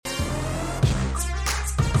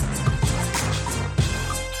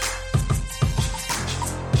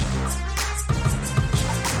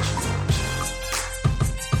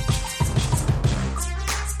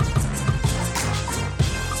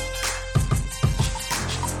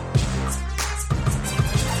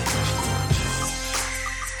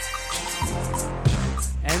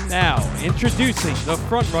Introducing the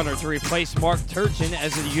frontrunner to replace Mark Turgeon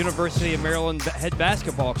as the University of Maryland head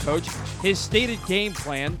basketball coach. His stated game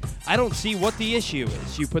plan, I don't see what the issue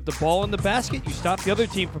is. You put the ball in the basket, you stop the other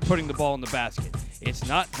team from putting the ball in the basket. It's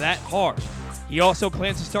not that hard. He also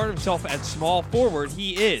plans to start himself at small forward.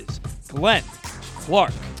 He is Glenn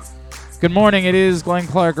Clark. Good morning. It is Glenn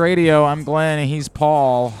Clark Radio. I'm Glenn, and he's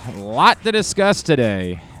Paul. A lot to discuss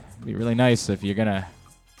today. It'd be really nice if you're going to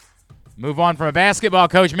move on from a basketball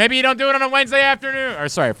coach. Maybe you don't do it on a Friday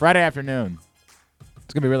afternoon.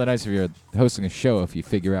 It's going to be really nice if you're hosting a show if you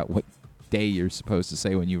figure out what day you're supposed to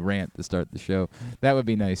say when you rant to start the show. That would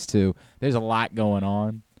be nice, too. There's a lot going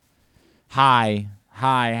on. Hi.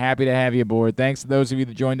 Happy to have you aboard. Thanks to those of you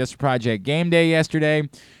that joined us for Project Game Day yesterday.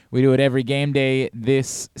 We do it every game day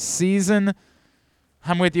this season.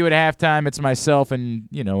 I'm with you at halftime. It's myself and,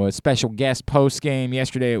 a special guest post-game.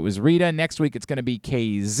 Yesterday it was Rita. Next week it's going to be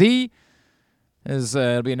KZ.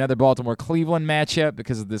 It'll be another Baltimore-Cleveland matchup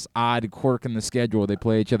because of this odd quirk in the schedule. They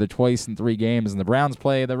play each other twice in 3 games, and the Browns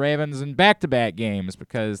play the Ravens in back-to-back games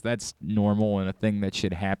because that's normal and a thing that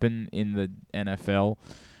should happen in the NFL.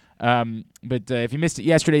 But if you missed it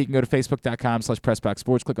yesterday, you can go to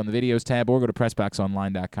facebook.com/PressBoxSports, click on the videos tab, or go to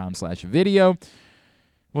PressBoxOnline.com/video.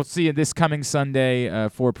 We'll see you this coming Sunday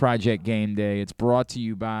for Project Game Day. It's brought to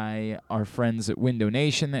you by our friends at Window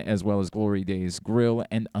Nation, as well as Glory Days Grill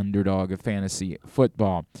and Underdog of Fantasy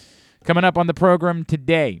Football. Coming up on the program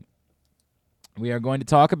today, we are going to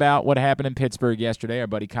talk about what happened in Pittsburgh yesterday. Our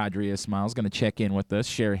buddy Kadri Ismail is going to check in with us,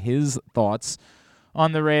 share his thoughts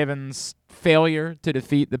on the Ravens' failure to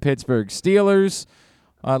defeat the Pittsburgh Steelers.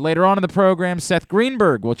 Later on in the program, Seth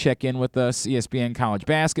Greenberg will check in with us, ESPN college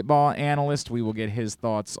basketball analyst. We will get his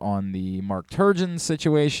thoughts on the Mark Turgeon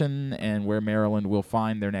situation and where Maryland will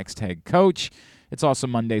find their next head coach. It's also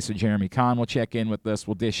Monday, so Jeremy Kahn will check in with us.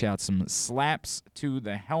 We'll dish out some slaps to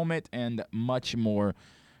the helmet and much more.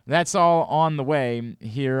 That's all on the way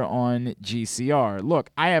here on GCR.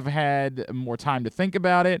 Look, I have had more time to think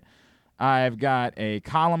about it. I've got a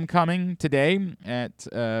column coming today at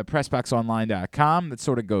PressBoxOnline.com that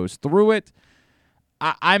sort of goes through it.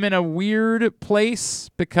 I'm in a weird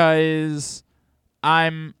place because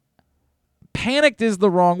I'm panicked is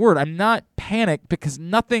the wrong word. I'm not panicked because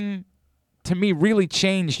nothing to me really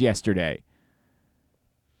changed yesterday.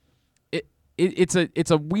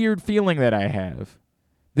 It's a weird feeling that I have.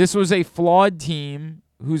 This was a flawed team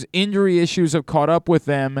whose injury issues have caught up with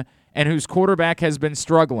them and whose quarterback has been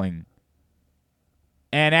struggling.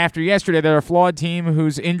 And after yesterday, they're a flawed team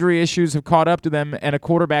whose injury issues have caught up to them and a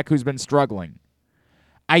quarterback who's been struggling.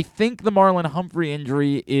 I think the Marlon Humphrey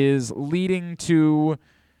injury is leading to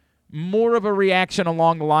more of a reaction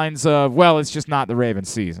along the lines of, well, it's just not the Ravens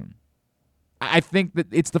season. I think that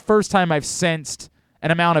it's the first time I've sensed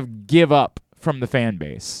an amount of give up from the fan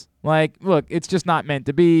base. Like, look, it's just not meant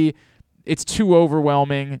to be. It's too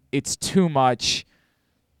overwhelming. It's too much.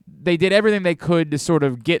 They did everything they could to sort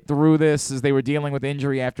of get through this as they were dealing with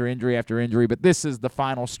injury after injury after injury, but this is the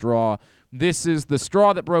final straw. This is the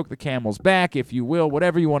straw that broke the camel's back, if you will,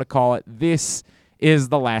 whatever you want to call it. This is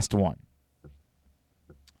the last one.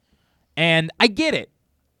 And I get it.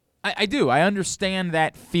 I do. I understand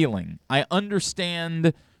that feeling. I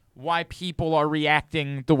understand why people are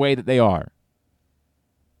reacting the way that they are.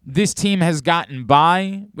 This team has gotten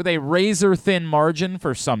by with a razor-thin margin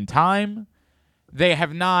for some time. They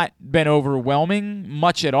have not been overwhelming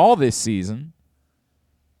much at all this season.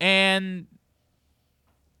 And,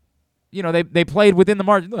 they played within the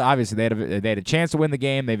margin. Obviously, they had a chance to win the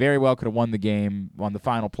game. They very well could have won the game on the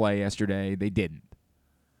final play yesterday. They didn't.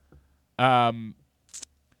 I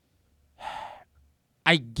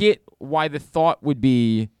get why the thought would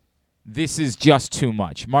be this is just too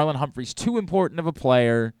much. Marlon Humphrey's too important of a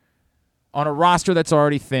player on a roster that's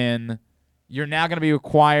already thin. You're now going to be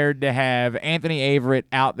required to have Anthony Averett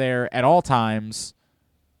out there at all times.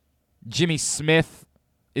 Jimmy Smith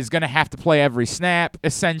is going to have to play every snap,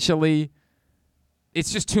 essentially.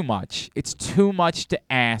 It's just too much. It's too much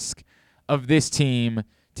to ask of this team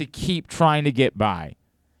to keep trying to get by.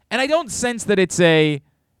 And I don't sense that it's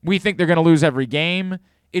we think they're going to lose every game.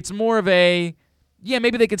 It's more of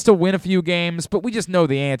maybe they could still win a few games, but we just know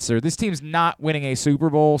the answer. This team's not winning a Super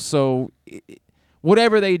Bowl, so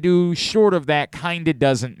whatever they do short of that kind of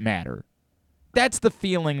doesn't matter. That's the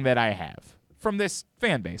feeling that I have from this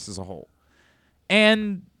fan base as a whole.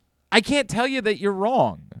 And I can't tell you that you're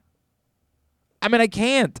wrong. I mean, I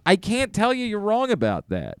can't. I can't tell you you're wrong about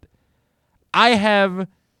that. I have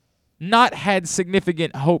not had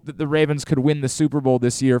significant hope that the Ravens could win the Super Bowl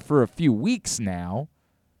this year for a few weeks now.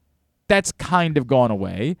 That's kind of gone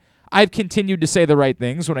away. I've continued to say the right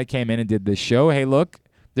things when I came in and did this show. Hey, look,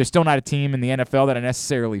 They're still not a team in the NFL that I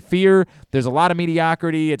necessarily fear. There's a lot of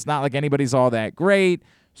mediocrity. It's not like anybody's all that great.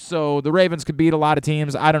 So the Ravens could beat a lot of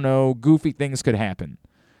teams. I don't know. Goofy things could happen.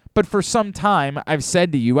 But for some time, I've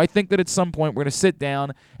said to you, I think that at some point we're going to sit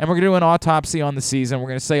down and we're going to do an autopsy on the season. We're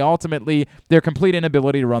going to say ultimately their complete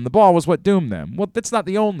inability to run the ball was what doomed them. Well, that's not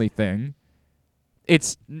the only thing.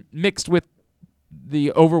 It's mixed with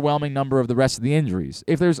the overwhelming number of the rest of the injuries.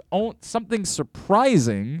 If there's something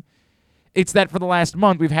surprising, it's that for the last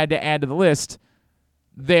month we've had to add to the list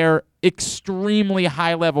their extremely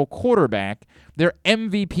high-level quarterback, their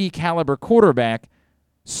MVP caliber quarterback,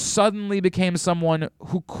 suddenly became someone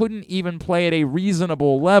who couldn't even play at a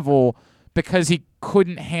reasonable level because he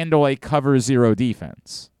couldn't handle a cover zero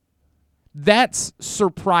defense. That's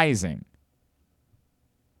surprising.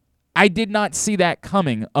 I did not see that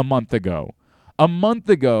coming a month ago. A month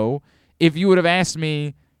ago, if you would have asked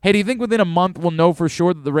me, hey, do you think within a month we'll know for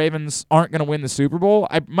sure that the Ravens aren't going to win the Super Bowl?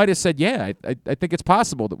 I might have said, yeah, I think it's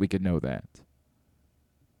possible that we could know that.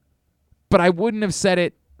 But I wouldn't have said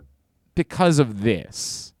it because of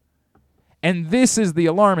this. And this is the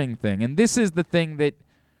alarming thing. And this is the thing that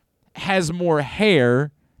has more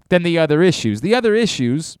hair than the other issues. The other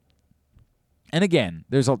issues, and again,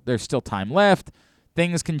 there's still time left.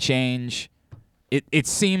 Things can change. It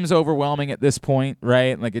seems overwhelming at this point,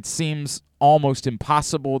 right? Like it seems almost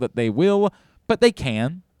impossible that they will, but they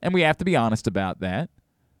can, and we have to be honest about that.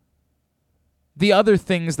 The other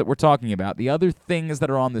things that we're talking about, the other things that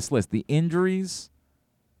are on this list, the injuries,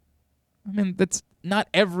 I mean, that's not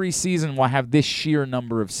every season will have this sheer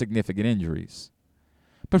number of significant injuries.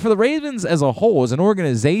 But for the Ravens as a whole, as an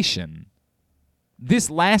organization, this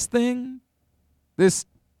last thing, this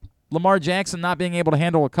Lamar Jackson not being able to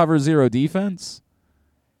handle a cover zero defense,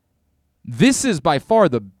 this is by far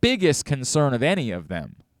the biggest concern of any of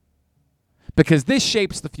them because this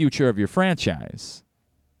shapes the future of your franchise.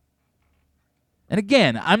 And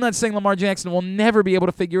again, I'm not saying Lamar Jackson will never be able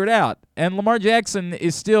to figure it out. And Lamar Jackson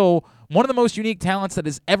is still one of the most unique talents that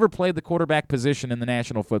has ever played the quarterback position in the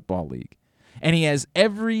National Football League. And he has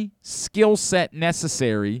every skill set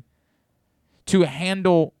necessary to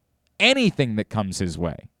handle anything that comes his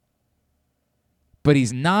way. But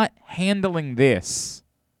he's not handling this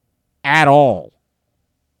at all.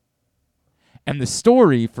 And the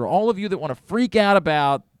story, for all of you that want to freak out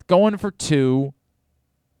about going for two,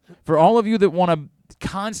 for all of you that want to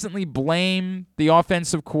constantly blame the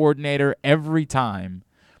offensive coordinator every time,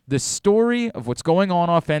 the story of what's going on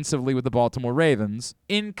offensively with the Baltimore Ravens,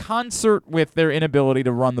 in concert with their inability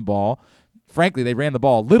to run the ball, frankly, they ran the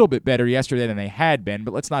ball a little bit better yesterday than they had been,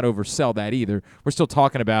 but let's not oversell that either. We're still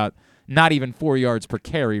talking about not even 4 yards per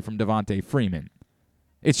carry from Devontae Freeman.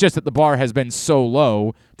 It's just that the bar has been so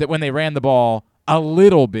low that when they ran the ball a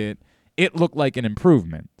little bit, it looked like an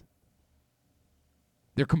improvement.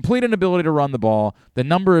 Their complete inability to run the ball, the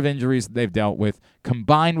number of injuries that they've dealt with,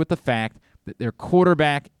 combined with the fact that their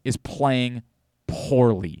quarterback is playing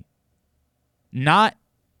poorly. Not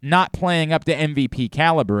playing up to MVP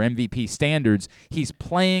caliber, MVP standards. He's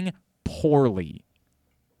playing poorly.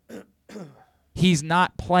 He's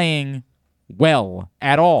not playing well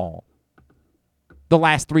at all the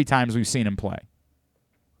last 3 times we've seen him play.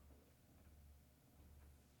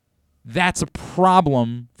 That's a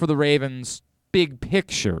problem for the Ravens' big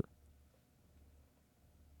picture.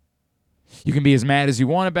 You can be as mad as you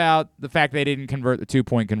want about the fact they didn't convert the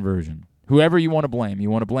 2-point conversion. Whoever you want to blame. You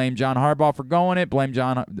want to blame John Harbaugh for going it, blame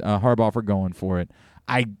John Harbaugh for going for it.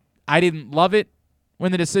 I didn't love it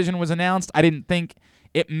when the decision was announced. I didn't think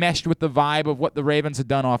it meshed with the vibe of what the Ravens had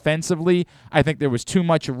done offensively. I think there was too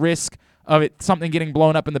much risk of something getting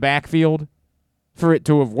blown up in the backfield for it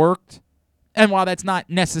to have worked. And while that's not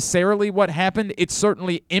necessarily what happened, it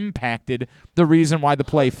certainly impacted the reason why the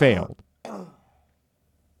play failed.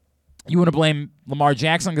 You want to blame Lamar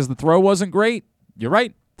Jackson because the throw wasn't great? You're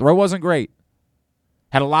right. Throw wasn't great.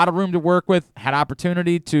 Had a lot of room to work with, had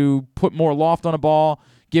opportunity to put more loft on a ball,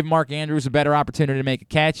 give Mark Andrews a better opportunity to make a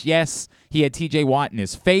catch. Yes, he had T.J. Watt in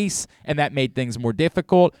his face, and that made things more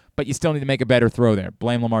difficult, but you still need to make a better throw there.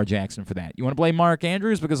 Blame Lamar Jackson for that. You want to blame Mark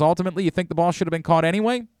Andrews because ultimately you think the ball should have been caught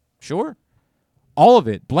anyway? Sure. All of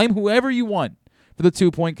it. Blame whoever you want for the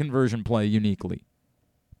 2-point conversion play uniquely.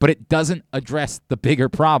 But it doesn't address the bigger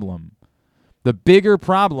problem. The bigger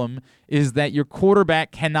problem is that your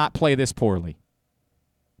quarterback cannot play this poorly.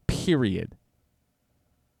 Period.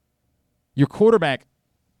 Your quarterback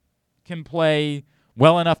can play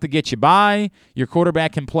well enough to get you by. Your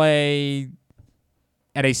quarterback can play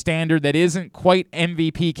at a standard that isn't quite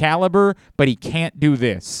MVP caliber, but he can't do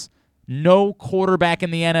this. No quarterback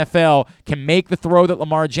in the NFL can make the throw that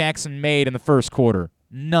Lamar Jackson made in the first quarter.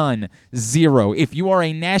 None. Zero. If you are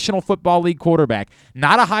a National Football League quarterback,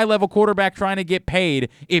 not a high-level quarterback trying to get paid,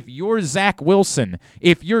 if you're Zach Wilson,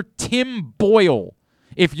 if you're Tim Boyle,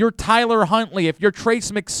 if you're Tyler Huntley, if you're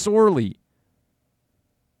Trace McSorley,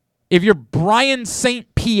 if you're Brian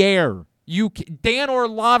St. Pierre, Dan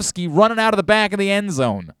Orlovsky running out of the back of the end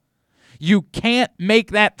zone, you can't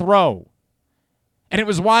make that throw. And it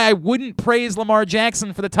was why I wouldn't praise Lamar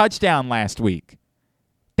Jackson for the touchdown last week.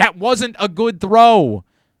 That wasn't a good throw.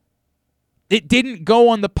 It didn't go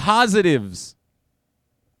on the positives.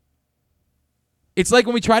 It's like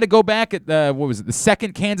when we try to go back at the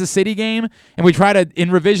second Kansas City game, and we try to, in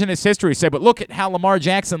revisionist history, say, but look at how Lamar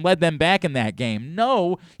Jackson led them back in that game.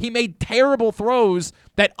 No, he made terrible throws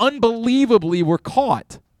that unbelievably were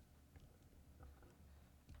caught.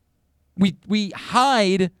 We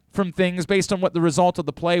hide from things based on what the result of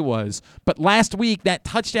the play was. But last week, that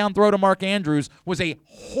touchdown throw to Mark Andrews was a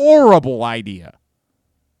horrible idea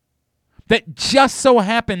that just so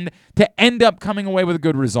happened to end up coming away with a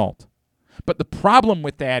good result. But the problem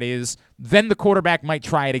with that is then the quarterback might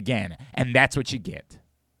try it again, and that's what you get.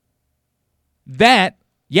 That,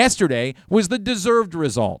 yesterday, was the deserved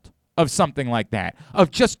result of something like that,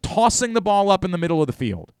 of just tossing the ball up in the middle of the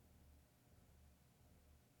field.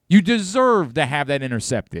 You deserve to have that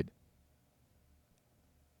intercepted.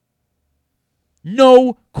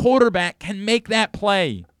 No quarterback can make that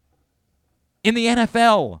play in the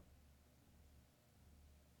NFL.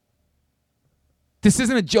 This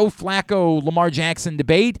isn't a Joe Flacco, Lamar Jackson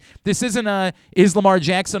debate. This isn't is Lamar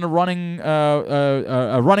Jackson a running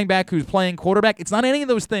back who's playing quarterback? It's not any of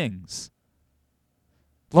those things.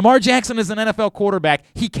 Lamar Jackson is an NFL quarterback.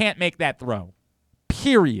 He can't make that throw.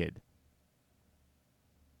 Period.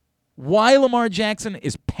 Why Lamar Jackson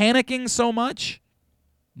is panicking so much?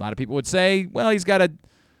 A lot of people would say, well, he's got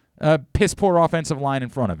a piss-poor offensive line in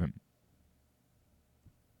front of him.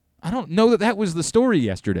 I don't know that was the story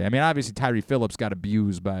yesterday. I mean, obviously Tyree Phillips got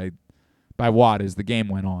abused by Watt as the game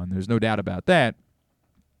went on. There's no doubt about that.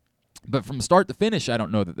 But from start to finish, I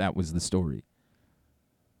don't know that was the story.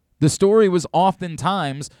 The story was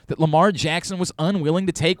oftentimes that Lamar Jackson was unwilling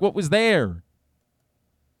to take what was there.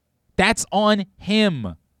 That's on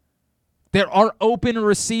him. There are open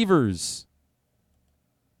receivers.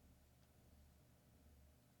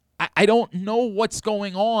 I don't know what's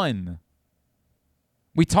going on.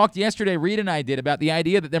 We talked yesterday, Reed and I did, about the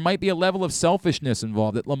idea that there might be a level of selfishness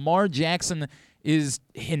involved, that Lamar Jackson is,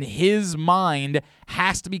 in his mind,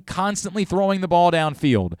 has to be constantly throwing the ball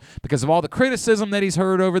downfield because of all the criticism that he's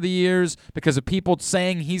heard over the years, because of people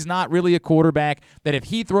saying he's not really a quarterback, that if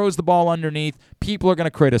he throws the ball underneath, people are going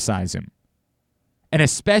to criticize him. And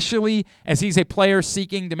especially as he's a player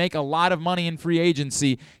seeking to make a lot of money in free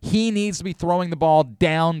agency, he needs to be throwing the ball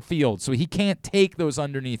downfield, so he can't take those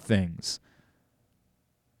underneath things.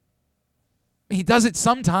 He does it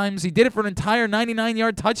sometimes. He did it for an entire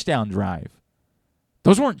 99-yard touchdown drive.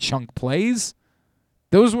 Those weren't chunk plays.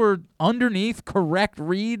 Those were underneath correct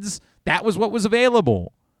reads. That was what was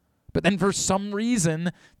available. But then for some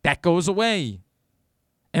reason, that goes away.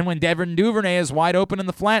 And when Devin Duvernay is wide open in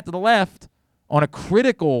the flat to the left, on a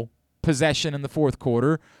critical possession in the fourth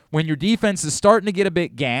quarter, when your defense is starting to get a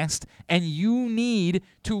bit gassed and you need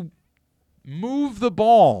to move the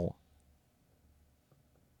ball,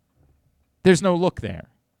 there's no look there.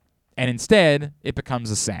 And instead, it becomes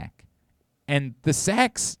a sack. And the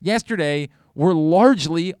sacks yesterday were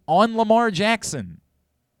largely on Lamar Jackson.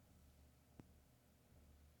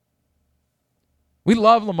 We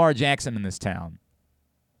love Lamar Jackson in this town.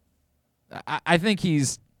 I think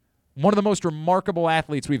he's one of the most remarkable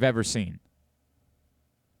athletes we've ever seen.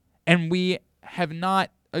 And we have not,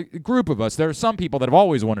 a group of us, there are some people that have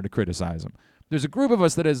always wanted to criticize him. There's a group of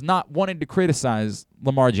us that has not wanted to criticize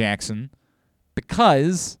Lamar Jackson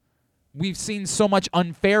because we've seen so much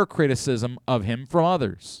unfair criticism of him from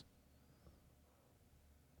others.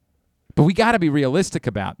 But we got to be realistic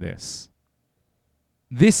about this.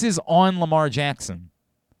 This is on Lamar Jackson.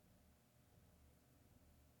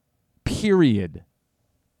 Period.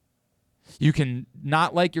 You can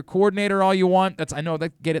not like your coordinator all you want.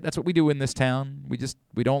 Get it. That's what we do in this town.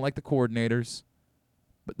 We don't like the coordinators.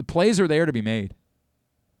 But the plays are there to be made.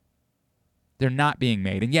 They're not being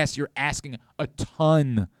made. And yes, you're asking a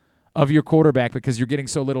ton of your quarterback because you're getting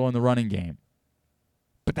so little in the running game.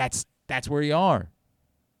 But that's where you are.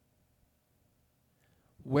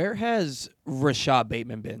 Where has Rashad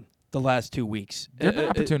Bateman been the last 2 weeks? There have been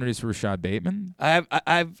opportunities for Rashad Bateman.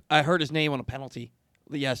 I heard his name on a penalty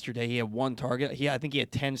yesterday. He had one target. I think he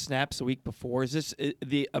had 10 snaps a week before. Is this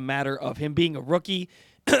a matter of him being a rookie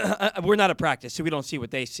we're not at practice, so we don't see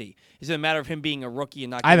what they see. Is it a matter of him being a rookie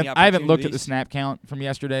and not I getting haven't, I haven't looked at the opportunities? snap count from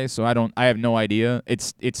yesterday, so I have no idea.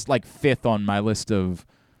 It's like 5th on my list of,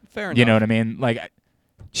 Fair enough. you know what I mean? Like,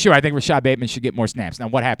 sure, I think Rashad Bateman should get more snaps. Now,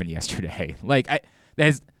 what happened yesterday? Like,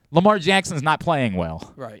 Lamar Jackson's not playing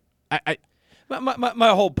well. Right. I My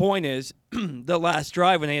whole point is the last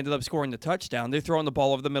drive when they ended up scoring the touchdown, they're throwing the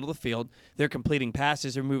ball over the middle of the field. They're completing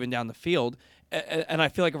passes. They're moving down the field. And I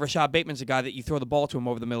feel like Rashad Bateman's a guy that you throw the ball to him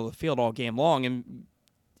over the middle of the field all game long, and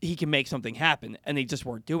he can make something happen, and they just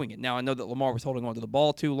weren't doing it. Now, I know that Lamar was holding on to the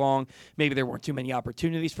ball too long. Maybe there weren't too many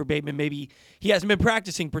opportunities for Bateman. Maybe he hasn't been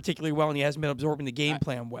practicing particularly well, and he hasn't been absorbing the game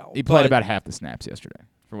plan well. He played about half the snaps yesterday,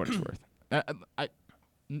 for what it's worth.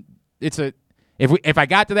 If I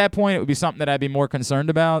got to that point, it would be something that I'd be more concerned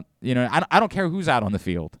about. You know, I don't care who's out on the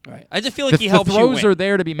field. Right. I just feel like he helps the you throws win. are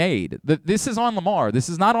there to be made. This is on Lamar. This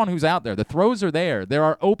is not on who's out there. The throws are there. There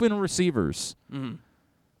are open receivers. Mm-hmm.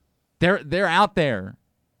 They're out there.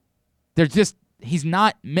 They're just he's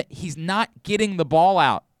not getting the ball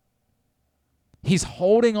out. He's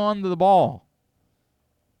holding on to the ball.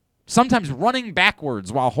 Sometimes running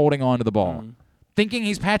backwards while holding on to the ball, thinking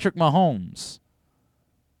he's Patrick Mahomes.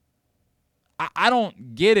 I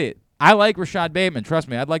don't get it. I like Rashad Bateman. Trust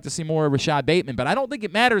me, I'd like to see more of Rashad Bateman, but I don't think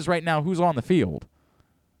it matters right now who's on the field.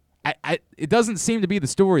 It doesn't seem to be the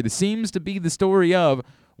story. This seems to be the story of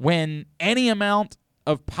when any amount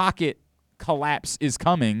of pocket collapse is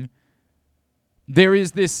coming, there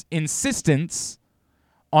is this insistence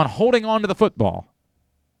on holding on to the football.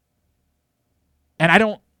 And I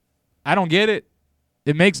don't get it.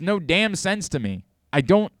 It makes no damn sense to me. I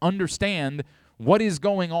don't understand what is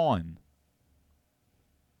going on.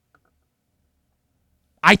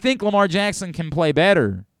 I think Lamar Jackson can play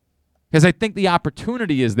better because I think the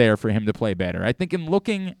opportunity is there for him to play better. I think in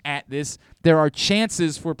looking at this, there are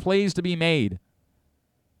chances for plays to be made.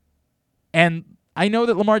 And I know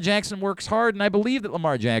that Lamar Jackson works hard, and I believe that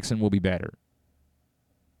Lamar Jackson will be better.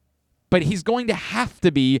 But he's going to have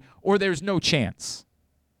to be, or there's no chance.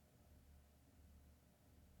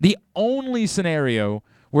 The only scenario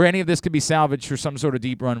where any of this could be salvaged for some sort of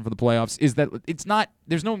deep run for the playoffs is that it's not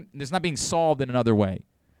being solved in another way.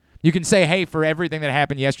 You can say, hey, for everything that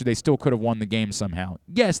happened yesterday, they still could have won the game somehow.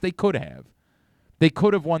 Yes, they could have. They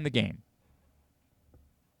could have won the game.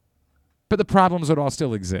 But the problems would all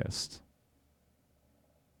still exist.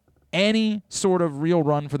 Any sort of real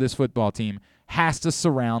run for this football team has to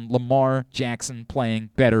surround Lamar Jackson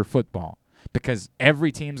playing better football because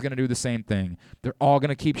every team's going to do the same thing. They're all going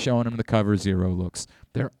to keep showing him the cover zero looks.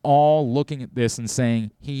 They're all looking at this and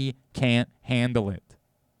saying he can't handle it.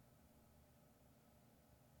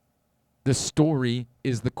 The story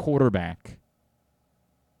is the quarterback.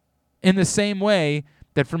 In the same way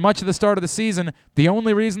that for much of the start of the season, the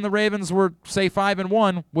only reason the Ravens were, say,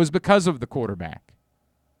 5-1 was because of the quarterback.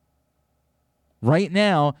 Right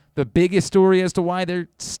now, the biggest story as to why they're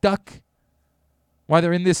stuck, why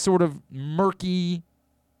they're in this sort of murky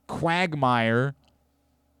quagmire,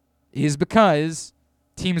 is because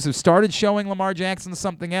teams have started showing Lamar Jackson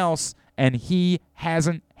something else, and he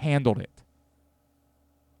hasn't handled it.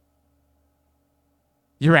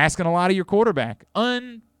 You're asking a lot of your quarterback,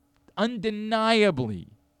 undeniably.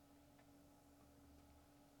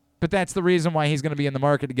 But that's the reason why he's going to be in the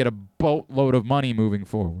market to get a boatload of money moving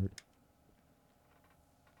forward.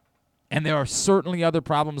 And there are certainly other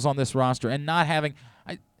problems on this roster. And not having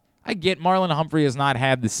I get Marlon Humphrey has not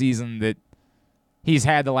had the season that he's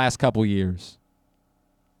had the last couple years.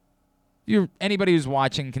 Anybody who's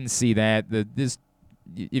watching can see that. If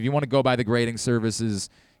you want to go by the grading services,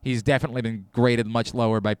 he's definitely been graded much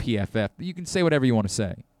lower by PFF. You can say whatever you want to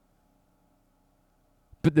say.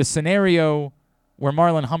 But the scenario where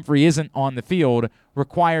Marlon Humphrey isn't on the field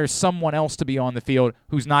requires someone else to be on the field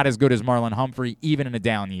who's not as good as Marlon Humphrey, even in a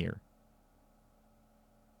down year.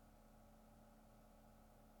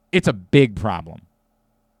 It's a big problem.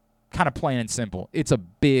 Kind of plain and simple. It's a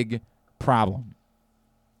big problem.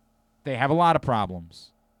 They have a lot of problems.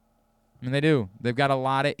 I mean, they do. They've got a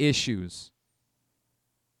lot of issues.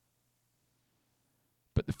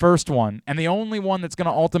 But the first one, and the only one that's going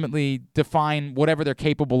to ultimately define whatever they're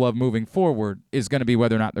capable of moving forward, is going to be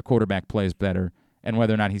whether or not the quarterback plays better and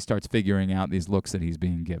whether or not he starts figuring out these looks that he's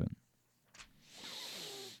being given.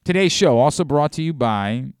 Today's show also brought to you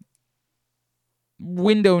by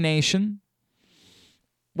Window Nation.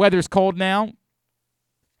 Weather's cold now.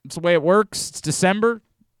 It's the way it works. It's December.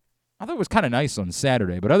 I thought it was kind of nice on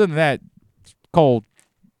Saturday, but other than that, it's cold.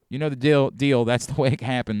 You know the deal. That's the way it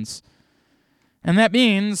happens. And that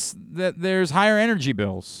means that there's higher energy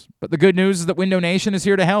bills. But the good news is that Window Nation is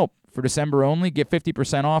here to help. For December only, get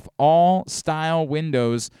 50% off all style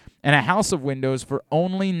windows and a house of windows for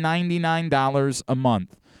only $99 a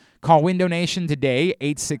month. Call Window Nation today,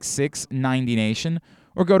 866-90-NATION,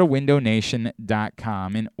 or go to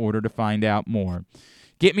windownation.com in order to find out more.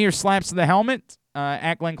 Get me your slaps to the helmet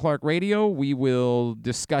at Glenn Clark Radio. We will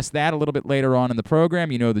discuss that a little bit later on in the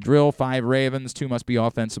program. You know the drill. 5 Ravens, 2 must be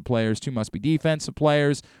offensive players, 2 must be defensive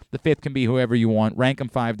players. The 5th can be whoever you want. Rank them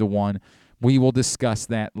 5 to 1. We will discuss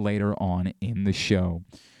that later on in the show.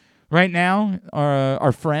 Right now,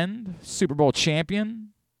 our friend, Super Bowl champion,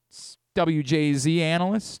 WJZ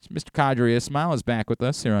analyst, Mr. Qadri Ismail is back with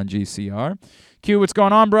us here on GCR. Q, what's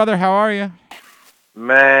going on, brother? How are you?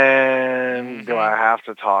 Man, do I have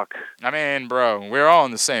to talk? I mean, bro, we're all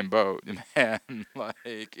in the same boat, man. Like,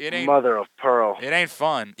 it ain't mother of pearl. It ain't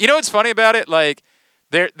fun. You know what's funny about it? Like,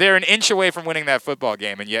 they're an inch away from winning that football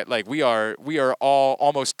game, and yet, like, we are all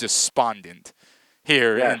almost despondent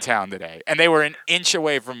here in town today, and they were an inch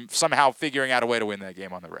away from somehow figuring out a way to win that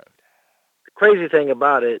game on the road. The crazy thing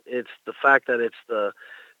about it, it's the fact that it's the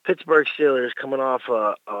Pittsburgh Steelers coming off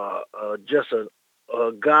just a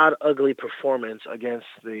god-ugly performance against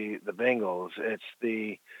the Bengals. It's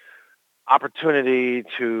the opportunity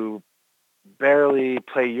to barely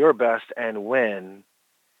play your best and win,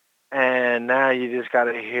 and now you just got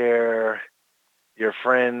to hear your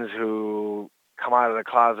friends who come out of the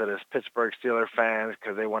closet as Pittsburgh Steelers fans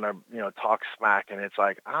because they want to, talk smack, and it's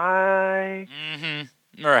like, I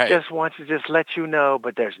just want to just let you know,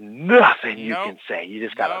 but there's nothing you can say. You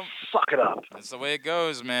just got to suck it up. That's the way it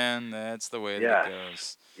goes, man. That's the way that it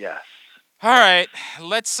goes. Yes. All right,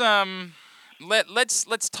 let's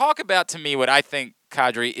talk about, to me, what I think,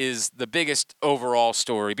 Qadri, is the biggest overall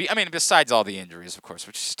story. I mean, besides all the injuries, of course,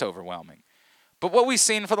 which is just overwhelming. But what we've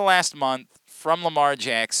seen for the last month from Lamar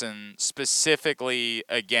Jackson, specifically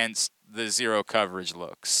against the zero coverage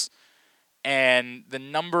looks, and the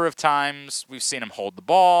number of times we've seen him hold the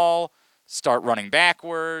ball, start running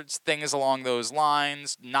backwards, things along those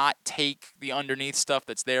lines, not take the underneath stuff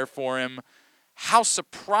that's there for him. How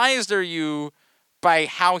surprised are you by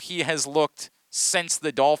how he has looked since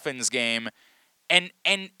the Dolphins game? And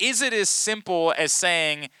is it as simple as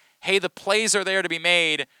saying, hey, the plays are there to be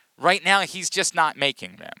made, right now he's just not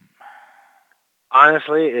making them?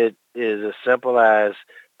 Honestly, it is as simple as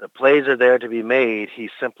the plays are there to be made, he's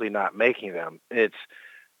simply not making them. It's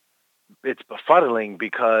befuddling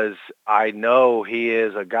because I know he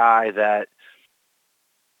is a guy that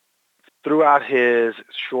throughout his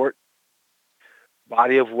short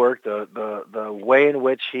body of work, the way in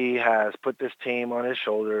which he has put this team on his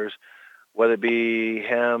shoulders, whether it be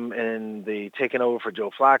him in the taking over for Joe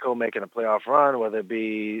Flacco, making a playoff run, whether it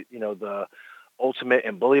be, the ultimate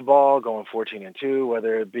in bully ball, going 14-2,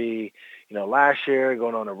 whether it be, last year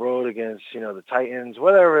going on the road against, the Titans,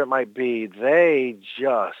 whatever it might be, they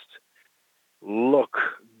just look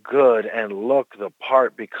good and look the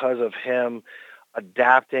part because of him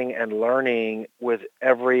adapting and learning with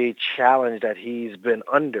every challenge that he's been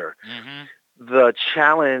under. Mm-hmm. The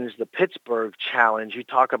challenge, the Pittsburgh challenge, you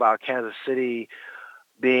talk about Kansas City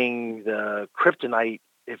being the kryptonite,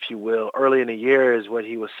 if you will, early in the year is what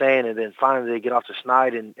he was saying, and then finally they get off the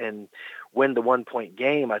schneid and win the 1-point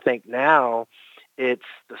game. I think now it's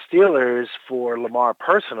the Steelers for Lamar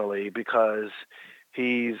personally because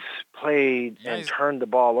he's played and turned the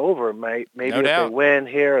ball over. Maybe if they win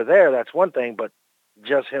here or there, that's one thing, but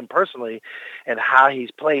just him personally and how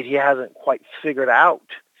he's played, he hasn't quite figured out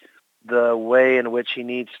the way in which he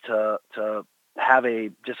needs to have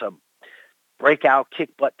just a breakout,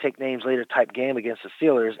 kick butt, take names later type game against the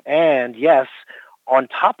Steelers. And yes, on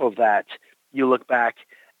top of that, you look back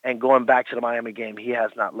and going back to the Miami game, he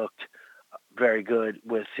has not looked very good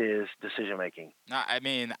with his decision making. No, I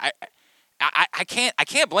mean, I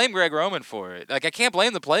can't blame Greg Roman for it. Like, I can't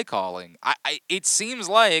blame the play calling. It seems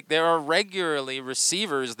like there are regularly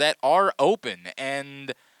receivers that are open,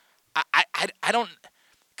 and I don't.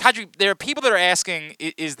 Qadri, there are people that are asking,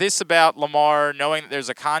 is this about Lamar knowing that there's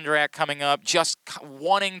a contract coming up, just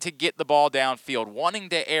wanting to get the ball downfield, wanting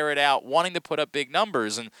to air it out, wanting to put up big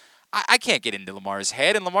numbers? And I can't get into Lamar's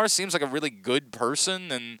head, and Lamar seems like a really good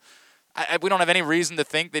person, and we don't have any reason to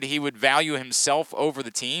think that he would value himself over the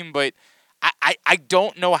team, but I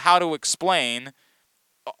don't know how to explain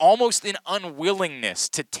almost an unwillingness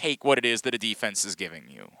to take what it is that a defense is giving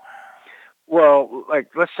you. Well,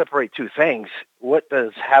 let's separate two things. What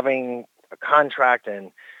does having a contract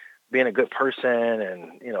and being a good person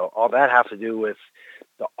and, all that have to do with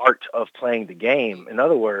the art of playing the game? In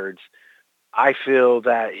other words, I feel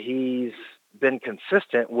that he's been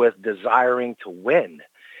consistent with desiring to win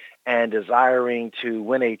and desiring to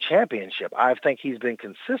win a championship. I think he's been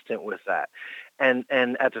consistent with that. And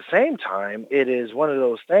at the same time, it is one of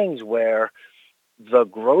those things where the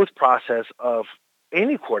growth process of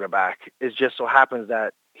any quarterback is just so happens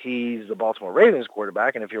that he's the Baltimore Ravens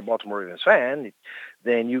quarterback. And if you're a Baltimore Ravens fan,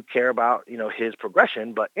 then you care about, his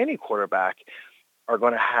progression. But any quarterback are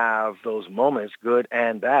going to have those moments, good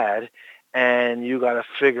and bad, and you got to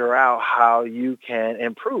figure out how you can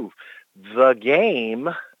improve. The game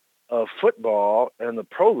of football and the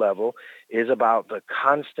pro level is about the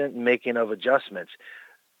constant making of adjustments,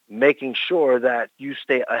 making sure that you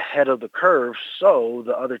stay ahead of the curve so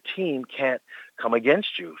the other team can't come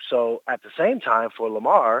against you. So at the same time for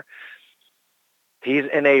Lamar, he's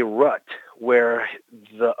in a rut where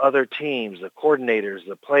the other teams, the coordinators,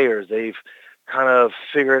 the players, they've kind of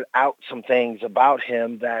figured out some things about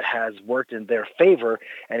him that has worked in their favor,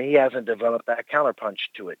 and he hasn't developed that counterpunch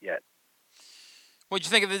to it yet. What'd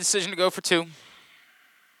you think of the decision to go for 2?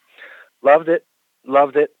 Loved it.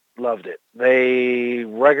 They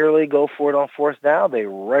regularly go for it on 4th down. They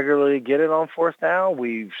regularly get it on 4th down.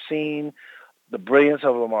 We've seen the brilliance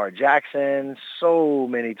of Lamar Jackson so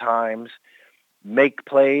many times make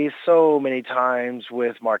plays, so many times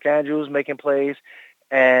with Mark Andrews making plays.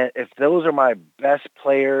 And if those are my best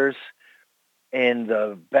players in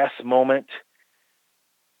the best moment,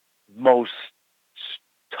 most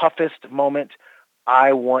toughest moment,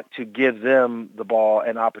 I want to give them the ball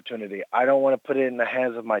and opportunity. I don't want to put it in the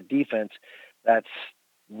hands of my defense that's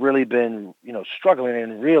really been, struggling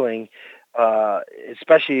and reeling,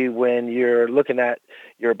 especially when you're looking at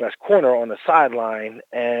your best corner on the sideline.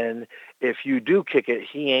 And if you do kick it,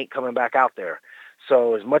 he ain't coming back out there.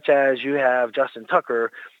 So as much as you have Justin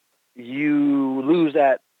Tucker, you lose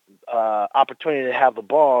that opportunity to have the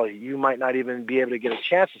ball. You might not even be able to get a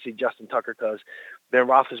chance to see Justin Tucker because Ben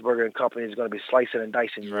Roethlisberger and company is going to be slicing and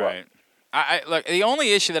dicing you up. I look, the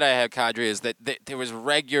only issue that I have, Kadri, is that there was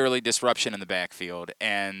regularly disruption in the backfield,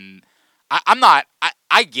 and I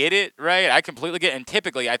get it, right? I completely get it, and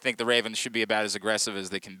typically I think the Ravens should be about as aggressive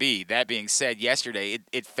as they can be. That being said, yesterday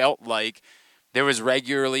it felt like there was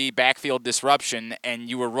regularly backfield disruption, and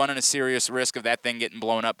you were running a serious risk of that thing getting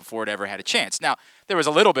blown up before it ever had a chance. Now, there was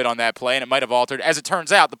a little bit on that play, and it might have altered. As it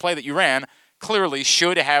turns out, the play that you ran clearly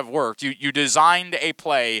should have worked. You designed a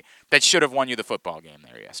play that should have won you the football game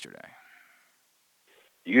there yesterday.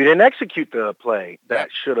 You didn't execute the play that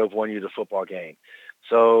should have won you the football game.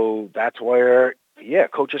 So that's where,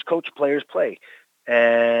 coaches coach, players play.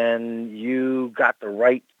 And you got the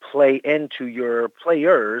right play into your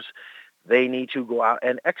players. They need to go out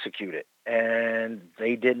and execute it. And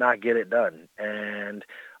they did not get it done. And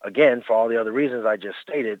again, for all the other reasons I just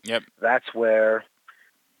stated, that's where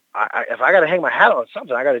if I got to hang my hat on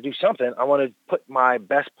something, I got to do something. I want to put my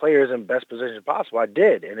best players in best position possible. I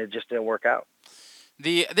did, and it just didn't work out.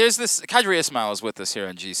 There's this, Kadri Ismail is with us here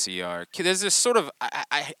on GCR. There's this sort of,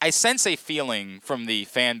 I sense a feeling from the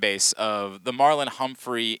fan base of the Marlon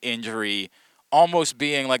Humphrey injury almost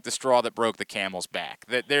being like the straw that broke the camel's back.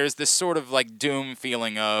 That there's this sort of like doom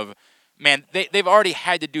feeling of, man, they've already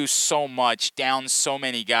had to do so much, down so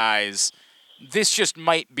many guys. This just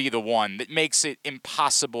might be the one that makes it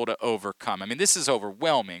impossible to overcome. I mean, this is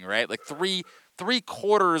overwhelming, right? Like three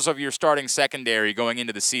quarters of your starting secondary going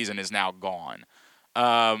into the season is now gone.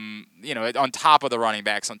 On top of the running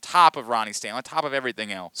backs, on top of Ronnie Stanley, on top of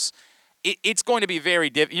everything else. It's going to be very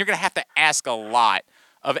difficult. You're going to have to ask a lot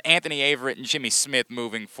of Anthony Averett and Jimmy Smith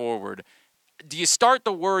moving forward. Do you start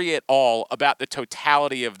to worry at all about the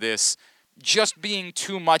totality of this just being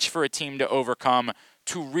too much for a team to overcome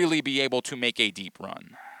to really be able to make a deep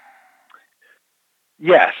run?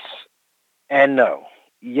 Yes and no.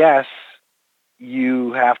 Yes,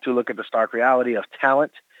 you have to look at the stark reality of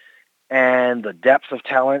talent, and the depth of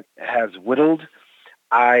talent has whittled.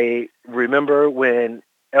 I remember when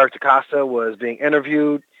Eric DeCosta was being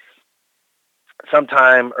interviewed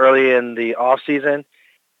sometime early in the offseason,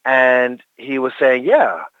 and he was saying,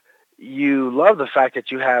 you love the fact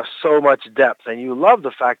that you have so much depth, and you love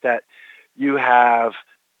the fact that you have,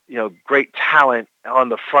 great talent on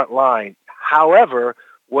the front line. However,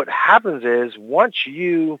 what happens is once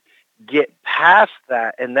you get past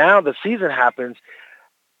that, and now the season happens,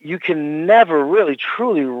 you can never really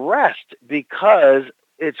truly rest because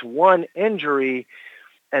it's one injury,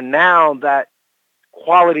 and now that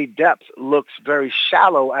quality depth looks very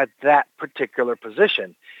shallow at that particular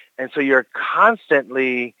position. And so you're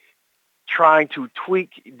constantly trying to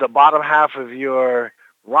tweak the bottom half of your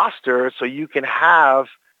roster so you can have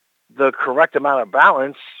the correct amount of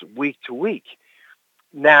balance week to week.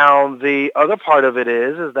 Now, the other part of it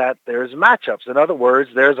is that there's matchups. In other words,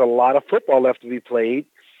 there's a lot of football left to be played.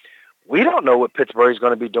 We don't know what Pittsburgh is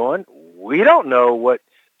going to be doing. We don't know what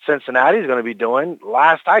Cincinnati is going to be doing.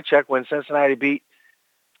 Last I checked, when Cincinnati beat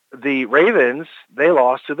the Ravens, they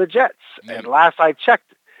lost to the Jets. Yeah. And last I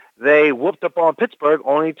checked, they whooped up on Pittsburgh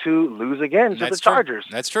only to lose again to the Chargers.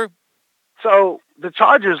 That's true. So the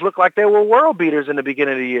Chargers looked like they were world beaters in the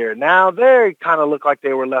beginning of the year. Now they kind of look like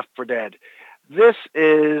they were left for dead. This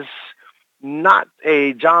is not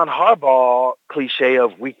a John Harbaugh cliche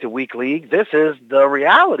of week-to-week league. This is the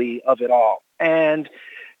reality of it all. And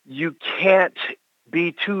you can't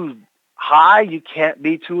be too high. You can't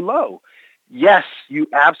be too low. Yes, you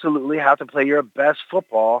absolutely have to play your best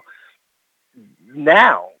football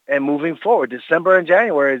now and moving forward. December and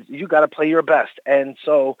January, you got to play your best. And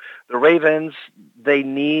so the Ravens, they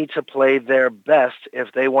need to play their best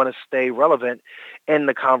if they want to stay relevant in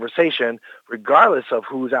the conversation, regardless of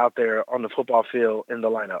who's out there on the football field in the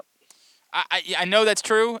lineup. I know that's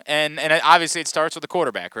true, and obviously it starts with the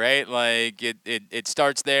quarterback, right? Like it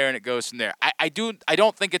starts there and it goes from there. I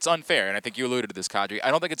don't think it's unfair, and I think you alluded to this, Kadri. I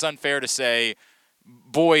don't think it's unfair to say,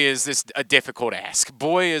 boy, is this a difficult ask.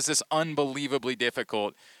 Boy, is this unbelievably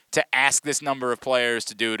difficult to ask this number of players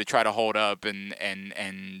to try to hold up and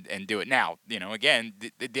do it. Now, again,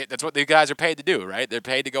 that's what the guys are paid to do, right? They're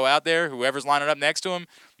paid to go out there. Whoever's lining up next to them,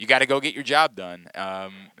 you got to go get your job done.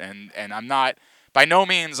 And I'm not. By no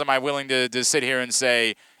means am I willing to sit here and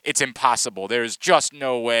say it's impossible. There's just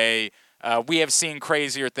no way. We have seen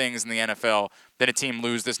crazier things in the NFL than a team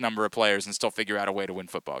lose this number of players and still figure out a way to win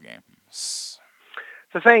football games.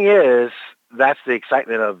 The thing is, that's the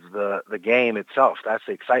excitement of the game itself. That's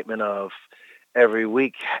the excitement of every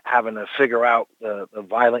week having to figure out the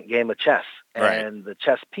violent game of chess. Right. And the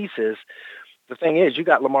chess pieces, the thing is, you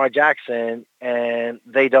got Lamar Jackson and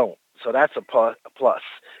they don't. So that's a plus.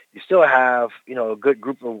 You still have, a good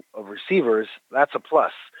group of receivers. That's a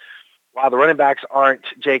plus. While the running backs aren't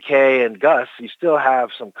J.K. and Gus, you still have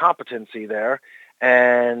some competency there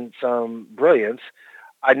and some brilliance.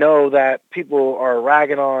 I know that people are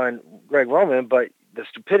ragging on Greg Roman, but the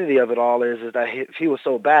stupidity of it all is that if he was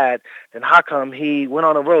so bad, then how come he went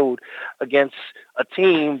on the road against a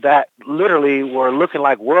team that literally were looking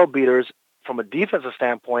like world beaters from a defensive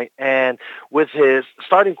standpoint, and with his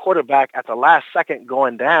starting quarterback at the last second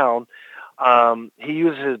going down, he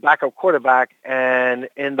uses his backup quarterback, and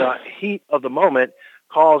in the heat of the moment,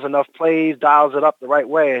 calls enough plays, dials it up the right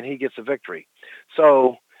way, and he gets a victory.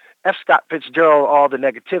 So F. Scott Fitzgerald, all the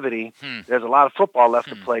negativity, there's a lot of football left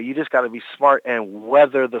to play. You just got to be smart and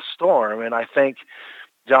weather the storm, and I think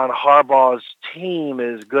John Harbaugh's team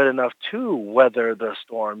is good enough to weather the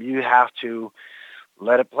storm. You have to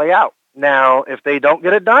let it play out. Now, if they don't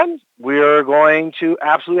get it done, we're going to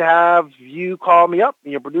absolutely have you call me up,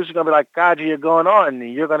 and your producer's going to be like, Kadri, you're going on.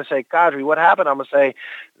 And you're going to say, Kadri, what happened? I'm going to say,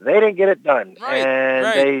 they didn't get it done.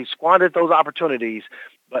 Right. They squandered those opportunities.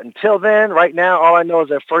 But until then, right now, all I know is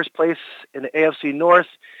they're first place in the AFC North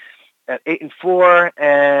at 8-4,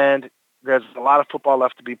 and there's a lot of football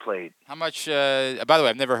left to be played. How much? By the way,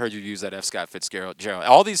 I've never heard you use that F. Scott Fitzgerald.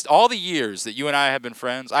 All the years that you and I have been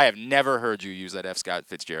friends, I have never heard you use that F. Scott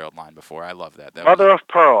Fitzgerald line before. I love that. Mother of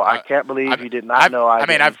Pearl. I can't believe you did not know.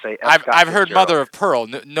 I've heard Mother of Pearl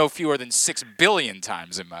no fewer than 6 billion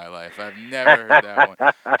times in my life. I've never heard that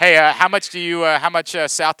one. Hey, how much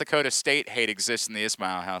South Dakota State hate exists in the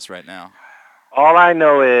Ismail house right now? All I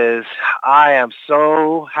know is I am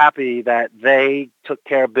so happy that they took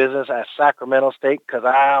care of business at Sacramento State, because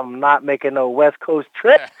I'm not making no West Coast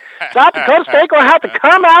trip. South Dakota State going to have to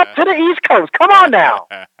come out to the East Coast. Come on now.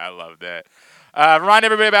 I love that. Remind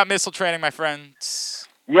everybody about missile training, my friends.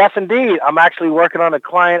 Yes, indeed. I'm actually working on a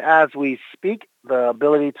client as we speak. The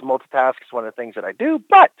ability to multitask is one of the things that I do.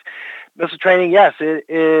 But missile training, yes, it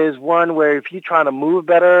is one where if you're trying to move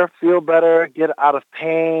better, feel better, get out of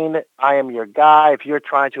pain, I am your guy. If you're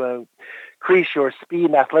trying to increase your speed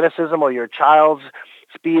and athleticism, or your child's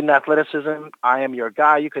speed and athleticism, I am your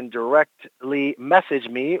guy. You can directly message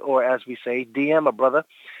me, or as we say, DM a brother,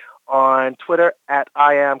 on Twitter at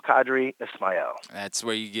I am Kadri Ismail. That's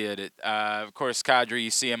where you get it. Of course, Kadri, you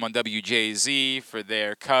see him on WJZ for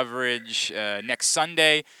their coverage. Next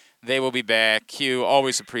Sunday, they will be back. Q,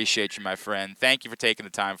 always appreciate you, my friend. Thank you for taking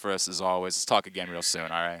the time for us, as always. Let's talk again real soon, all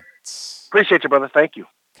right? Appreciate you, brother. Thank you.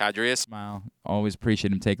 Kadri Ismail, always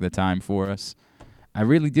appreciate him taking the time for us. I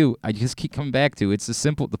really do. I just keep coming back to it's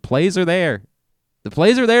simple. The plays are there. The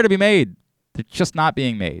plays are there to be made. They're just not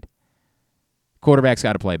being made. Quarterback's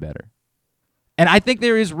got to play better. And I think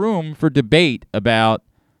there is room for debate about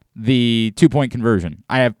the 2-point conversion.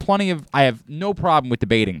 I have no problem with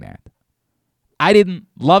debating that. I didn't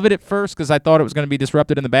love it at first because I thought it was going to be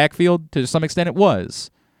disrupted in the backfield. To some extent it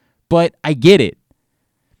was. But I get it.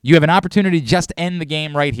 You have an opportunity just to end the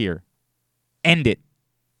game right here. End it.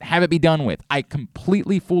 Have it be done with. I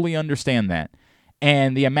completely, fully understand that.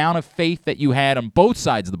 And the amount of faith that you had on both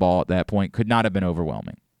sides of the ball at that point could not have been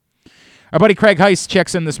overwhelming. Our buddy Craig Heist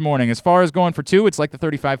checks in this morning. As far as going for two, it's like the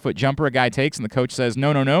 35-foot jumper a guy takes, and the coach says,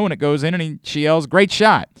 no, and it goes in, and she yells, great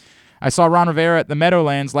shot. I saw Ron Rivera at the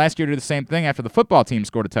Meadowlands last year do the same thing after the football team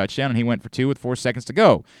scored a touchdown, and he went for two with 4 seconds to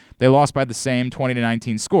go. They lost by the same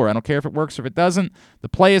 20-19 score. I don't care if it works or if it doesn't. The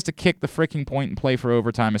play is to kick the freaking point and play for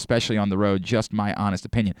overtime, especially on the road. Just my honest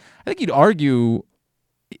opinion. I think you'd argue,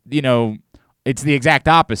 it's the exact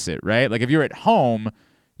opposite, right? Like if you're at home,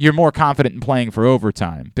 you're more confident in playing for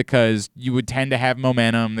overtime because you would tend to have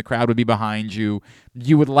momentum. The crowd would be behind you.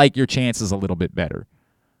 You would like your chances a little bit better.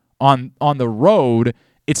 On the road,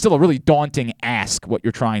 it's still a really daunting ask what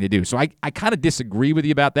you're trying to do. So I kind of disagree with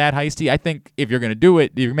you about that, Heisty. I think if you're going to do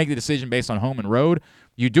it, you make the decision based on home and road.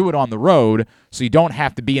 You do it on the road so you don't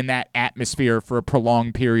have to be in that atmosphere for a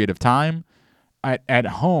prolonged period of time. At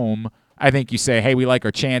home, I think you say, hey, we like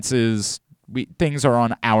our chances. Things are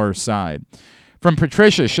on our side. From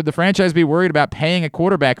Patricia, should the franchise be worried about paying a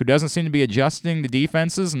quarterback who doesn't seem to be adjusting the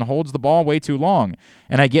defenses and holds the ball way too long?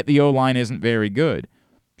 And I get the O-line isn't very good.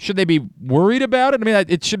 Should they be worried about it? I mean,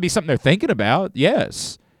 it should be something they're thinking about,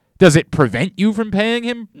 yes. Does it prevent you from paying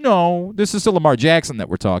him? No. This is still Lamar Jackson that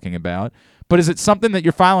we're talking about. But is it something that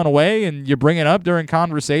you're filing away and you're bringing up during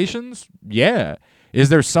conversations? Yeah. Is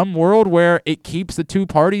there some world where it keeps the two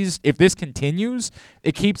parties, if this continues,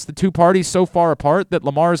 it keeps the two parties so far apart that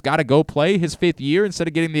Lamar's got to go play his 5th year instead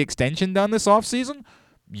of getting the extension done this offseason?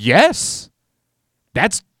 Yes.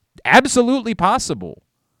 That's absolutely possible.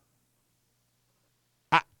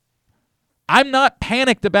 I'm not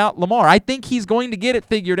panicked about Lamar. I think he's going to get it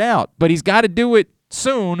figured out, but he's got to do it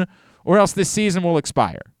soon or else this season will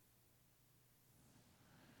expire.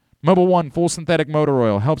 Mobil 1 full synthetic motor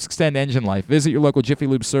oil helps extend engine life. Visit your local Jiffy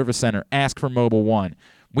Lube service center. Ask for Mobil 1.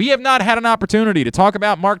 We have not had an opportunity to talk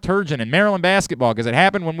about Mark Turgeon and Maryland basketball because it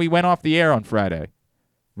happened when we went off the air on Friday.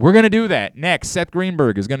 We're going to do that. Next, Seth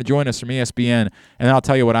Greenberg is going to join us from ESPN, and I'll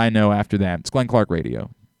tell you what I know after that. It's Glenn Clark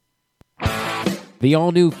Radio. The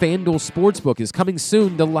all-new FanDuel Sportsbook is coming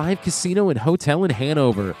soon to Live Casino and Hotel in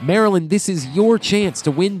Hanover. Maryland, this is your chance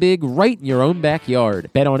to win big right in your own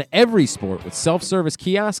backyard. Bet on every sport with self-service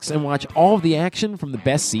kiosks and watch all of the action from the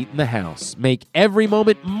best seat in the house. Make every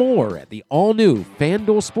moment more at the all-new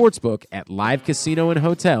FanDuel Sportsbook at Live Casino and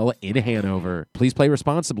Hotel in Hanover. Please play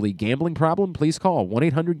responsibly. Gambling problem? Please call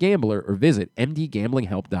 1-800-GAMBLER or visit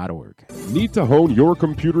mdgamblinghelp.org. Need to hone your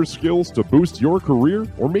computer skills to boost your career?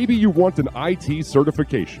 Or maybe you want an IT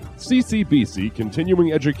certification. CCBC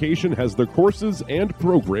Continuing Education has the courses and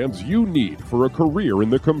programs you need for a career in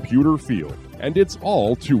the computer field. And it's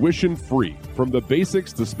all tuition free. From the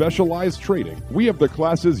basics to specialized training, we have the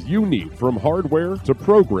classes you need from hardware to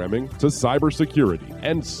programming to cybersecurity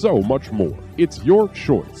and so much more. It's your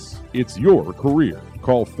choice. It's your career.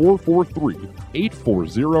 Call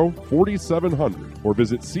 443-840-4700 or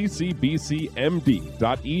visit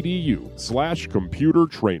ccbcmd.edu/computer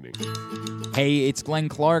training. Hey, it's Glenn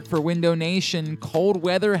Clark for Window Nation. Cold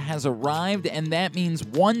weather has arrived, and that means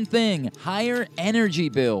one thing: higher energy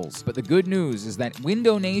bills. But the good news is that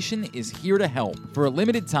Window Nation is here to help. For a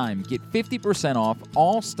limited time, get 50% off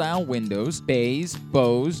all style windows, bays,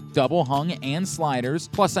 bows, double hung, and sliders,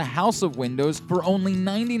 plus a house of windows for only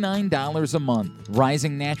 $99 a month.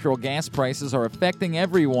 Rising natural gas prices are affecting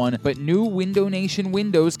everyone, but new Window Nation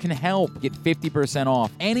windows can help. Get 50%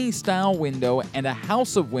 off any style window and a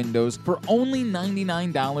house of windows for only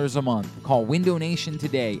 $99 a month. Call Window Nation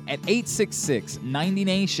today at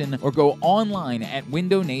 866-90NATION or go online at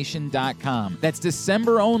windownation.com. That's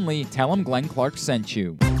December only. Tell them Glenn Clark sent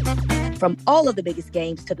you. From all of the biggest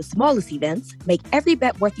games to the smallest events, make every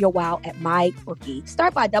bet worth your while at MyBookie.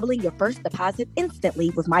 Start by doubling your first deposit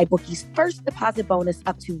instantly with MyBookie's first deposit bonus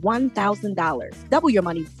up to $1,000. Double your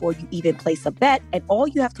money before you even place a bet, and all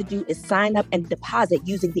you have to do is sign up and deposit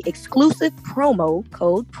using the exclusive promo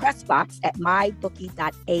code PRESSBOX at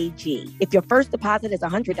mybookie.ag. If your first deposit is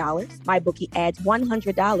 $100, MyBookie adds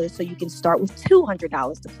 $100 so you can start with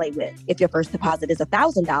 $200 to play with. If your first deposit is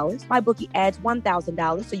 $1,000, MyBookie adds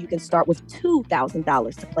 $1,000 so you can start with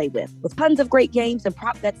 $2,000 to play with. With tons of great games and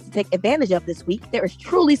prop bets to take advantage of this week, there is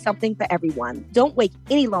truly something for everyone. Don't wait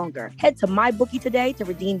any longer. Head to MyBookie today to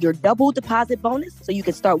redeem your double deposit bonus so you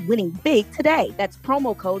can start winning big today. That's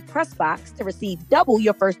promo code PRESSBOX to receive double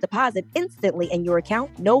your first deposit instantly in your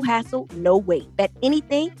account. No hassle, no wait. Bet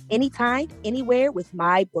anything, anytime, anywhere with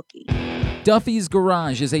MyBookie. Duffy's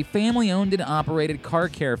Garage is a family-owned and operated car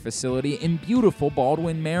care facility in beautiful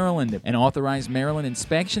Baldwin, Maryland, an authorized Maryland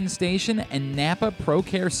inspection station and Napa Pro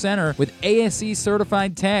Care Center with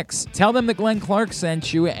ASE-certified techs. Tell them that Glenn Clark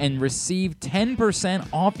sent you and receive 10%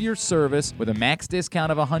 off your service with a max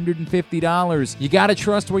discount of $150. You gotta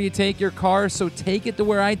trust where you take your car, so take it to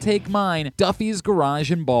where I take mine. Duffy's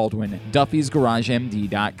Garage in Baldwin.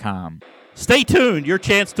 Duffy'sGarageMD.com. Stay tuned. Your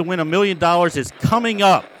chance to win $1 million is coming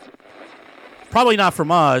up. Probably not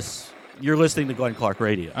from us. You're listening to Glenn Clark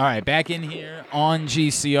Radio. All right, back in here on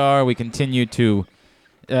GCR. We continue to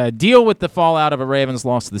deal with the fallout of a Ravens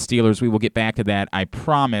loss to the Steelers. We will get back to that, I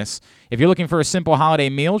promise. If you're looking for a simple holiday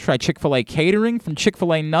meal, try Chick-fil-A catering. From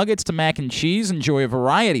Chick-fil-A nuggets to mac and cheese, enjoy a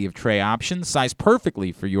variety of tray options sized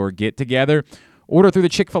perfectly for your get-together. Order through the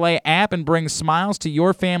Chick-fil-A app and bring smiles to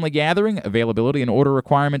your family gathering. Availability and order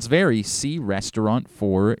requirements vary. See restaurant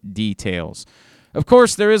for details. Of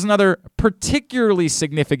course, there is another particularly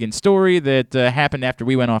significant story that happened after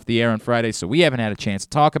we went off the air on Friday, so we haven't had a chance to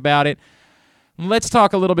talk about it. Let's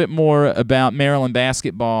talk a little bit more about Maryland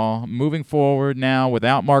basketball moving forward now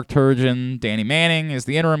without Mark Turgeon. Danny Manning is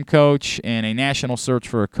the interim coach, and a national search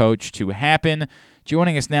for a coach to happen.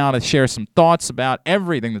 Joining us now to share some thoughts about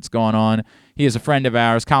everything that's going on, he is a friend of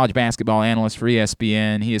ours, college basketball analyst for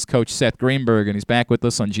ESPN. He is Coach Seth Greenberg, and he's back with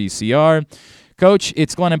us on GCR. Coach,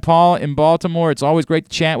 it's Glenn and Paul in Baltimore. It's always great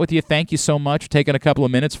to chat with you. Thank you so much for taking a couple of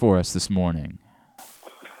minutes for us this morning.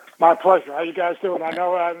 My pleasure. How you guys doing? I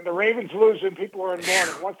know the Ravens losing, people are in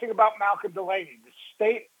mourning. One thing about Malcolm Delaney, the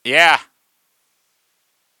state... Yeah.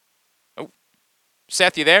 Oh,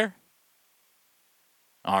 Seth, you there?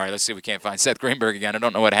 All right, let's see if we can't find Seth Greenberg again. I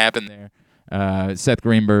don't know what happened there. Seth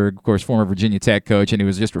Greenberg, of course, former Virginia Tech coach, and he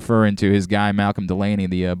was just referring to his guy, Malcolm Delaney,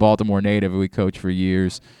 the Baltimore native who we coached for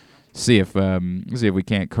years. See if we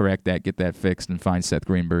can't correct that, get that fixed, and find Seth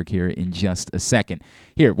Greenberg here in just a second.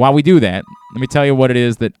 Here, while we do that, let me tell you what it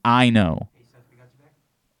is that I know.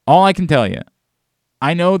 All I can tell you,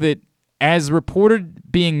 I know that as reported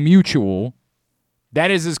being mutual, that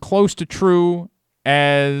is as close to true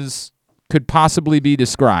as could possibly be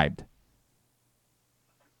described.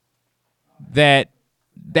 That's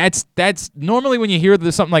normally when you hear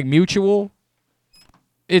something like mutual,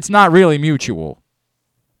 it's not really mutual.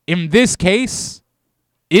 In this case,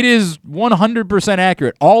 it is 100%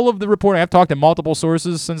 accurate. All of the reporting, I've talked to multiple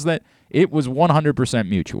sources since that, it was 100%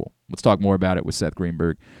 mutual. Let's talk more about it with Seth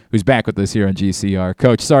Greenberg, who's back with us here on GCR.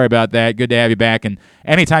 Coach, sorry about that. Good to have you back. And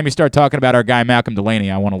anytime you start talking about our guy, Malcolm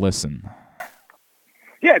Delaney, I want to listen.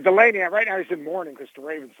 Yeah, Delaney, right now he's in mourning because the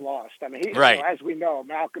Ravens lost. I mean, right. You know, as we know,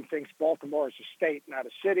 Malcolm thinks Baltimore is a state, not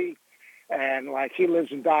a city. And, he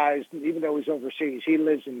lives and dies, even though he's overseas, he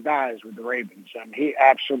lives and dies with the Ravens. I mean, he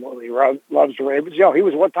absolutely loves the Ravens. You know, he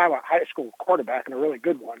was one time a high school quarterback and a really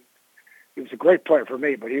good one. He was a great player for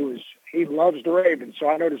me, but he loves the Ravens, so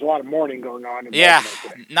I know there's a lot of mourning going on. Yeah,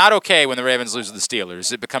 not okay when the Ravens lose to the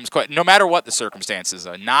Steelers. It becomes quite, no matter what the circumstances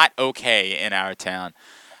are, not okay in our town.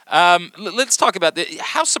 Let's talk about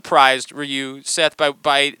how surprised were you, Seth,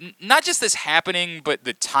 by not just this happening, but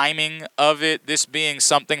the timing of it, this being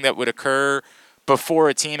something that would occur before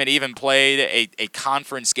a team had even played a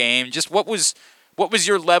conference game? Just what was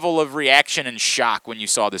your level of reaction and shock when you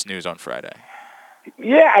saw this news on Friday?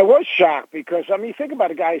 Yeah, I was shocked because, think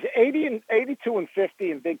about it, guys, 82 and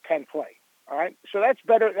 50 in Big Ten play, all right? So that's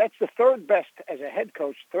better. That's the third best as a head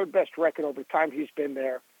coach, third best record over the time he's been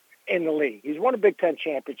there in the league. He's won a Big Ten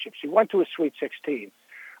championships. He went to a Sweet 16.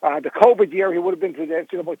 The COVID year, he would have been to the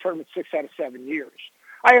NCAA tournament 6 out of 7 years.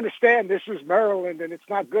 I understand this is Maryland and it's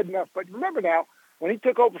not good enough, but remember now, when he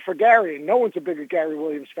took over for Gary, and no one's a bigger Gary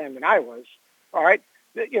Williams fan than I was, all right,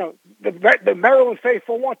 the Maryland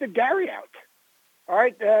faithful wanted Gary out. All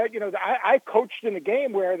right, I coached in a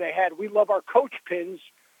game where they had "We Love Our Coach" pins.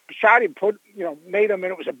 Bisciotti made them,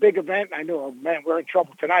 and it was a big event. And I knew, oh man, we're in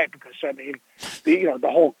trouble tonight because the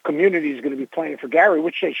whole community is going to be playing for Gary,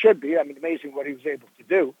 which they should be. Amazing what he was able to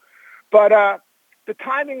do, but the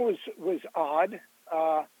timing was odd.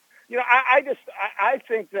 I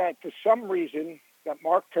think that for some reason that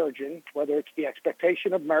Mark Turgeon, whether it's the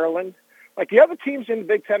expectation of Maryland, like the other teams in the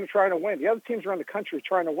Big Ten are trying to win, the other teams around the country are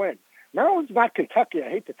trying to win. Maryland's not Kentucky. I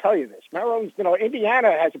hate to tell you this. Maryland's,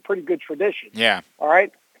 Indiana has a pretty good tradition. Yeah. All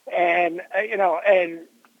right. And, and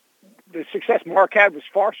the success Mark had was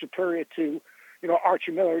far superior to,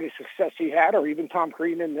 Archie Miller and the success he had, or even Tom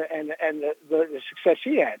Crean and the success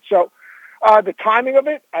he had. So the timing of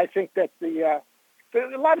it, I think that a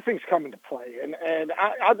lot of things come into play. And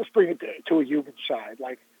I'll just bring it to a human side.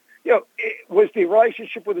 Was the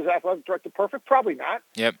relationship with his athletic director perfect? Probably not.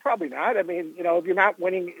 Yep. Probably not. If you're not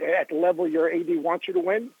winning at the level your AD wants you to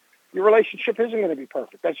win, your relationship isn't going to be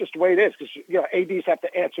perfect. That's just the way it is because, ADs have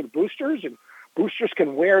to answer to boosters, and boosters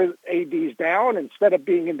can wear ADs down instead of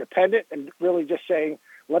being independent and really just saying,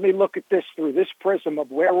 let me look at this through this prism of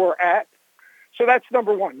where we're at. So that's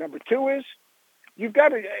number one. Number two is you've got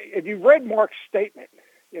to, if you've read Mark's statement,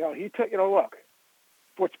 he took, look,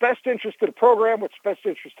 what's best interest to the program, what's best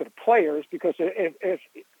interest to the players, because if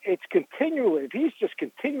it's continually, if he's just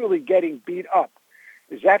continually getting beat up,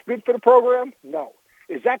 is that good for the program? No.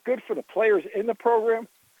 Is that good for the players in the program?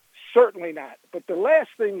 Certainly not. But the last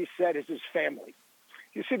thing he said is his family.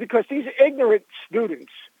 You see, because these ignorant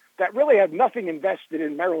students that really have nothing invested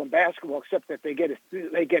in Maryland basketball except that they get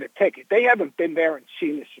a ticket. They haven't been there and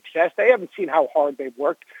seen the success. They haven't seen how hard they've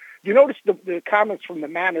worked. You notice the comments from the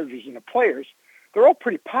managers and the players, they're all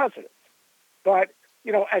pretty positive. But,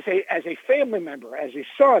 as a family member, as a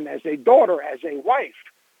son, as a daughter, as a wife,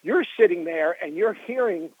 you're sitting there and you're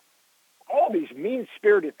hearing all these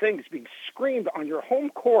mean-spirited things being screamed on your home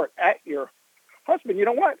court at your husband. You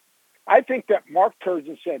know what? I think that Mark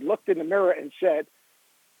Turgeon looked in the mirror and said,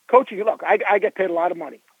 Coach, look, I get paid a lot of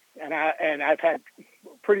money, and I've had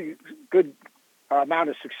pretty good amount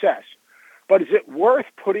of success. But is it worth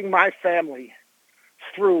putting my family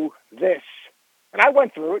through this? And I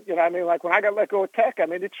went through it. Like when I got let go of Tech,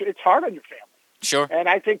 it's hard on your family. Sure. And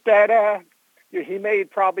I think that he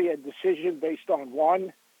made probably a decision based on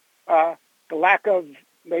one, the lack of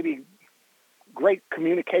maybe great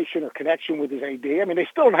communication or connection with his AD. They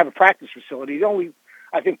still don't have a practice facility. The only,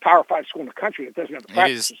 I think, Power 5 school in the country that doesn't have a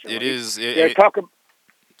practice facility.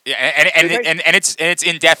 And it's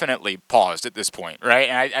indefinitely paused at this point, right?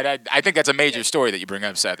 And I think that's a major story that you bring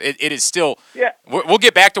up, Seth. It is still. Yeah. We'll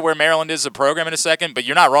get back to where Maryland is as a program in a second, but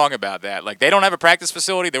you're not wrong about that. Like, they don't have a practice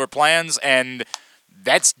facility. There were plans, and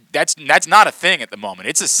that's not a thing at the moment.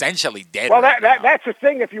 It's essentially dead. Well, right now. that's the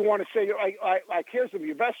thing. If you want to say like here's your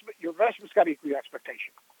investment's got to equal your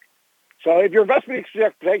expectation. So if your investment equals your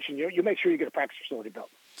expectation, you make sure you get a practice facility built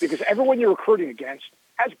because everyone you're recruiting against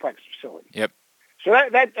has a practice facility. Yep. So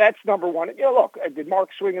that's number one. Look, did Mark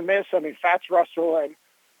swing and miss? Fats Russell and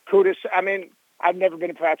Kudus. I've never been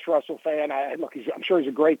a Fats Russell fan. I'm sure he's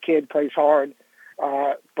a great kid, plays hard,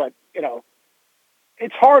 but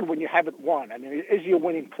it's hard when you haven't won. Is he a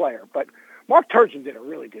winning player? But Mark Turgeon did a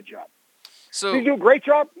really good job. So did he do a great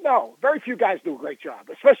job? No. Very few guys do a great job,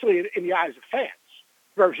 especially in the eyes of fans.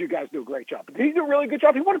 Very few guys do a great job. But did he do a really good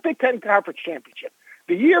job? He won a Big Ten Conference championship.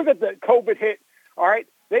 The year that the COVID hit, all right,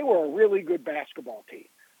 they were a really good basketball team.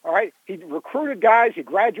 All right, he recruited guys, he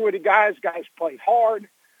graduated guys played hard.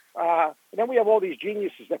 And then we have all these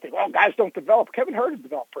geniuses that think, guys don't develop. Kevin Huerter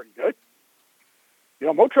developed pretty good.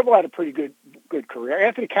 Mo Tribble had a pretty good career.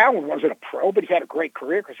 Anthony Cowan wasn't a pro, but he had a great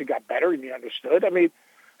career because he got better and he understood.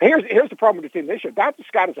 Here's the problem with the team this year. Dante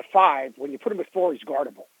Scott is a 5. When you put him at 4, he's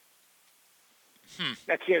guardable.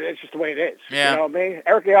 That's just the way it is. Yeah. You know what I mean?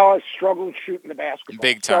 Eric Ayala is struggling shooting the basketball.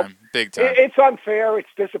 Big time. It's unfair. It's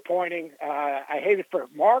disappointing. I hate it for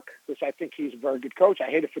Mark because I think he's a very good coach. I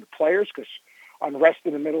hate it for the players because unrest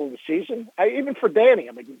in the middle of the season. Even for Danny.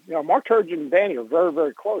 Mark Turgeon and Danny are very,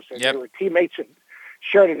 very close. Yep. They were teammates and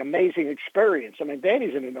shared an amazing experience.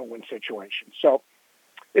 Danny's in a no-win situation. So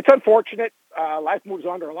it's unfortunate. Life moves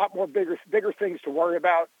on. There are a lot more bigger things to worry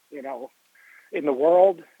about, in the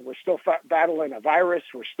world. We're still battling a virus.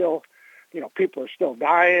 We're still, people are still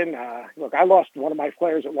dying. Look, I lost one of my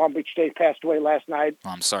players at Long Beach State, passed away last night. Oh,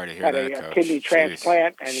 I'm sorry to hear had that, a Coach. kidney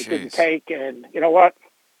transplant, and he Jeez. didn't take. And you know what?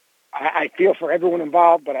 I feel for everyone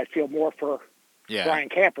involved, but I feel more for Brian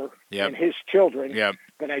Camper and his children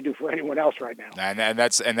than I do for anyone else right now. And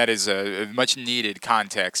that is a much needed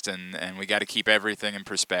context, and we got to keep everything in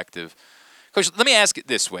perspective. Coach, let me ask it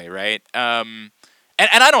this way, right? And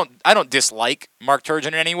I don't dislike Mark Turgeon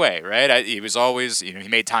in any way, right? He was always, he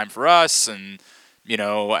made time for us, and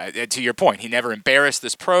to your point, he never embarrassed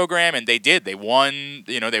this program, and they did. They won.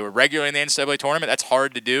 They were regularly in the NCAA tournament. That's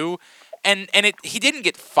hard to do. And he didn't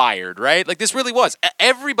get fired, right? Like, this really was.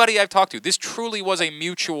 Everybody I've talked to, this truly was a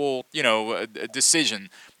mutual,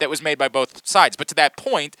 decision that was made by both sides. But to that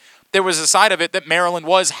point, there was a side of it that Maryland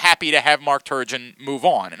was happy to have Mark Turgeon move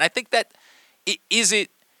on. And I think that is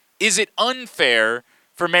it unfair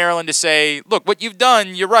for Maryland to say, look, what you've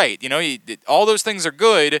done, you're right. All those things are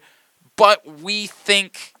good, but we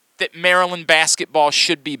think that Maryland basketball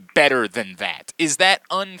should be better than that. Is that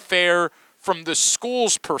unfair from the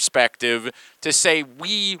school's perspective to say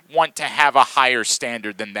we want to have a higher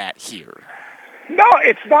standard than that here? No,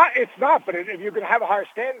 it's not. It's not. But if you're going to have a higher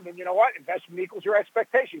standard, then you know what? Investment equals your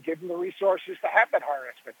expectation. Give them the resources to have that higher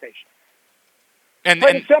expectation.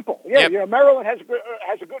 Plain and simple. Yeah, yep. Maryland has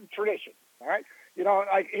a good tradition. All right.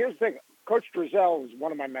 Here's the thing. Coach Drizel is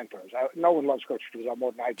one of my mentors. No one loves Coach Drizel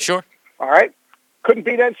more than I do. Sure. All right? Couldn't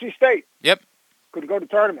beat NC State. Yep. Couldn't go to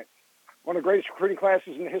tournament. One of the greatest recruiting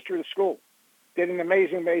classes in the history of the school. Did an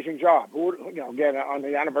amazing job. Again, on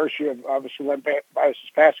the anniversary of obviously Len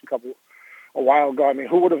Bias's passing a while ago, I mean,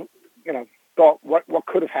 who would have, thought what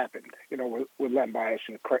could have happened, with Len Bias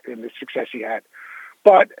and the success he had.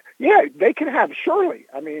 But yeah, they can have, surely.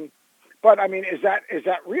 Is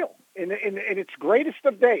that real? In its greatest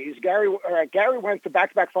of days, Gary went to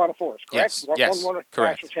back-to-back Final Fours, correct? Yes, won a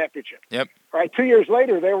correct. national championship. Yep. Right. 2 years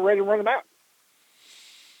later, they were ready to run them out.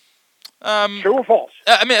 True or false?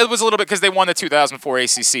 It was a little bit because they won the 2004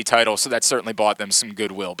 ACC title, so that certainly bought them some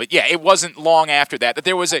goodwill. But yeah, it wasn't long after that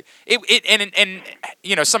there was some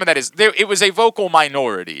of that is there. It was a vocal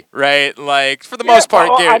minority, right? Like for the most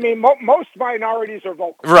part, Gary, most minorities are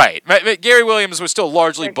vocal, right? But Gary Williams was still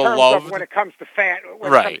largely beloved when it comes to fandom.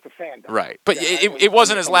 Right. But it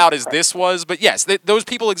wasn't as loud as this was. But yes, those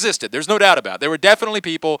people existed. There's no doubt about it. There were definitely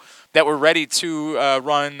people that were ready to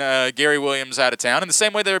run Gary Williams out of town. In the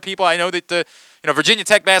same way, there were people I know that Virginia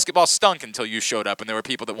Tech basketball stunk until you showed up, and there were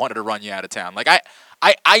people that wanted to run you out of town. Like I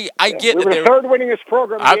get we that. We're the third winningest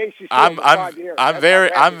program in the ACC in 5 years.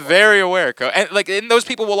 I'm very aware, and those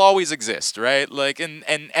people will always exist, right? Like and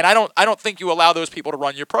I don't think you allow those people to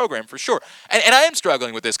run your program for sure. And I am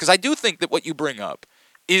struggling with this because I do think that what you bring up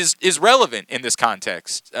is relevant in this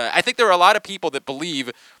context. I think there are a lot of people that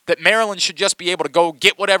believe that Maryland should just be able to go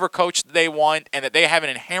get whatever coach they want and that they have an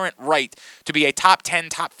inherent right to be a top 10,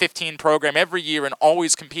 top 15 program every year and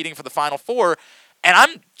always competing for the Final Four. And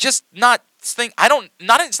I'm just not it's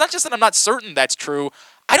not just that I'm not certain that's true.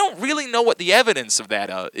 I don't really know what the evidence of that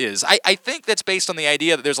is. I think that's based on the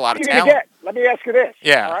idea that there's a lot of talent. Let me ask you this.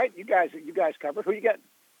 Yeah. All right, you guys covered. Who you getting?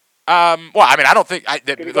 I don't think.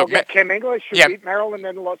 Did he go get Kim English? Who beat Maryland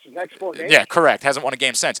and lost his next 4 games? Yeah, correct. Hasn't won a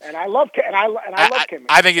game since. And I love Kim. English.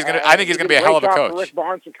 I think he's gonna be a hell of a coach. For Rick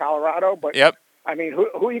Barnes in Colorado, but yep. I mean, who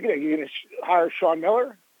are you gonna? You gonna hire Sean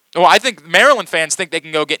Miller? Well, I think Maryland fans think they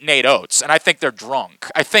can go get Nate Oates, and I think they're drunk.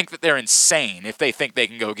 I think that they're insane if they think they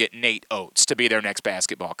can go get Nate Oates to be their next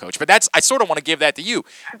basketball coach. But I sort of want to give that to you.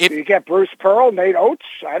 Do you get Bruce Pearl, Nate Oates?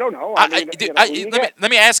 I don't know.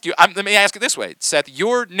 Let me ask you. Let me ask it this way, Seth.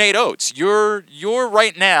 You're Nate Oates. You're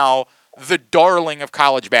right now the darling of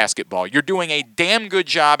college basketball. You're doing a damn good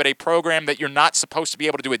job at a program that you're not supposed to be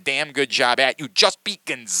able to do a damn good job at. You just beat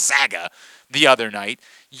Gonzaga the other night.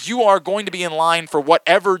 You are going to be in line for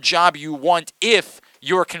whatever job you want if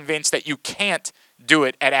you're convinced that you can't do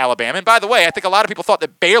it at Alabama. And by the way, I think a lot of people thought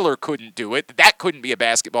that Baylor couldn't do it, that couldn't be a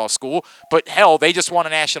basketball school, but hell, they just won a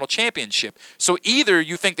national championship. So either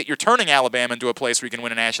you think that you're turning Alabama into a place where you can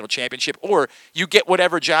win a national championship, or you get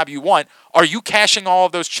whatever job you want. Are you cashing all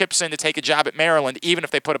of those chips in to take a job at Maryland, even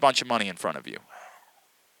if they put a bunch of money in front of you?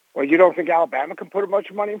 Well, you don't think Alabama can put a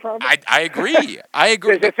bunch of money in front of it? I agree. I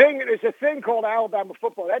agree. There's a thing called Alabama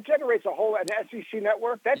football. That generates an SEC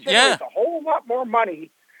network. That generates a whole lot more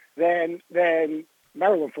money than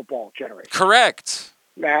Maryland football generates. Correct.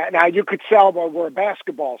 Now you could sell, but we're a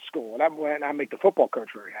basketball school, and I make the football coach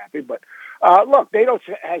very happy. But look, Nate Oates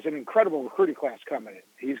has an incredible recruiting class coming in.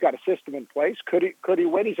 He's got a system in place. Could he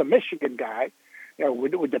win? He's a Michigan guy.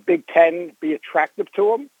 Would the Big Ten be attractive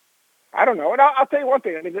to him? I don't know. And I'll tell you one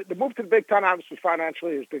thing. I mean, the move to the Big Ten, obviously,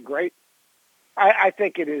 financially has been great. I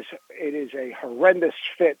think it is a horrendous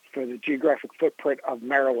fit for the geographic footprint of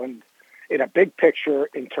Maryland in a big picture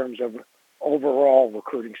in terms of overall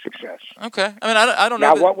recruiting success. Okay. I mean, I don't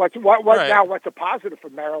know. Now, now what's a positive for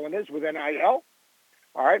Maryland is with NIL.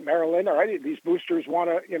 All right, Maryland. All right, these boosters want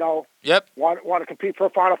to, want to compete for a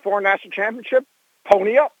Final Four national championship.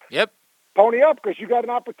 Pony up. Yep. Pony up, because you got an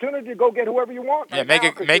opportunity to go get whoever you want. Yeah, make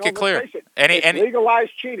it clear. It's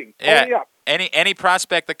legalized cheating. Pony up. Any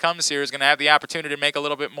prospect that comes here is going to have the opportunity to make a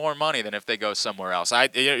little bit more money than if they go somewhere else. You're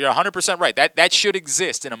 100% right. That should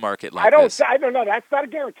exist in a market like this. I don't know. That's not a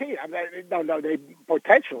guarantee. They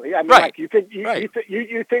potentially. I mean, right. Like you think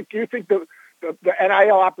the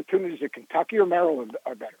NIL opportunities at Kentucky or Maryland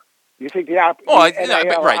are better? You think the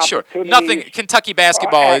NIL right, sure. Nothing. Kentucky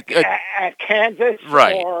basketball at Kansas,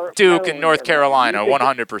 right? Or Duke Maryland, and North Carolina,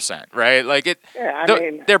 100%, right? Like it.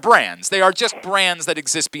 They're brands. They are just brands that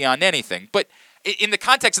exist beyond anything. But in the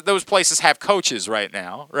context that those places have coaches right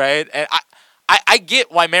now, right? And I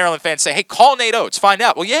get why Maryland fans say, "Hey, call Nate Oates, find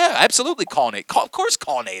out." Well, yeah, absolutely, call Nate. Of course,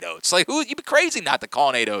 call Nate Oates. Like, you'd be crazy not to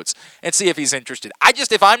call Nate Oates and see if he's interested.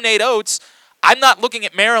 If I'm Nate Oates, I'm not looking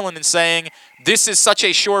at Maryland and saying, this is such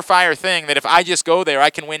a surefire thing that if I just go there,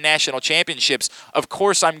 I can win national championships. Of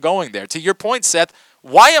course I'm going there. To your point, Seth,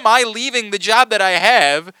 why am I leaving the job that I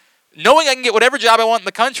have knowing I can get whatever job I want in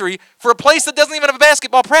the country for a place that doesn't even have a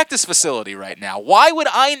basketball practice facility right now. Why would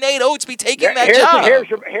Nate Oates be taking that job?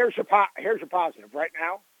 Here's your positive. Right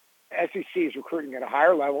now, SEC is recruiting at a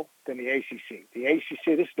higher level than the ACC. The ACC,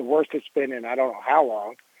 this is the worst it's been in I don't know how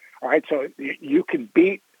long. All right, so you can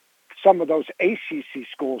beat some of those ACC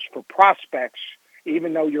schools for prospects,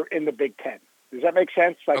 even though you're in the Big Ten. Does that make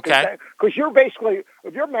sense? Okay. Because you're basically,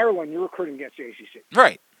 if you're Maryland, you're recruiting against the ACC.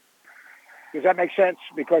 Right. Does that make sense?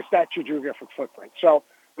 Because that's your geographic footprint. So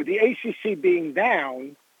with the ACC being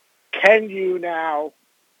down, can you now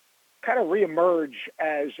kind of reemerge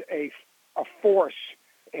as a force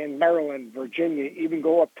in Maryland, Virginia, even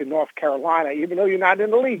go up to North Carolina, even though you're not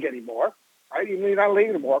in the league anymore, right? Even though you're not in the league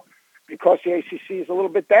anymore, because the ACC is a little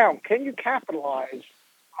bit down. Can you capitalize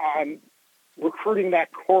on recruiting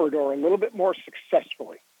that corridor a little bit more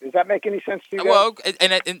successfully? Does that make any sense to you guys? Well,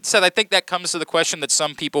 and Seth, I think that comes to the question that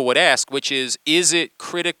some people would ask, which is it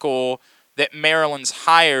critical that Maryland's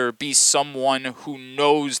hire be someone who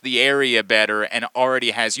knows the area better and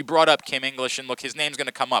already has? You brought up Kim English, and look, his name's going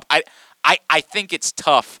to come up. I think it's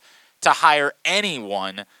tough to hire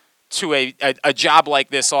anyone to a job like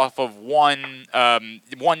this off of one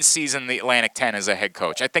season in the Atlantic 10 as a head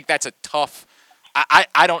coach. I think that's a tough.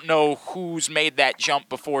 I don't know who's made that jump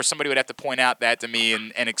before. Somebody would have to point out that to me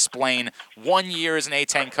and explain 1 year as an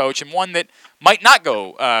A-10 coach and one that might not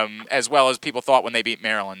go as well as people thought when they beat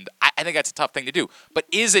Maryland. I think that's a tough thing to do. But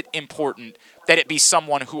is it important that it be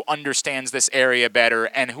someone who understands this area better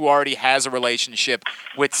and who already has a relationship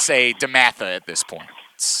with, say, DeMatha at this point?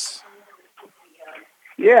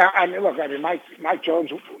 Yeah, I mean, look, Mike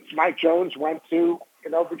Jones went to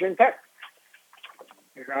Virginia Tech.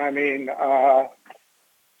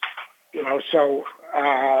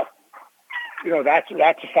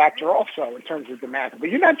 That's a factor also in terms of DeMatha. But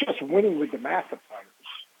you're not just winning with DeMatha players.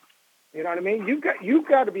 You know what I mean? You've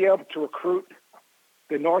got to be able to recruit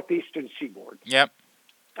the Northeastern Seaboard. Yep.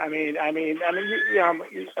 That's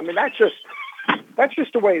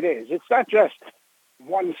just the way it is. It's not just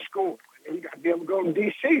one school. You got to be able to go to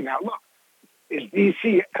D.C. Now, look, is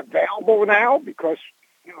D.C. available now? Because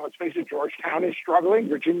let's face it, Georgetown is struggling.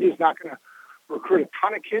 Virginia's not going to recruit a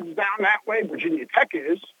ton of kids down that way. Virginia Tech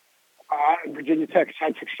is. And Virginia Tech has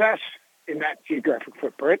had success in that geographic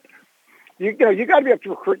footprint. You got to be able to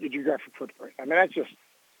recruit your geographic footprint. I mean, it's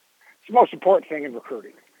the most important thing in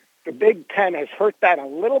recruiting. The Big Ten has hurt that a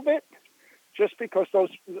little bit just because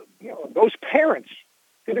those parents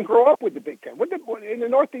didn't grow up with the Big Ten. In the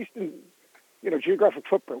Northeastern, geographic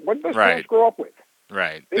footprint, what did those parents grow up with?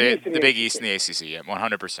 Right. The Big East and the ACC, yeah,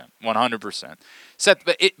 100%. 100%. Seth,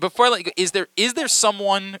 but is there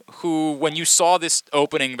someone who, when you saw this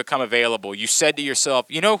opening become available, you said to yourself,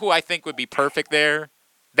 you know who I think would be perfect there?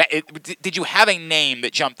 Did you have a name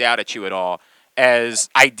that jumped out at you at all as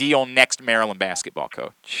ideal next Maryland basketball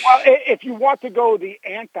coach? Well, if you want to go the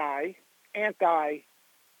anti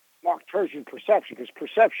Mark Turgeon perception, because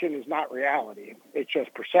perception is not reality, it's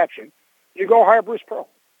just perception, you go hire Bruce Pearl.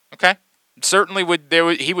 Okay. Certainly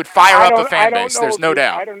he would fire up a fan base. There's no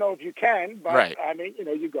doubt. I don't know if you can, but right. I mean,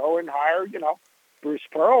 you go and hire, Bruce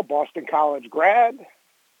Pearl, Boston College grad.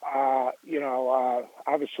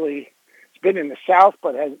 Obviously he's been in the South,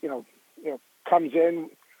 but has, comes in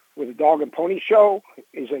with a dog and pony show.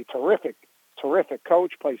 He's a terrific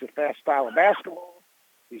coach, plays a fast style of basketball.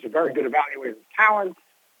 He's a very good evaluator of talent.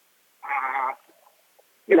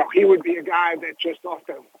 He would be a guy that just off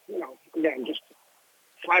the, just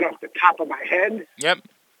flat off the top of my head. Yep.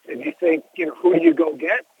 And you think, who do you go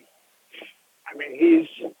get? I mean, he's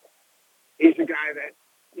a guy that,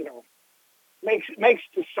 makes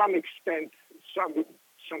to some extent some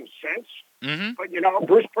sense. Mm-hmm. But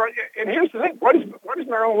Bruce Pearl, and here's the thing: what is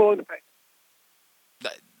Maryland willing to pay?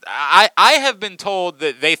 I have been told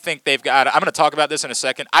that they think they've got. I'm going to talk about this in a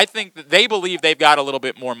second. I think that they believe they've got a little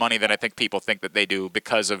bit more money than I think people think that they do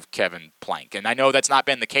because of Kevin Plank. And I know that's not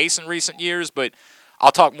been the case in recent years, but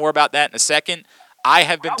I'll talk more about that in a second. I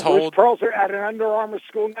have been told. Bruce Pearl's at an Under Armour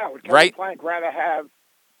school now. Would Kevin right. Plank rather have?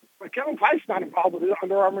 But Kevin Plank's not involved with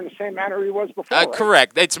Under Armour in the same manner he was before. Right?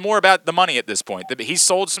 Correct. It's more about the money at this point. He's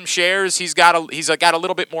sold some shares. He's got a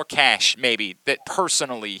little bit more cash, maybe, that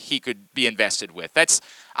personally he could be invested with.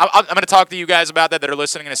 I'm going to talk to you guys about that are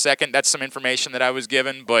listening in a second. That's some information that I was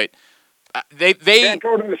given, but they can't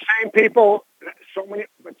go to the same people so many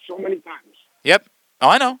times. Yep. Oh,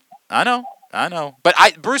 I know. But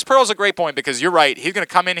Bruce Pearl's a great point because you're right. He's going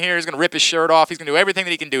to come in here. He's going to rip his shirt off. He's going to do everything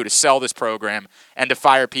that he can do to sell this program and to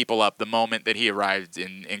fire people up the moment that he arrived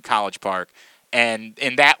in College Park. And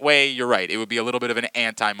in that way, you're right. It would be a little bit of an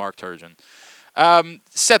anti-Mark Turgeon.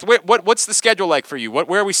 Seth, what's the schedule like for you?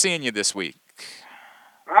 Where are we seeing you this week?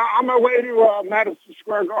 On my way to Madison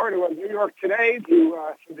Square Garden in New York today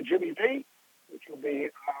to the Jimmy V, which will be,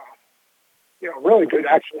 really good,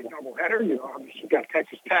 actually, doubleheader. Obviously got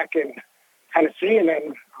Texas Tech and Tennessee, and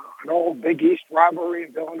then an old Big East rivalry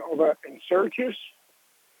in Villanova and Syracuse.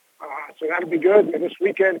 So that'll be good. And this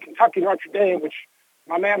weekend, Kentucky Notre Dame, which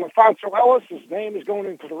my man Alfonso Ellis, his name is going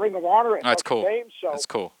into the Ring of Honor at That's Notre cool. Dame. So, That's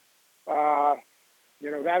cool.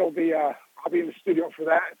 That'll be, I'll be in the studio for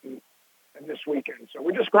that and this weekend. So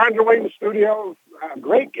we're just grinding away in the studio.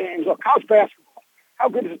 Great games. Look, college basketball. How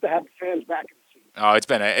good is it to have the fans back in the season? Oh, it's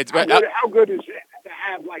been how good is it to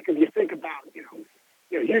have, like, if you think about,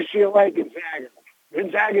 UCLA,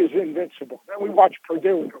 Gonzaga is invincible. Then we watch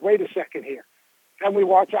Purdue and go, wait a second here. Then we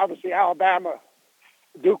watch, obviously, Alabama.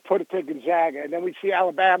 Duke put it to Gonzaga. And then we see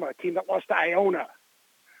Alabama, a team that lost to Iona.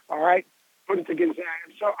 All right? Put it to Gonzaga.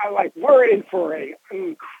 So we're in for an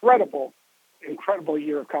incredible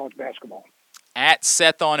year of college basketball. At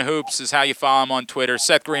Seth on Hoops is how you follow him on Twitter.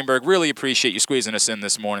 Seth Greenberg, really appreciate you squeezing us in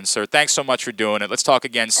this morning, sir. Thanks so much for doing it. Let's talk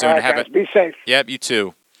again soon. All right, guys, be safe. Yep, you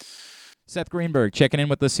too. Seth Greenberg checking in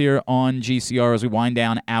with us here on GCR as we wind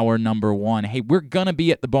down hour number 1. Hey, we're going to be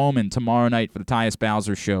at the Bowman tomorrow night for the Tyus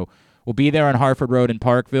Bowser Show. We'll be there on Harford Road in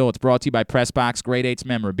Parkville. It's brought to you by Pressbox Grade 8's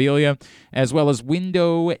Memorabilia, as well as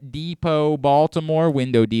Window Depot Baltimore,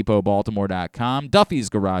 WindowDepotBaltimore.com, Duffy's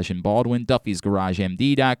Garage in Baldwin,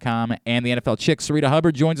 Duffy'sGarageMD.com, and the NFL chick, Sarita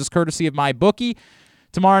Hubbard, joins us courtesy of MyBookie.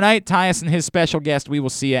 Tomorrow night, Tyus and his special guest, we will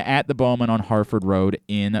see you at the Bowman on Harford Road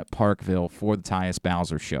in Parkville for the Tyus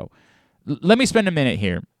Bowser Show. Let me spend a minute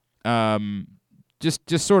here,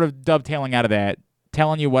 just sort of dovetailing out of that,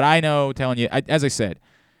 telling you what I know, as I said,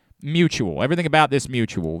 mutual. Everything about this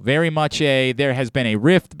mutual. Very much there has been a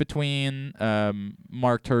rift between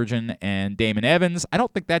Mark Turgeon and Damon Evans. I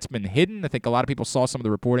don't think that's been hidden. I think a lot of people saw some of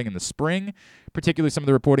the reporting in the spring, particularly some of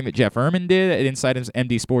the reporting that Jeff Erman did at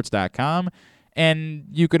InsideMDSports.com, and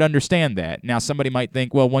you could understand that. Now, somebody might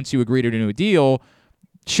think, well, once you agree to a new deal,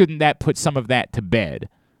 shouldn't that put some of that to bed?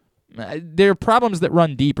 There are problems that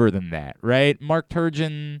run deeper than that, right? Mark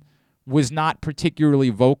Turgeon was not particularly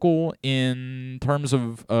vocal in terms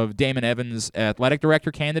of Damon Evans' athletic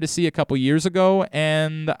director candidacy a couple years ago,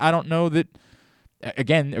 and I don't know that,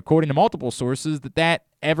 again, according to multiple sources, that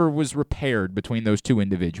ever was repaired between those two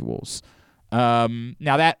individuals. Now,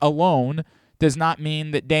 that alone does not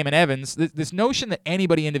mean that Damon Evans, this notion that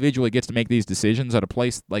anybody individually gets to make these decisions at a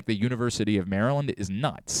place like the University of Maryland is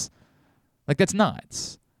nuts. That's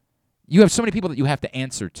nuts. You have so many people that you have to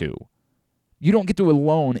answer to. You don't get to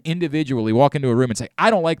alone individually walk into a room and say, I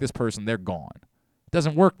don't like this person, they're gone. It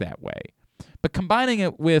doesn't work that way. But combining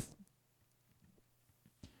it with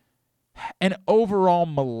an overall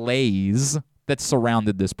malaise that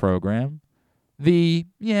surrounded this program,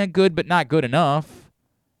 good but not good enough,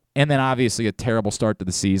 and then obviously a terrible start to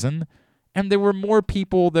the season, and there were more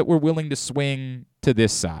people that were willing to swing to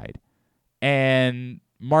this side. And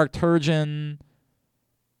Mark Turgeon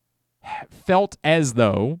felt as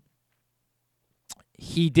though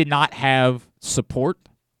he did not have support.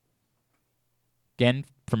 Again,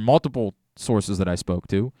 from multiple sources that I spoke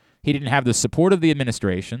to, he didn't have the support of the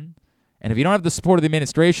administration. And if you don't have the support of the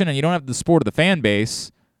administration and you don't have the support of the fan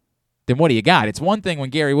base, then what do you got? It's one thing when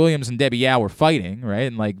Gary Williams and Debbie Yao were fighting,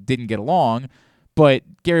 right, and didn't get along, but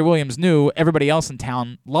Gary Williams knew everybody else in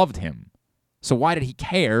town loved him. So why did he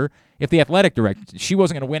care if the athletic director, she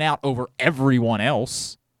wasn't going to win out over everyone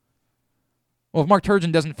else? Well, if Mark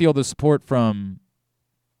Turgeon doesn't feel the support from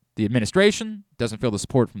the administration, doesn't feel the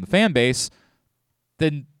support from the fan base,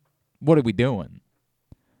 then what are we doing?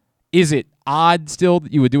 Is it odd still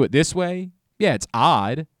that you would do it this way? Yeah, it's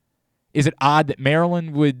odd. Is it odd that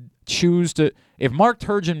Maryland would choose to, if Mark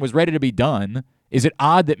Turgeon was ready to be done, is it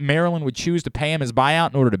odd that Maryland would choose to pay him his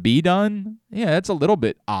buyout in order to be done? Yeah, that's a little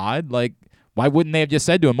bit odd. Why wouldn't they have just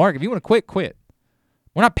said to him, Mark, if you want to quit.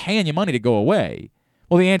 We're not paying you money to go away.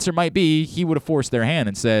 Well, the answer might be he would have forced their hand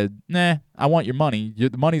and said, nah, I want your money.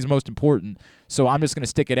 The money's most important, so I'm just going to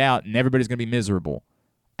stick it out, and everybody's going to be miserable.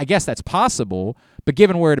 I guess that's possible, but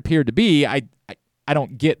given where it appeared to be, I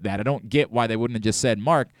don't get that. I don't get why they wouldn't have just said,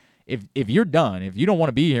 Mark, if you're done, if you don't want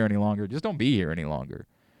to be here any longer, just don't be here any longer.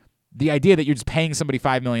 The idea that you're just paying somebody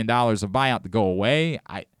 $5 million of buyout to go away,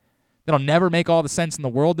 that'll never make all the sense in the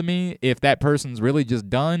world to me if that person's really just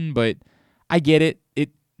done, but I get it.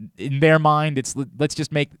 In their mind, it's let's just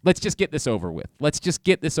get this over with. Let's just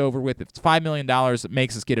get this over with. If it's $5 million that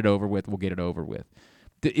makes us get it over with, we'll get it over with.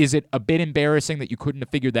 Is it a bit embarrassing that you couldn't have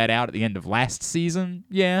figured that out at the end of last season?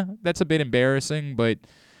 Yeah, that's a bit embarrassing, but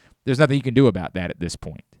there's nothing you can do about that at this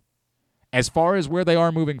point. As far as where they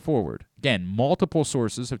are moving forward, again, multiple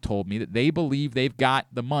sources have told me that they believe they've got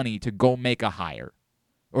the money to go make a hire.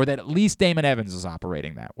 or that at least Damon Evans is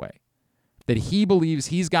operating that way, that he believes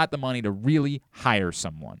he's got the money to really hire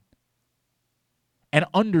someone and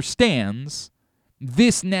understands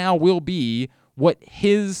this now will be what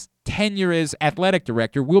his tenure as athletic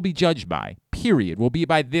director will be judged by, period, will be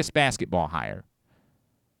by this basketball hire.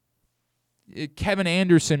 Kevin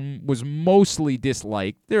Anderson was mostly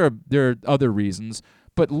disliked. There are other reasons,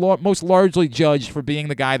 but most largely judged for being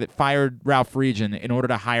the guy that fired Ralph Friedgen in order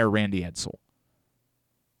to hire Randy Edsall.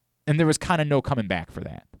 And there was kind of no coming back for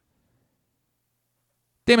that.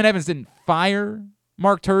 Damon Evans didn't fire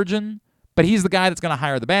Mark Turgeon, but he's the guy that's going to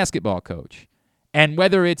hire the basketball coach. And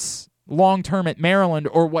whether it's long-term at Maryland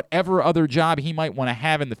or whatever other job he might want to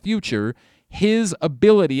have in the future, his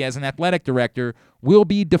ability as an athletic director will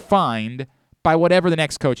be defined by whatever the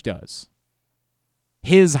next coach does.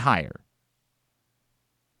 His hire.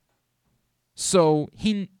 So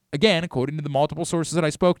he, again, according to the multiple sources that I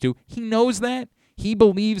spoke to, he knows that. He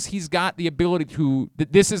believes he's got the ability to,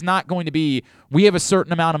 that this is not going to be, we have a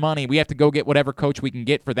certain amount of money, we have to go get whatever coach we can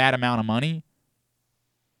get for that amount of money.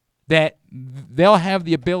 That they'll have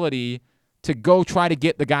the ability to go try to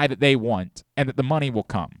get the guy that they want and that the money will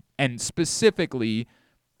come. And specifically,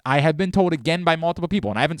 I have been told again by multiple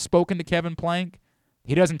people, and I haven't spoken to Kevin Plank.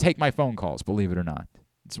 He doesn't take my phone calls, believe it or not.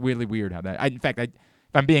 It's really weird how that, in fact, if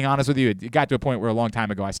I'm being honest with you, it got to a point where a long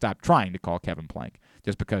time ago I stopped trying to call Kevin Plank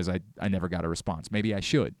just because I never got a response. Maybe I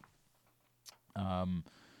should.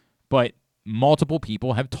 But multiple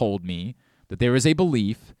people have told me that there is a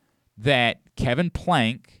belief that Kevin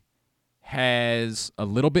Plank has a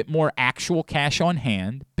little bit more actual cash on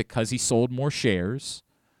hand because he sold more shares,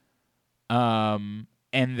 and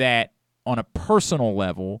that on a personal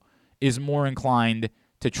level is more inclined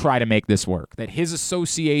to try to make this work. That his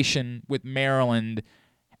association with Maryland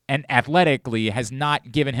and athletically has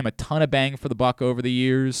not given him a ton of bang for the buck over the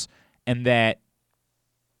years, and that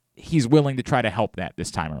he's willing to try to help that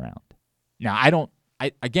this time around. Now,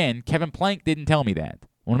 again, Kevin Plank didn't tell me that.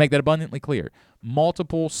 I want to make that abundantly clear.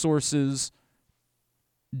 Multiple sources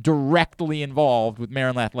directly involved with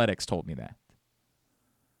Maryland athletics told me that.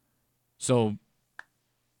 So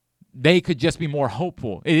they could just be more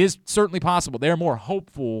hopeful. It is certainly possible. They're more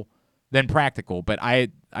hopeful than practical, but I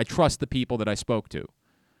trust the people that I spoke to.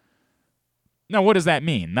 Now, what does that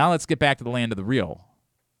mean? Now let's get back to the land of the real.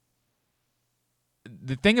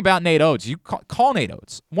 The thing about Nate Oates, you call Nate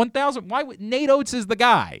Oates. 1,000, why would Nate Oates is the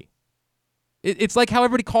guy. It's like how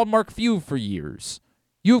everybody called Mark Few for years.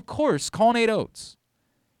 You, of course, call Nate Oates.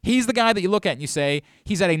 He's the guy that you look at and you say,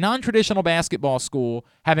 he's at a non-traditional basketball school,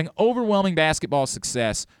 having overwhelming basketball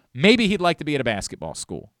success. Maybe he'd like to be at a basketball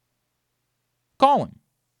school. Call him.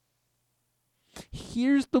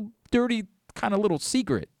 Here's the dirty kind of little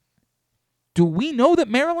secret. Do we know that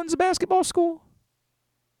Maryland's a basketball school?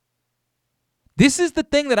 This is the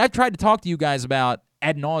thing that I've tried to talk to you guys about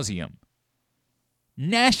ad nauseum.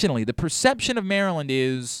 Nationally, the perception of Maryland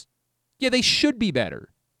is, yeah, they should be better.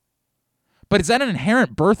 But is that an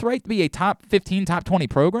inherent birthright to be a top 15, top 20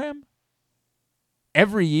 program?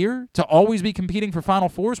 Every year? To always be competing for Final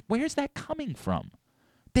Fours? Where's that coming from?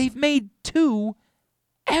 They've made 2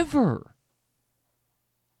 ever.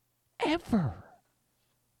 Ever.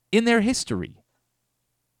 In their history.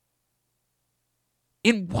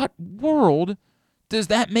 In what world does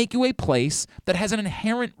that make you a place that has an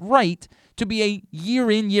inherent right to be a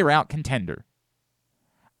year-in, year-out contender?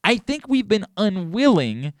 I think we've been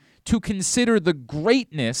unwilling to consider the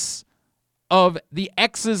greatness of the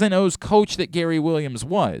X's and O's coach that Gary Williams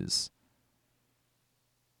was.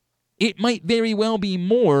 It might very well be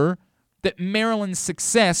more that Maryland's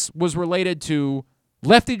success was related to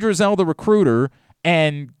Lefty Driesell, the recruiter,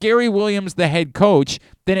 and Gary Williams, the head coach,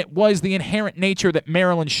 than it was the inherent nature that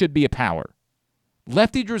Maryland should be a power.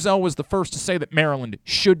 Lefty Driesell was the first to say that Maryland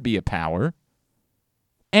should be a power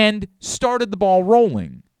and started the ball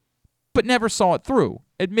rolling, but never saw it through.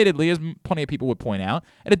 Admittedly, as plenty of people would point out,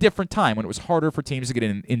 at a different time when it was harder for teams to get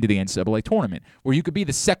into the NCAA tournament, where you could be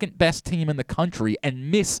the second best team in the country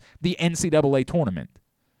and miss the NCAA tournament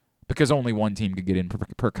because only one team could get in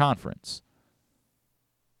per conference.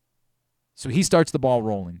 So he starts the ball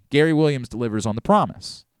rolling. Gary Williams delivers on the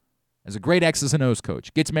promise. As a great X's and O's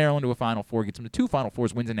coach, gets Maryland to a Final Four, gets them to 2 Final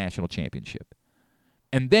Fours, wins a national championship.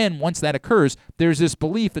 And then once that occurs, there's this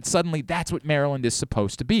belief that suddenly that's what Maryland is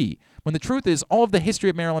supposed to be. When the truth is, all of the history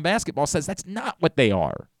of Maryland basketball says that's not what they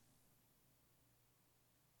are.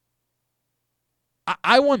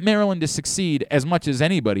 I want Maryland to succeed as much as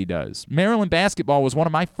anybody does. Maryland basketball was one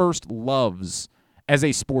of my first loves as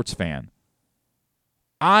a sports fan.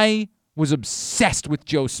 I was obsessed with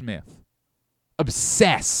Joe Smith.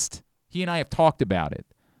 Obsessed. He and I have talked about it.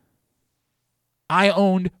 I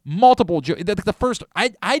owned multiple jerseys. The first, I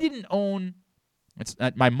didn't own.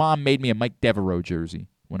 My mom made me a Mike Devereaux jersey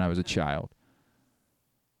when I was a child.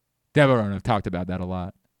 Devereaux, and I've talked about that a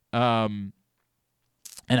lot.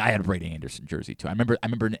 And I had a Brady Anderson jersey too. I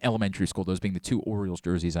remember in elementary school those being the two Orioles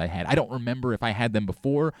jerseys I had. I don't remember if I had them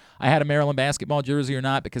before I had a Maryland basketball jersey or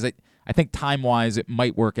not, because I think time-wise it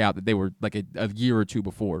might work out that they were like a year or two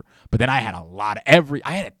before. But then I had a lot of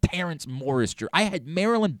I had a Terrence Morris jersey. I had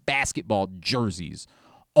Maryland basketball jerseys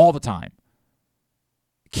all the time.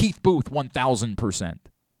 Keith Booth, 1,000%.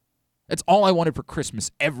 That's all I wanted for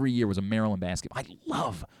Christmas every year was a Maryland basketball. I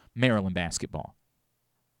love Maryland basketball.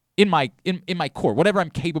 In my core, whatever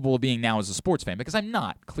I'm capable of being now as a sports fan, because I'm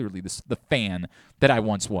not clearly the fan that I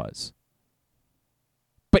once was.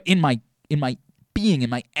 But in my being, in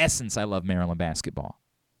my essence, I love Maryland basketball.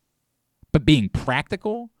 But being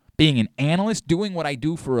practical, being an analyst, doing what I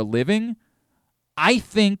do for a living, I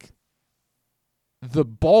think the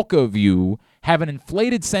bulk of you have an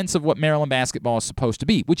inflated sense of what Maryland basketball is supposed to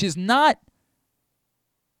be, which is not,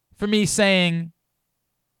 for me, saying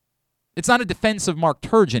it's not a defense of Mark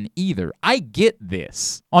Turgeon either. I get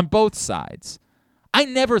this on both sides. I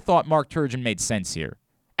never thought Mark Turgeon made sense here.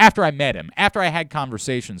 After I met him, after I had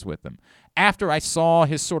conversations with him, after I saw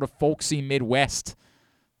his sort of folksy Midwest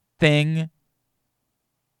thing,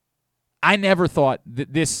 I never thought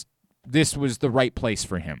that this was the right place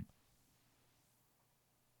for him.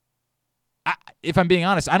 If I'm being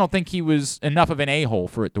honest, I don't think he was enough of an a-hole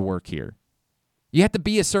for it to work here. You have to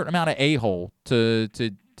be a certain amount of a-hole to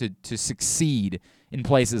succeed in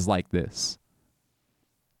places like this.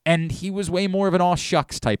 And he was way more of an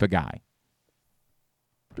all-shucks type of guy,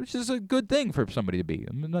 which is a good thing for somebody to be.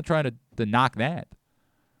 I'm not trying to knock that.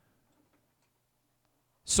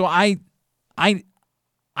 So I'm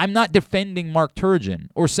not defending Mark Turgeon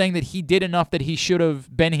or saying that he did enough that he should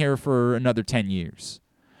have been here for another 10 years.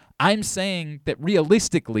 I'm saying that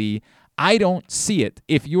realistically, I don't see it.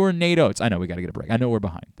 If you're Nate Oates, I know we got to get a break. I know we're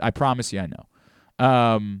behind. I promise you I know.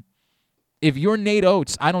 If you're Nate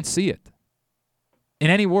Oates, I don't see it.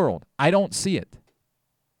 In any world, I don't see it.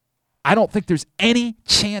 I don't think there's any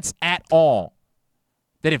chance at all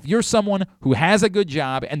that if you're someone who has a good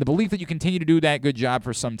job and the belief that you continue to do that good job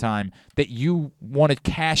for some time, that you want to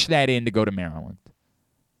cash that in to go to Maryland.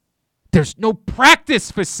 There's no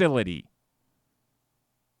practice facility.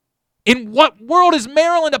 In what world is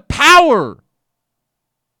Maryland a power?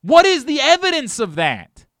 What is the evidence of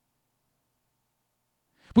that?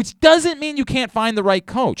 Which doesn't mean you can't find the right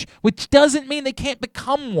coach. Which doesn't mean they can't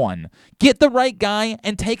become one. Get the right guy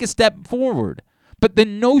and take a step forward. But the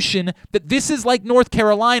notion that this is like North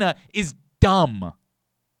Carolina is dumb.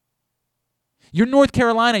 You're North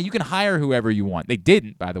Carolina, you can hire whoever you want. They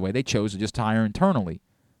didn't, by the way. They chose to just hire internally.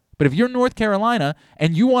 But if you're North Carolina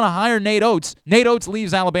and you want to hire Nate Oates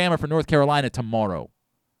leaves Alabama for North Carolina tomorrow.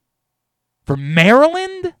 For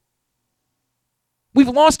Maryland? We've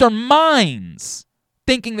lost our minds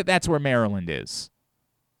thinking that that's where Maryland is.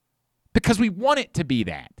 Because we want it to be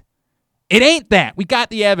that. It ain't that. We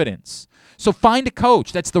got the evidence. So find a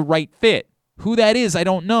coach that's the right fit. Who that is, I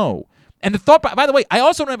don't know. And the thought, by the way, I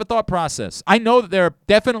also don't have a thought process. I know that there are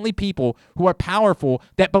definitely people who are powerful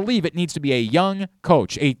that believe it needs to be a young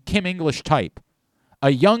coach, a Kim English type.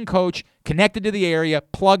 A young coach connected to the area,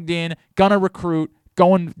 plugged in, gonna recruit,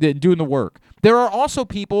 doing the work. There are also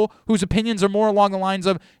people whose opinions are more along the lines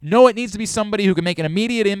of, no, it needs to be somebody who can make an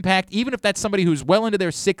immediate impact, even if that's somebody who's well into their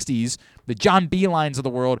 60s, the John Beelines of the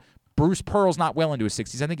world. Bruce Pearl's not well into his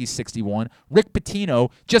 60s. I think he's 61. Rick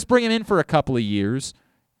Pitino, just bring him in for a couple of years.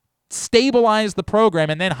 Stabilize the program,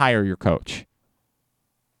 and then hire your coach.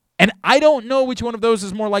 And I don't know which one of those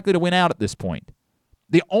is more likely to win out at this point.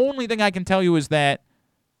 The only thing I can tell you is that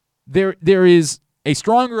there is a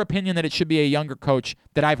stronger opinion that it should be a younger coach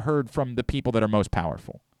that I've heard from the people that are most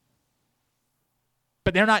powerful.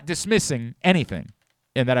 But they're not dismissing anything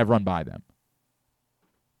in that I've run by them.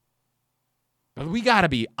 But we got to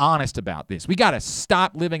be honest about this. We got to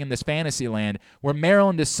stop living in this fantasy land where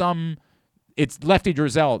Maryland is it's Lefty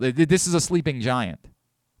Driesell. This is a sleeping giant.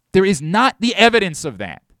 There is not the evidence of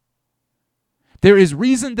that. There is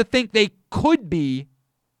reason to think they could be,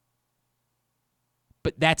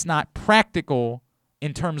 but that's not practical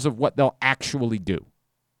in terms of what they'll actually do.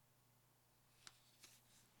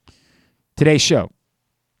 Today's show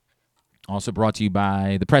also brought to you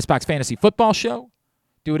by the Pressbox Fantasy Football Show.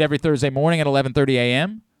 Do it every Thursday morning at 11:30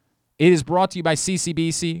 a.m. It is brought to you by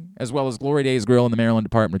CCBC, as well as Glory Days Grill and the Maryland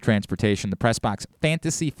Department of Transportation. The Pressbox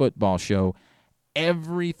Fantasy Football Show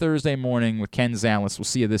every Thursday morning with Ken Zales. We'll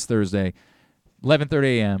see you this Thursday, 11:30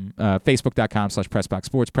 a.m.,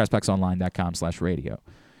 Facebook.com/PressboxSports, PressboxOnline.com/radio.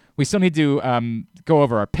 We still need to go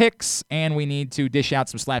over our picks, and we need to dish out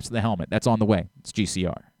some slaps to the helmet. That's on the way. It's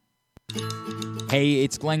GCR. Hey,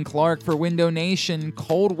 it's Glenn Clark for Window Nation.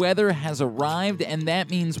 Cold weather has arrived, and that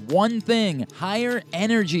means one thing: higher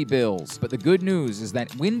energy bills. But the good news is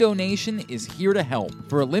that Window Nation is here to help.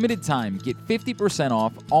 For a limited time, get 50%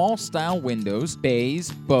 off all style windows,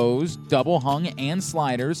 bays, bows, double hung, and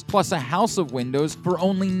sliders, plus a house of windows for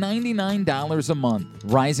only $99 a month.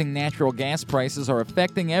 Rising natural gas prices are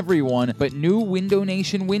affecting everyone, but new Window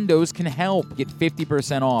Nation windows can help. Get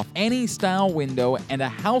 50% off any style window and a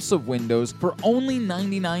house of windows for only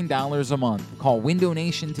 $99 a month. Call Window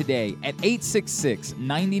Nation today at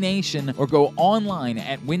 866-90NATION or go online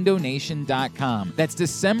at windownation.com. That's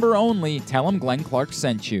December only. Tell them Glenn Clark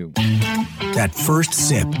sent you. That first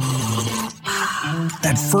sip.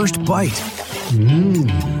 That first bite.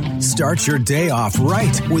 Start your day off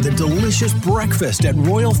right with a delicious breakfast at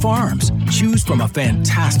Royal Farms. Choose from a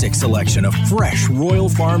fantastic selection of fresh Royal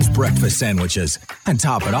Farms breakfast sandwiches and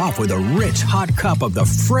top it off with a rich hot cup of the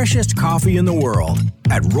freshest coffee in the world.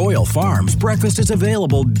 At Royal Farms, breakfast is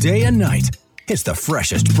available day and night. It's the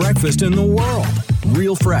freshest breakfast in the world.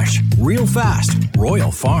 Real fresh, real fast.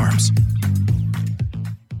 Royal Farms.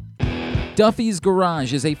 Duffy's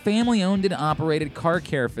Garage is a family-owned and operated car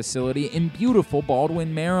care facility in beautiful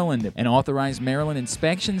Baldwin, Maryland. An authorized Maryland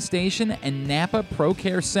inspection station and Napa Pro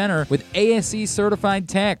Care Center with ASE-certified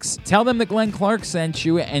techs. Tell them that Glenn Clark sent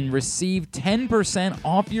you and receive 10%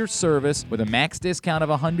 off your service with a max discount of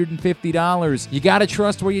 $150. You gotta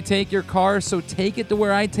trust where you take your car, so take it to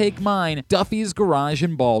where I take mine. Duffy's Garage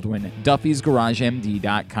in Baldwin.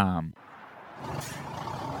 Duffy'sGarageMD.com.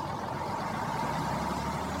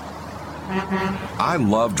 I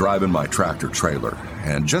love driving my tractor trailer,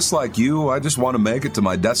 and just like you, I just want to make it to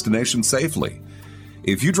my destination safely.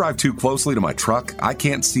 If you drive too closely to my truck, I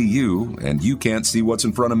can't see you, and you can't see what's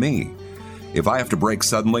in front of me. If I have to brake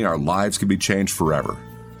suddenly, our lives can be changed forever.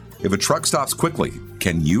 If a truck stops quickly,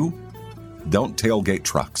 can you? Don't tailgate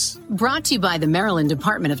trucks. Brought to you by the Maryland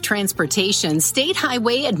Department of Transportation State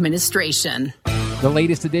Highway Administration. The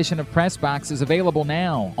latest edition of Press Box is available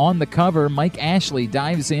now. On the cover, Mike Ashley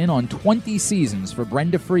dives in on 20 seasons for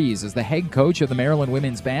Brenda Fries as the head coach of the Maryland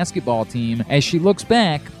women's basketball team as she looks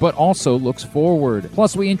back, but also looks forward.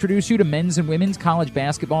 Plus, we introduce you to men's and women's college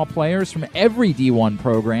basketball players from every D1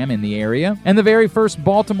 program in the area. And the very first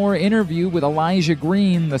Baltimore interview with Elijah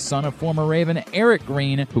Green, the son of former Raven Eric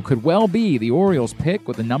Green, who could well be the Orioles pick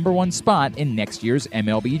with the #1 spot in next year's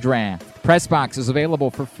MLB draft. Pressbox is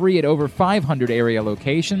available for free at over 500 area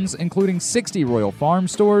locations, including 60 Royal Farm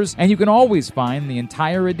stores, and you can always find the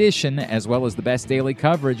entire edition as well as the best daily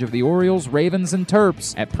coverage of the Orioles, Ravens, and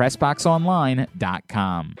Terps at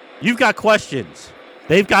PressBoxOnline.com. You've got questions.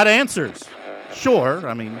 They've got answers. Sure,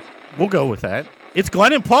 I mean, we'll go with that. It's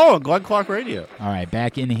Glenn and Paul on Glenn Clark Radio. All right,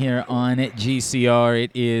 back in here on GCR.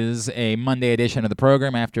 It is a Monday edition of the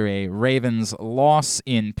program after a Ravens loss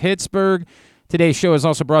in Pittsburgh. Today's show is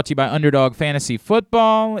also brought to you by Underdog Fantasy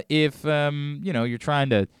Football. If you're trying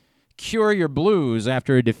to cure your blues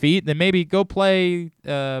after a defeat, then maybe go play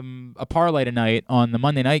a parlay tonight on the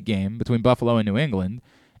Monday night game between Buffalo and New England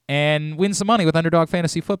and win some money with Underdog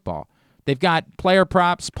Fantasy Football. They've got player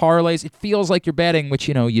props, parlays. It feels like you're betting, which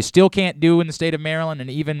you still can't do in the state of Maryland. And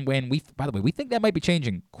even when we think that might be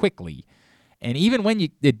changing quickly. And even when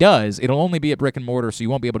it does, it'll only be at brick and mortar, so you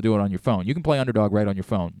won't be able to do it on your phone. You can play Underdog right on your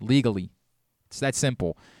phone legally. It's that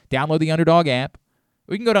simple. Download the Underdog app.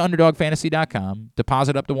 We can go to UnderdogFantasy.com,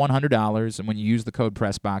 deposit up to $100, and when you use the code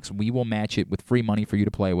PRESSBOX, we will match it with free money for you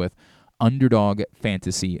to play with. Underdog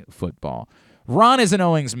Fantasy Football. Ron is in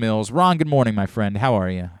Owings Mills. Ron, good morning, my friend. How are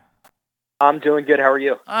you? I'm doing good. How are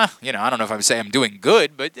you? I don't know if I would say I'm doing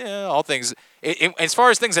good, but all things, as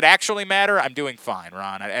far as things that actually matter, I'm doing fine,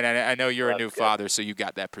 Ron. And I know you're a new father, so you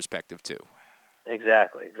got that perspective too.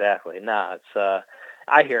 Exactly. Nah, it's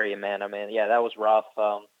I hear you, man. I mean, yeah, that was rough.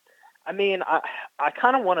 I kind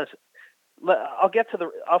of want to.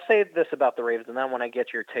 I'll say this about the Ravens, and then when I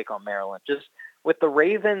get your take on Maryland, just with the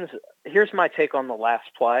Ravens, here's my take on the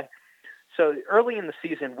last play. So early in the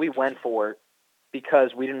season, we went for it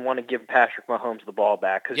because we didn't want to give Patrick Mahomes the ball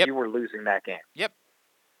back because you were losing that game. Yep.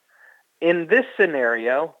 In this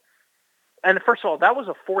scenario, and first of all, that was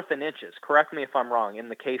a 4th and inches. Correct me if I'm wrong. In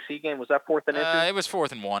the KC game, was that 4th and inches? It was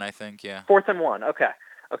 4th and 1, I think, yeah. 4th and 1, okay.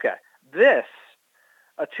 This,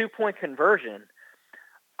 a 2-point conversion,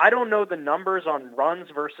 I don't know the numbers on runs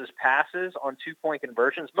versus passes on 2-point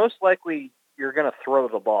conversions. Most likely, you're going to throw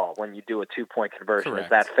the ball when you do a 2-point conversion. Correct. Is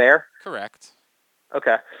that fair? Correct.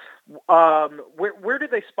 Okay. Where did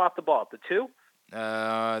they spot the ball? At the 2?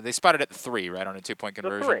 They spotted at the 3, right, on a 2-point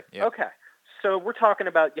conversion. The 3, yep. Okay. So we're talking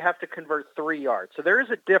about you have to convert 3 yards. So there is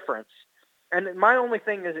a difference. And my only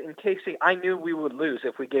thing is, in KC, I knew we would lose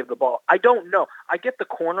if we gave the ball. I don't know. I get the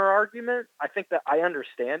corner argument. I think that I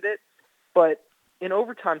understand it. But in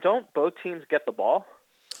overtime, don't both teams get the ball?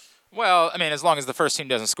 Well, I mean, as long as the first team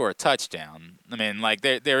doesn't score a touchdown. I mean, like,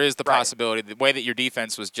 there is the possibility, the way that your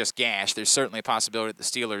defense was just gashed, there's certainly a possibility that the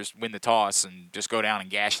Steelers win the toss and just go down and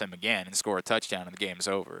gash them again and score a touchdown and the game's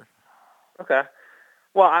over. Okay.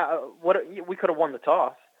 Well, we could have won the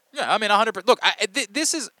toss. Yeah, I mean, 100%. Look,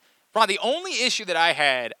 this is, Ron, the only issue that I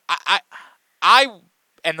had, I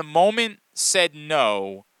and the moment said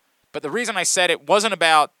no, but the reason I said it wasn't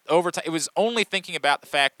about overtime. It was only thinking about the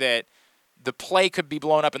fact that the play could be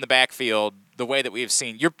blown up in the backfield the way that we have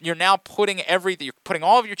seen. You're now putting you're putting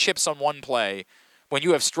all of your chips on one play when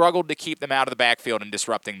you have struggled to keep them out of the backfield and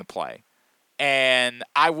disrupting the play. And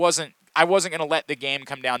I wasn't going to let the game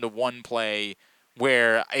come down to one play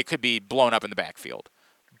where it could be blown up in the backfield.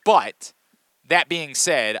 But that being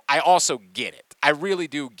said, I also get it. I really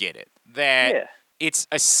do get it. That it's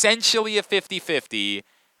essentially a 50-50,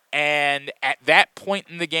 and at that point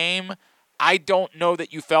in the game, I don't know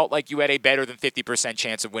that you felt like you had a better than 50%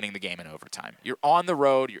 chance of winning the game in overtime. You're on the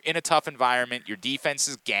road. You're in a tough environment. Your defense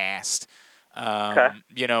is gassed.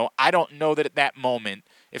 You know, I don't know that at that moment,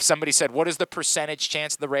 if somebody said, what is the percentage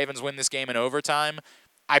chance the Ravens win this game in overtime,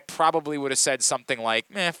 I probably would have said something like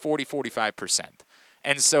 40, 45%.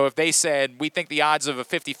 And so if they said, we think the odds of a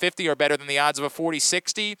 50-50 are better than the odds of a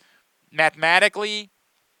 40-60, mathematically,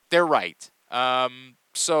 they're right.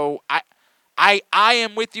 So I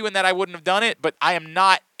am with you in that I wouldn't have done it, but I am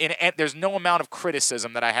not there's no amount of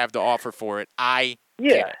criticism that I have to offer for it. I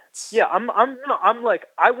get it. Yeah, I'm like,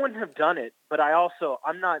 I wouldn't have done it, but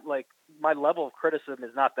I'm not like, my level of criticism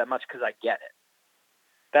is not that much because I get it.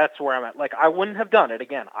 That's where I'm at. Like, I wouldn't have done it.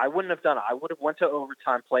 Again, I wouldn't have done it. I would have went to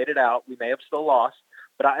overtime, played it out. We may have still lost,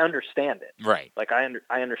 but I understand it. Right. Like, I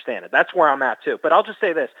understand it. That's where I'm at, too. But I'll just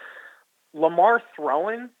say this. Lamar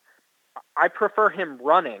throwing, I prefer him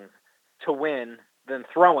running to win than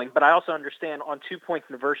throwing, but I also understand on 2-point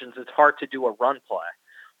conversions, it's hard to do a run play.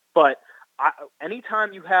 But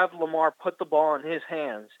anytime you have Lamar put the ball in his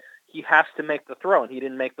hands, he has to make the throw, and he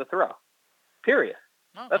didn't make the throw. Period.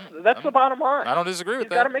 No, that's the bottom line. I don't disagree with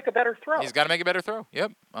that. He's got to make a better throw. He's got to make a better throw.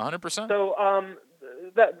 Yep, 100%. So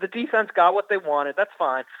the defense got what they wanted. That's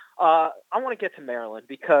fine. I want to get to Maryland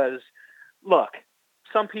because, look,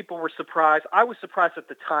 some people were surprised. I was surprised at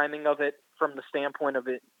the timing of it from the standpoint of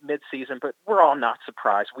it mid-season, but we're all not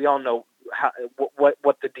surprised. We all know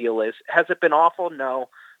what the deal is. Has it been awful? No,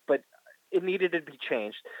 but it needed to be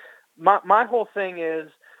changed. My whole thing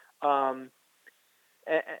is, Turgeon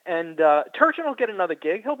will get another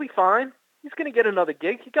gig. He'll be fine. He's going to get another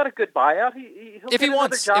gig. He got a good buyout. If he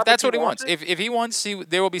wants, if that's what he wants. If he wants,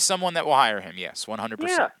 there will be someone that will hire him. Yes, 100%.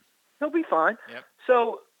 Yeah, he'll be fine. Yep.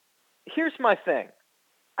 So here's my thing.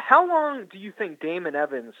 How long do you think Damon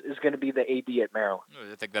Evans is going to be the AD at Maryland?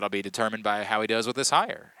 I think that'll be determined by how he does with this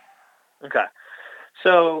hire. Okay.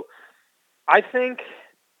 So I think,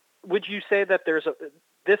 would you say that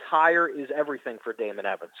this hire is everything for Damon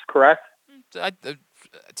Evans, correct?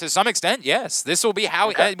 To some extent, yes. This will be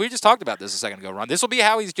how we just talked about this a second ago, Ron. This will be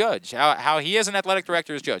how he's judged. How he as an athletic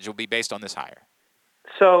director is judged will be based on this hire.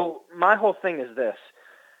 So my whole thing is this.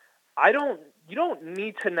 You don't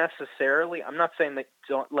need to necessarily, I'm not saying that,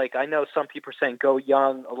 I know some people are saying go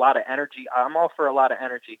young, a lot of energy. I'm all for a lot of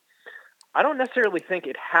energy. I don't necessarily think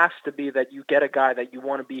it has to be that you get a guy that you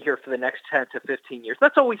want to be here for the next 10 to 15 years.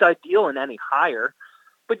 That's always ideal in any hire.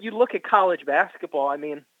 But you look at college basketball, I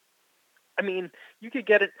mean, you could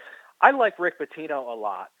get it. I like Rick Pitino a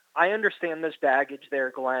lot. I understand there's baggage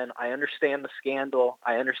there, Glenn. I understand the scandal.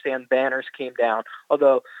 I understand banners came down.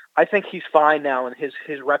 Although I think he's fine now, and his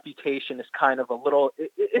reputation is kind of a little.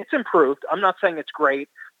 It's improved. I'm not saying it's great,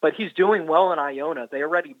 but he's doing well in Iona. They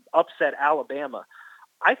already upset Alabama.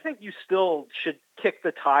 I think you still should kick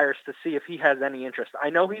the tires to see if he has any interest. I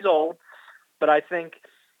know he's old, but I think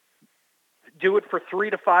do it for 3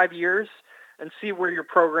 to 5 years and see where your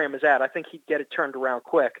program is at. I think he'd get it turned around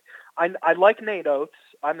quick. I like Nate Oates.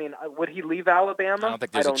 I mean, would he leave Alabama? I don't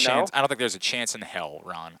think there's a chance. I don't think there's a chance in hell,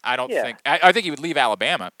 Ron. I think he would leave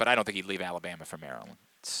Alabama, but I don't think he'd leave Alabama for Maryland.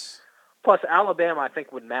 Plus, Alabama, I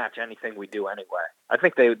think, would match anything we do anyway. I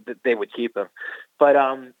think they would keep him. But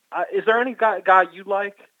is there any guy you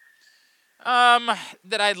like?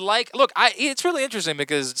 That I like. Look, it's really interesting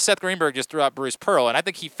because Seth Greenberg just threw out Bruce Pearl, and I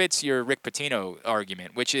think he fits your Rick Pitino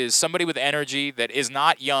argument, which is somebody with energy that is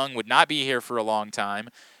not young, would not be here for a long time,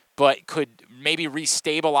 but could maybe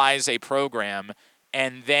restabilize a program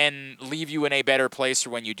and then leave you in a better place for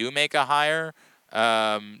when you do make a hire.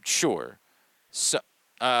 Sure. So,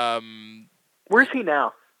 where's he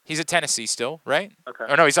now? he's at Tennessee still, right? Okay.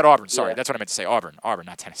 Oh no, he's at Auburn. Sorry, Yeah. that's what I meant to say. Auburn,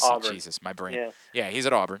 not Tennessee. Auburn. Jesus, my brain. Yeah. Yeah, he's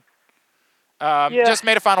at Auburn. Yeah. Just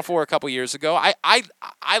made a Final Four a couple years ago.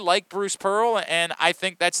 I like Bruce Pearl, and I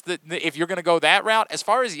think that's if you're going to go that route. As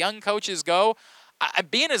far as young coaches go,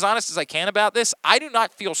 being as honest as I can about this, I do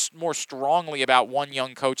not feel more strongly about one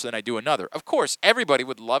young coach than I do another. Of course, everybody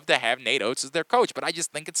would love to have Nate Oates as their coach, but I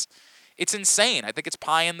just think it's insane. I think it's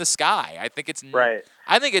pie in the sky. I think it's right.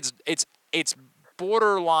 I think it's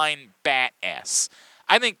borderline bat ass.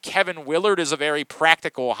 I think Kevin Willard is a very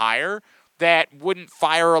practical hire that wouldn't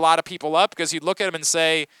fire a lot of people up because you'd look at him and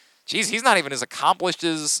say, geez, he's not even as accomplished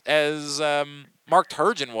as Mark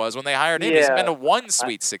Turgeon was when they hired him. Yeah. He's been to one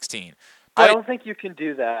Sweet 16. I don't think you can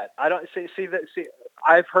do that. I don't see.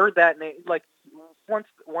 I've heard that name. Like once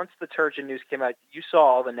the Turgeon news came out, you saw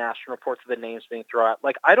all the national reports of the names being thrown out.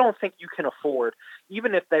 Like I don't think you can afford,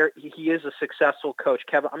 even if he is a successful coach.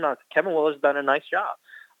 Kevin Willard's done a nice job.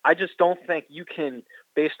 I just don't think you can,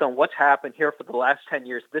 based on what's happened here for the last 10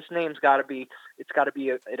 years. This name's got to be. It's got to be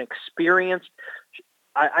an experienced.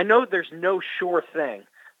 I know there's no sure thing,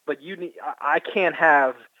 but I can't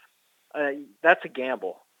have. That's a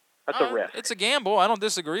gamble. That's a risk. It's a gamble. I don't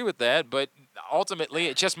disagree with that, but ultimately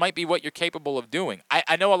it just might be what you're capable of doing.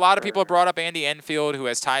 I know a lot of people have brought up Andy Enfield, who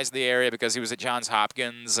has ties to the area because he was at Johns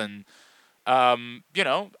Hopkins, and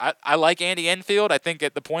I like Andy Enfield. I think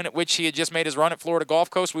at the point at which he had just made his run at Florida Gulf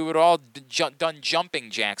Coast, we would have all done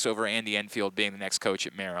jumping jacks over Andy Enfield being the next coach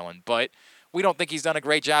at Maryland, but we don't think he's done a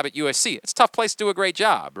great job at USC. It's a tough place to do a great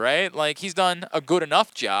job, right? Like he's done a good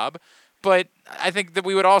enough job. But I think that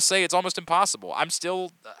we would all say it's almost impossible. I'm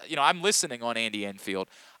still, I'm listening on Andy Enfield.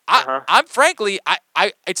 I'm frankly,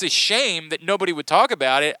 it's a shame that nobody would talk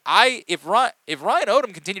about it. If Ryan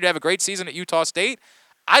Odom continued to have a great season at Utah State,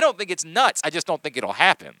 I don't think it's nuts. I just don't think it'll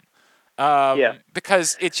happen.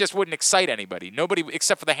 Because it just wouldn't excite anybody. Nobody,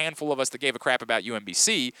 except for the handful of us that gave a crap about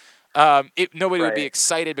UMBC, nobody would be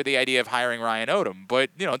excited by the idea of hiring Ryan Odom.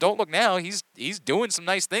 But, don't look now. He's doing some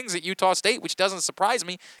nice things at Utah State, which doesn't surprise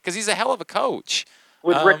me because he's a hell of a coach.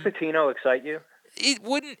 Would Rick Pitino excite you? It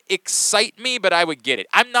wouldn't excite me, but I would get it.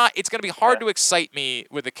 It's going to be hard to excite me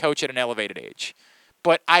with a coach at an elevated age.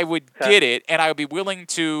 But I would get it, and I would be willing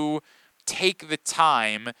to take the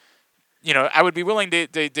time. I would be willing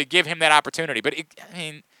to give him that opportunity. But,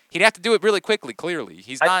 he'd have to do it really quickly, clearly.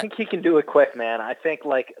 I think he can do it quick, man. I think,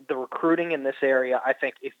 the recruiting in this area, I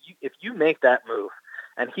think if you make that move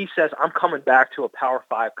and he says, I'm coming back to a Power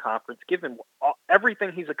 5 conference, given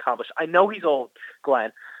everything he's accomplished. I know he's old,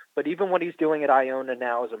 Glenn, but even what he's doing at Iona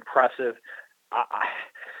now is impressive.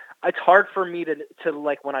 It's hard for me to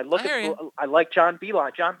when I look I like John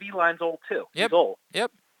Beilein. John Beilein's old, too. Yep. He's old.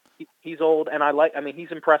 Yep. He's old, and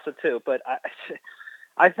he's impressive, too. But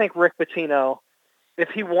I think Rick Pitino, if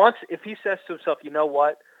he says to himself, you know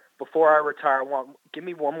what, before I retire, give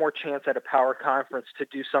me one more chance at a power conference to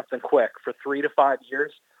do something quick for 3 to 5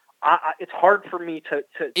 years. It's hard for me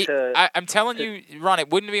I'm telling you, Ron,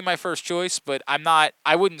 it wouldn't be my first choice, but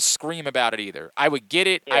I wouldn't scream about it either. I would get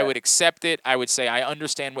it. Yeah. I would accept it. I would say I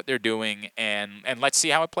understand what they're doing, and let's see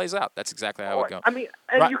how it plays out. That's exactly how it would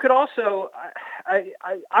go. You could also,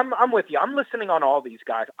 I'm with you. I'm listening on all these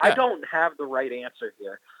guys. Yeah. I don't have the right answer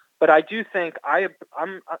here, but I do think I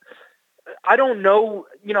don't know.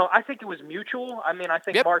 I think it was mutual. I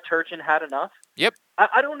think Mark Turgeon had enough. Yep.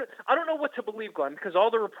 I don't know what to believe, Glenn, because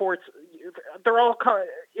all the reports, they're all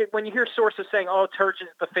when you hear sources saying, "Oh, Turgeon,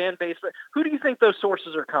 the fan base," but who do you think those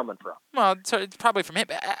sources are coming from? Well, it's probably from him.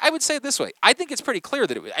 I would say it this way: I think it's pretty clear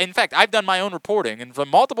that in fact, I've done my own reporting, and from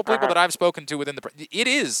multiple people that I've spoken to within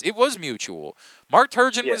it was mutual. Mark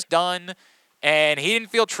Turgeon was done. And he didn't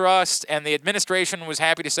feel trust, and the administration was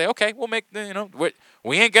happy to say, "Okay, we'll make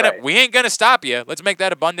we ain't gonna stop you. Let's make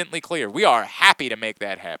that abundantly clear. We are happy to make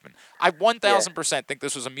that happen." I 1,000% think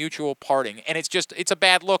this was a mutual parting, and it's a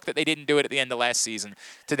bad look that they didn't do it at the end of last season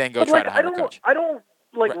to then go try to hire a coach. I don't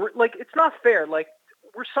it's not fair. Like,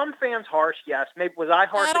 were some fans harsh? Yes. Maybe was I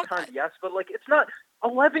harsh at times? Yes. But it's not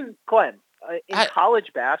 11. Glenn, in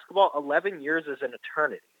college basketball, 11 years is an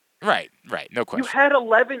eternity. Right, no question. You had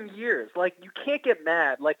 11 years. You can't get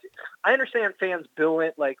mad. I understand fans boo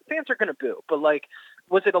it. Fans are going to boo. But,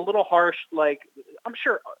 was it a little harsh? I'm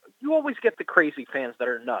sure you always get the crazy fans that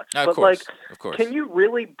are nuts. Of course. Can you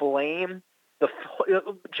really blame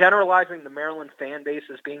generalizing the Maryland fan base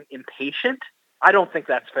as being impatient? I don't think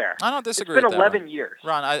that's fair. I don't disagree. It's been with that, 11 years.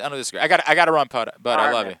 Ron, I don't disagree. I got to run, but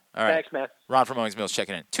I love you. All right. Thanks, man. Ron from Owings Mills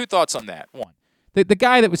checking in. 2 thoughts on that. 1. The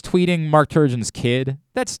guy that was tweeting Mark Turgeon's kid,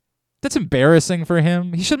 that's embarrassing for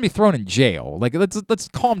him. He shouldn't be thrown in jail. Let's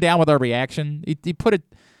calm down with our reaction. He put a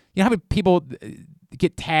You know how many people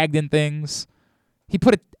get tagged in things? He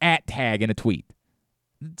put an @ tag in a tweet.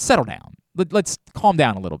 Settle down. Let's calm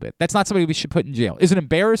down a little bit. That's not somebody we should put in jail. Is it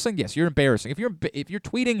embarrassing? Yes, you're embarrassing. If you're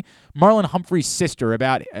tweeting Marlon Humphrey's sister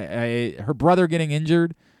about her brother getting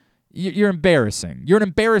injured, you're embarrassing. You're an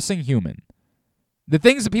embarrassing human. The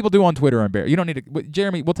things that people do on Twitter are embarrassing. You don't need to.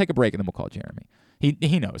 Jeremy, we'll take a break and then we'll call Jeremy.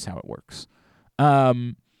 He knows how it works.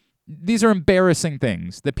 These are embarrassing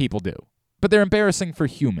things that people do, but they're embarrassing for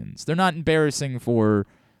humans. They're not embarrassing for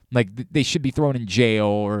they should be thrown in jail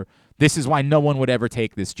or this is why no one would ever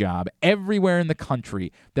take this job. Everywhere in the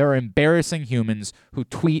country, there are embarrassing humans who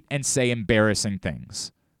tweet and say embarrassing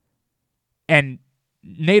things. And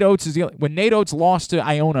Nate Oates when Nate Oates lost to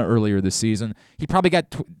Iona earlier this season, he probably got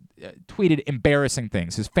tweeted embarrassing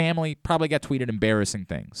things. His family probably got tweeted embarrassing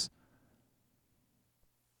things.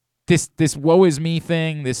 This woe is me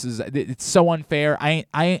thing, it's so unfair.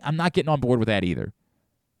 I'm not getting on board with that either.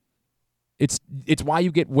 It's why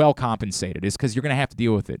you get well compensated, is because you're going to have to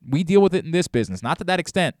deal with it. We deal with it in this business, not to that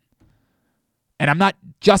extent. And I'm not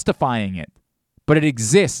justifying it, but it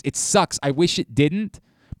exists. It sucks. I wish it didn't,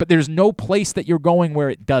 but there's no place that you're going where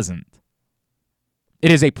it doesn't.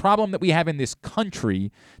 It is a problem that we have in this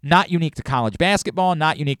country, not unique to college basketball,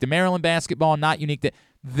 not unique to Maryland basketball, not unique to...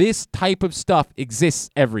 This type of stuff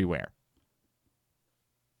exists everywhere.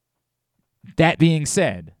 That being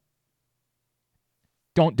said,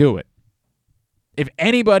 don't do it.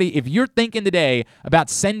 If you're thinking today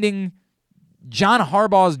about sending John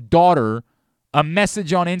Harbaugh's daughter a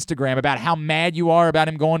message on Instagram about how mad you are about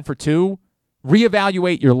him going for 2,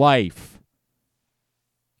 reevaluate your life.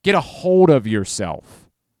 Get a hold of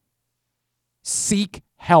yourself. Seek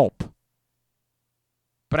help.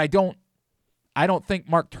 But I don't think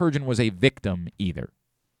Mark Turgeon was a victim either.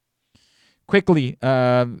 Quickly,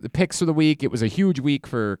 the picks for the week. It was a huge week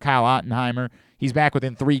for Kyle Ottenheimer. He's back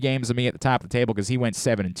within 3 games of me at the top of the table because he went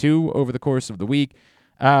 7-2 over the course of the week.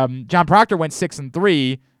 John Proctor went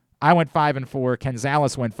 6-3. I went 5-4. Ken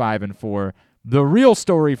Zales went 5-4. The real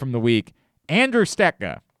story from the week, Andrew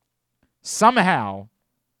Stetka somehow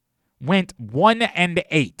went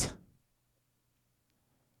 1-8.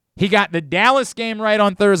 He got the Dallas game right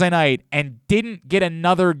on Thursday night and didn't get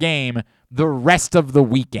another game the rest of the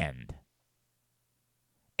weekend.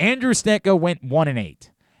 Andrew Stetka went 1-8.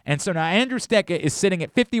 And so now Andrew Stetka is sitting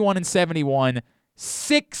at 51-71,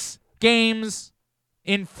 6 games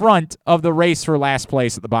in front of the race for last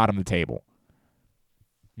place at the bottom of the table.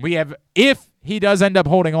 We have, if he does end up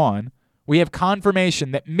holding on, we have confirmation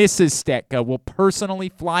that Mrs. Stetka will personally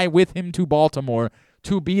fly with him to Baltimore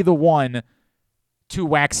to be the one to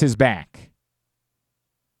wax his back.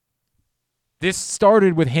 This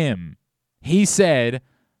started with him. He said,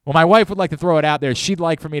 well, my wife would like to throw it out there. She'd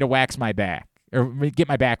like for me to wax my back or get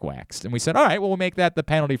my back waxed. And we said, all right, well, we'll make that the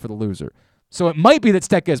penalty for the loser. So it might be that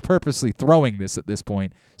Stetka is purposely throwing this at this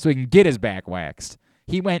point so he can get his back waxed.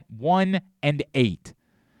 He went 1-8.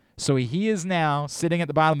 So he is now sitting at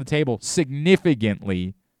the bottom of the table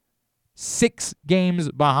significantly 6 games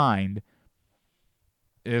behind.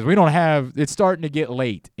 It's starting to get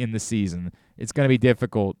late in the season. It's going to be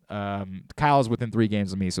difficult. Kyle's within 3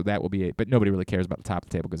 games of me, so that will be it. But nobody really cares about the top of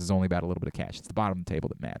the table because it's only about a little bit of cash. It's the bottom of the table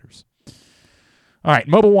that matters. All right,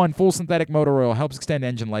 Mobil 1, full synthetic motor oil, helps extend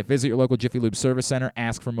engine life. Visit your local Jiffy Lube service center.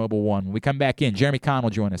 Ask for Mobil 1. When we come back in, Jeremy Kahn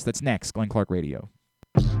will join us. That's next, Glenn Clark Radio.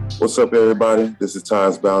 What's up, everybody? This is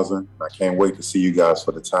Tyus Bowser. I can't wait to see you guys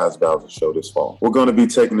for the Tyus Bowser Show this fall. We're going to be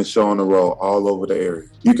taking the show on the road all over the area.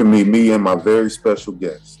 You can meet me and my very special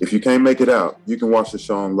guests. If you can't make it out, you can watch the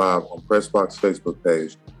show on live on PressBox Facebook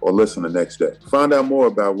page or listen the next day. Find out more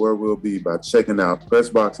about where we'll be by checking out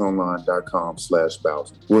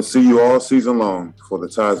PressBoxOnline.com/Bowser. We'll see you all season long for the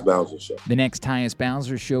Tyus Bowser Show. The next Tyus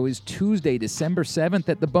Bowser Show is Tuesday, December 7th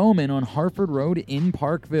at the Bowman on Harford Road in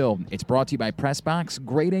Parkville. It's brought to you by PressBox,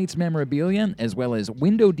 Grade 8's memorabilia, as well as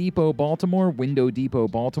Window Depot Baltimore,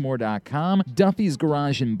 WindowDepotBaltimore.com, Duffy's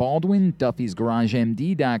Garage in Baldwin,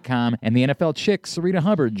 Duffy'sGarageMD.com, and the NFL chick, Sarita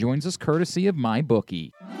Hubbard, joins us courtesy of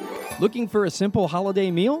MyBookie. Looking for a simple holiday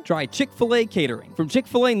meal? Try Chick-fil-A Catering. From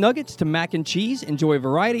Chick-fil-A nuggets to mac and cheese, enjoy a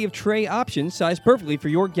variety of tray options sized perfectly for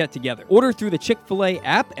your get-together. Order through the Chick-fil-A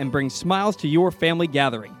app and bring smiles to your family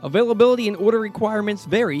gathering. Availability and order requirements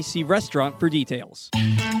vary. See restaurant for details.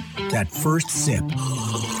 That first sip.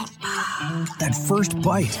 That first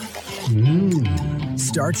bite.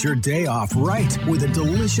 Start your day off right with a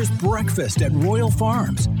delicious breakfast at Royal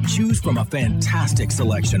Farms. Choose from a fantastic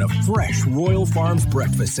selection of fresh Royal Farms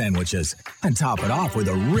breakfast sandwiches and top it off with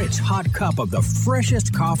a rich hot cup of the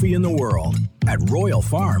freshest coffee in the world. At Royal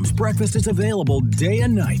Farms, breakfast is available day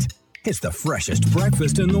and night. It's the freshest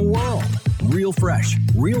breakfast in the world. Real real fresh,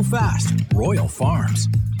 real fast. Royal Farms.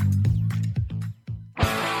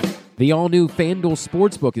 The all-new FanDuel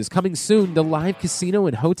Sportsbook is coming soon to Live Casino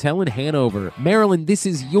and Hotel in Hanover. Maryland, this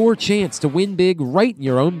is your chance to win big right in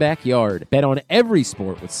your own backyard. Bet on every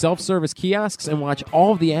sport with self-service kiosks and watch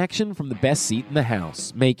all of the action from the best seat in the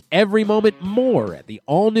house. Make every moment more at the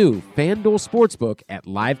all-new FanDuel Sportsbook at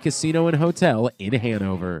Live Casino and Hotel in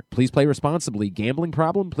Hanover. Please play responsibly. Gambling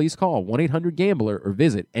problem? Please call 1-800-GAMBLER or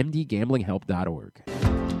visit mdgamblinghelp.org.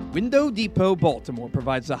 Window Depot Baltimore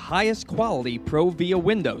provides the highest quality Pro-Via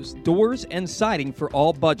windows, doors, and siding for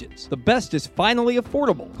all budgets. The best is finally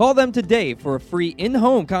affordable. Call them today for a free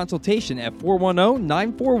in-home consultation at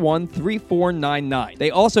 410-941-3499.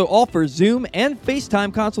 They also offer Zoom and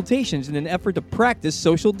FaceTime consultations in an effort to practice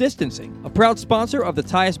social distancing. A proud sponsor of the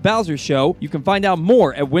Tyus Bowser Show, you can find out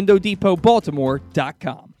more at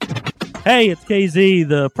WindowDepotBaltimore.com. Hey, it's KZ.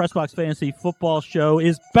 The Pressbox Fantasy Football Show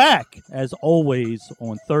is back, as always,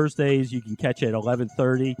 on Thursdays. You can catch it at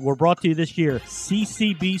 11:30. We're brought to you this year,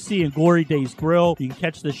 CCBC and Glory Days Grill. You can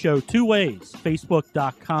catch the show two ways,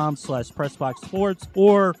 Facebook.com/PressboxSports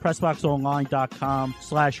or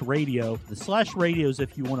PressboxOnline.com/radio. The /radio is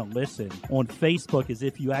if you want to listen. On Facebook is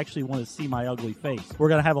if you actually want to see my ugly face. We're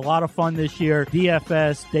going to have a lot of fun this year.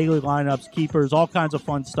 DFS, daily lineups, keepers, all kinds of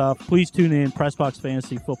fun stuff. Please tune in, Pressbox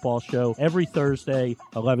Fantasy Football Show, every Thursday,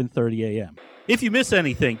 11:30 a.m. If you miss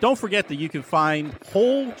anything, don't forget that you can find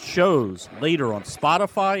whole shows later on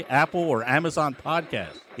Spotify, Apple, or Amazon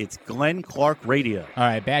Podcasts. It's Glenn Clark Radio. All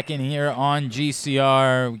right, back in here on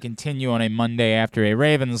GCR. We continue on a Monday after a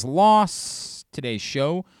Ravens loss. Today's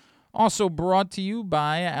show also brought to you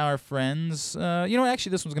by our friends. Actually,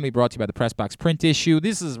 this one's going to be brought to you by the Pressbox print issue.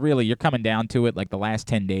 This is really, you're coming down to it, like the last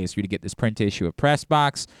 10 days for you to get this print issue of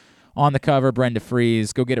Pressbox. On the cover, Brenda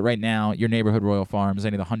Fries. Go get it right now. Your neighborhood Royal Farms,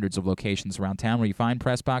 any of the hundreds of locations around town where you find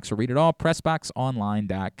Pressbox, or read it all,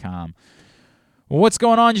 PressboxOnline.com. Well, what's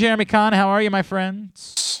going on, Jeremy Kahn? How are you, my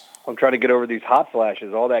friends? I'm trying to get over these hot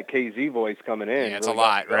flashes, all that KZ voice coming in. Yeah, it's really a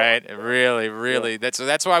lot, right? Really. Yeah.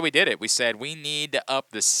 That's why we did it. We said we need to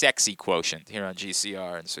up the sexy quotient here on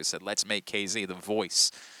GCR, and so we said let's make KZ the voice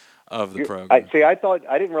of the program. I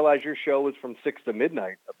didn't realize your show was from 6 to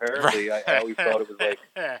midnight. Apparently, I always thought it was like,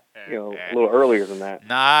 a little earlier than that.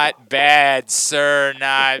 Not bad, sir.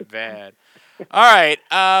 Not bad. All right.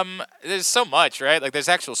 There's so much, right? Like, there's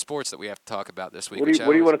actual sports that we have to talk about this week. What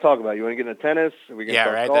do you want to talk about? You want to get into tennis? Are we gonna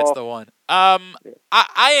talk golf? That's the one. I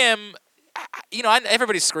am.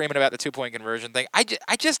 Everybody's screaming about the 2-point conversion thing. I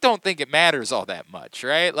just don't think it matters all that much,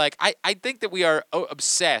 right? Like, I think that we are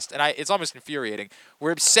obsessed, and it's almost infuriating.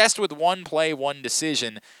 We're obsessed with one play, one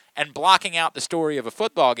decision, and blocking out the story of a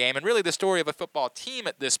football game, and really the story of a football team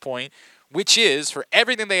at this point, which is, for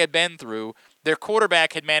everything they had been through, their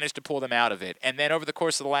quarterback had managed to pull them out of it. And then over the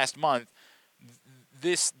course of the last month,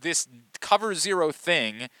 this cover zero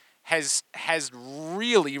thing has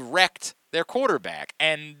really wrecked their quarterback.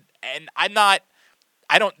 And I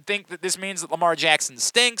don't think that this means that Lamar Jackson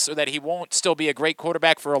stinks or that he won't still be a great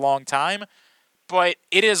quarterback for a long time, but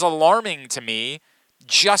it is alarming to me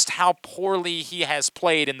just how poorly he has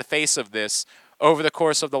played in the face of this over the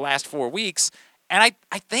course of the last 4 weeks. And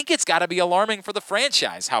I think it's got to be alarming for the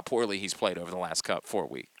franchise how poorly he's played over the last 4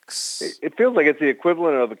 weeks. It feels like it's the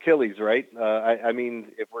equivalent of Achilles, right? I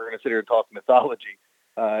mean, if we're going to sit here and talk mythology,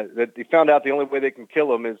 that they found out the only way they can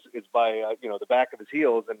kill him is by the back of his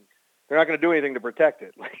heels, and they're not going to do anything to protect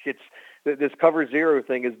it. Like, it's this cover zero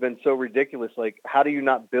thing has been so ridiculous. Like, how do you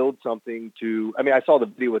not build something to? I mean, I saw the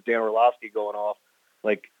video with Dan Orlovsky going off.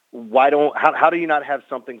 Like, how do you not have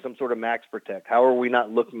something, some sort of max protect? How are we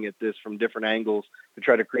not looking at this from different angles to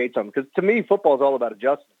try to create something? Because to me, football is all about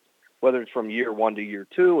adjustments, whether it's from year 1 to year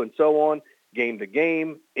 2 and so on, game to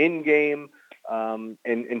game, in game.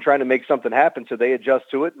 And trying to make something happen, so they adjust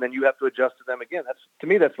to it, and then you have to adjust to them again. To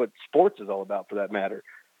me, that's what sports is all about, for that matter.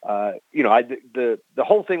 The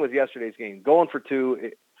whole thing with yesterday's game, going for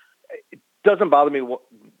 2, it doesn't bother me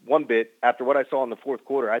one bit. After what I saw in the fourth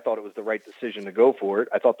quarter, I thought it was the right decision to go for it.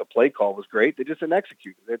 I thought the play call was great. They just didn't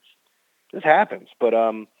execute it. This happens, but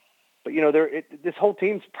this whole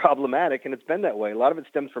team's problematic, and it's been that way. A lot of it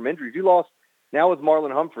stems from injuries. You lost now with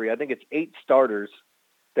Marlon Humphrey. I think it's 8 starters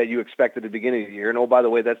that you expected at the beginning of the year. And, oh, by the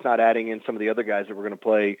way, that's not adding in some of the other guys that were going to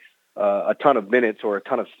play a ton of minutes or a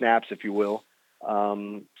ton of snaps, if you will.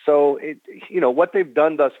 So, what they've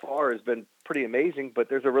done thus far has been pretty amazing, but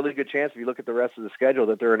there's a really good chance, if you look at the rest of the schedule,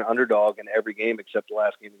 that they're an underdog in every game except the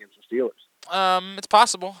last game against the Steelers. It's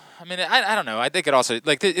possible. I mean, I don't know. I think it also,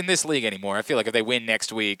 like, in this league anymore, I feel like if they win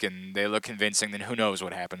next week and they look convincing, then who knows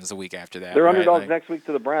what happens the week after that. They're right? underdogs like, next week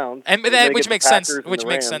to the Browns. and that, which makes sense. Which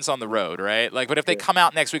makes sense on the road, right? Like, but if they come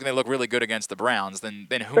out next week and they look really good against the Browns, then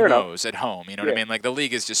who Fair knows enough. at home? You know what I mean? Like, the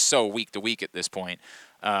league is just so week to week at this point.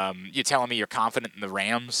 You're telling me you're confident in the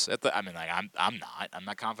Rams? I mean, like, I'm not. I'm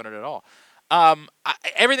not confident at all.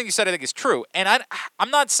 Everything you said, I think, is true, and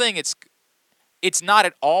I'm not saying it's not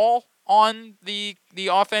at all on the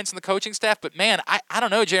offense and the coaching staff, but man, I don't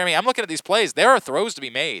know, Jeremy. I'm looking at these plays. There are throws to be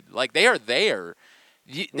made. Like, they are there.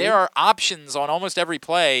 There are options on almost every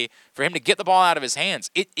play for him to get the ball out of his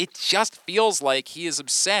hands. It just feels like he is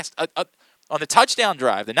obsessed. On the touchdown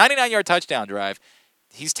drive, the 99-yard touchdown drive,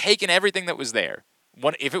 he's taken everything that was there.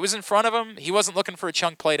 If it was in front of him, he wasn't looking for a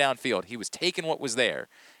chunk play downfield. He was taking what was there.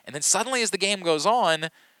 And then suddenly as the game goes on,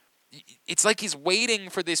 it's like he's waiting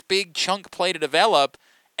for this big chunk play to develop,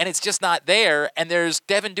 and it's just not there. And there's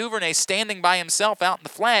Devin Duvernay standing by himself out in the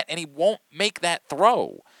flat, and he won't make that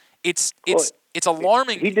throw. It's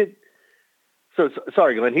alarming. He did. So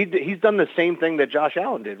sorry, Glenn. He's done the same thing that Josh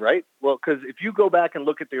Allen did, right? Well, because if you go back and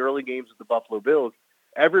look at the early games of the Buffalo Bills,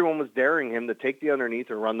 everyone was daring him to take the underneath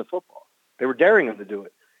or run the football. They were daring him to do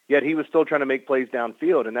it. Yet he was still trying to make plays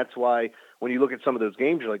downfield, and that's why when you look at some of those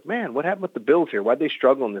games, you're like, man, what happened with the Bills here? Why'd they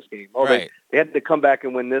struggle in this game? Oh, right. they had to come back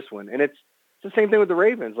and win this one. And it's the same thing with the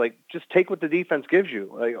Ravens. Like, just take what the defense gives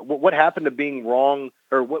you. Like, what happened to being wrong,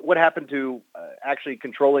 or what happened to actually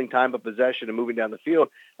controlling time of possession and moving down the field?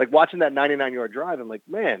 Like, watching that 99-yard drive, I'm like,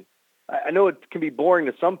 man, I know it can be boring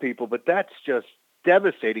to some people, but that's just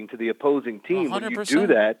devastating to the opposing team 100%. when you do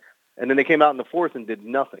that. And then they came out in the fourth and did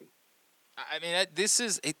nothing. I mean,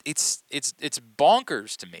 it's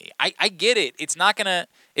bonkers to me. I get it. It's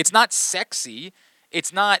not sexy.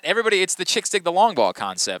 It's not everybody. It's the chicks dig the long ball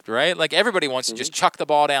concept, right? Like, everybody wants to just chuck the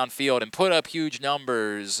ball downfield and put up huge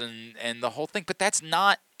numbers and the whole thing. But that's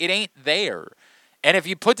not. It ain't there. And if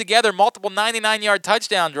you put together multiple 99-yard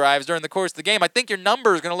touchdown drives during the course of the game, I think your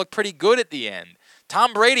number is going to look pretty good at the end.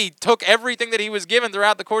 Tom Brady took everything that he was given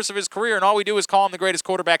throughout the course of his career, and all we do is call him the greatest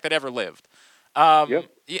quarterback that ever lived. Yep.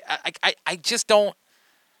 Yeah, I just don't.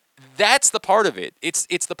 That's the part of it.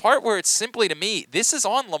 It's the part where it's simply, to me, this is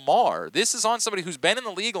on Lamar. This is on somebody who's been in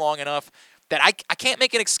the league long enough that I can't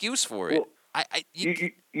make an excuse for it. Well,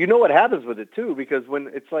 you know what happens with it too, because when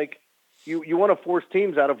it's like you want to force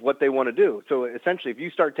teams out of what they want to do. So essentially, if you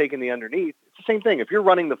start taking the underneath, it's the same thing. If you're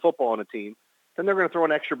running the football on a team, then they're going to throw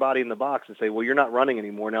an extra body in the box and say, well, you're not running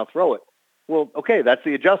anymore, now throw it. Well, okay, that's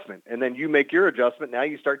the adjustment. And then you make your adjustment. Now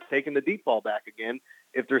you start taking the deep ball back again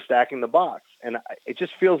if they're stacking the box. And it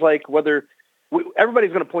just feels like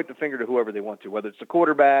everybody's going to point the finger to whoever they want to, whether it's the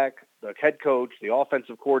quarterback, the head coach, the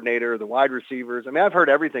offensive coordinator, the wide receivers. I mean, I've heard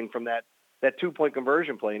everything from that 2-point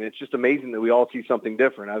conversion play, and it's just amazing that we all see something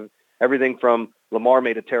different. Everything from Lamar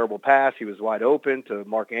made a terrible pass, he was wide open, to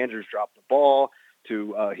Mark Andrews dropped the ball,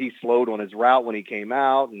 to he slowed on his route when he came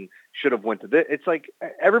out and should have went to this. It's like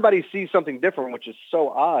everybody sees something different, which is so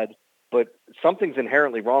odd, but something's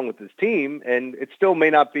inherently wrong with this team, and it still may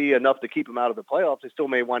not be enough to keep them out of the playoffs. They still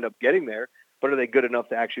may wind up getting there, but are they good enough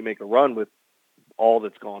to actually make a run with all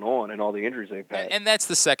that's gone on and all the injuries they've had? And that's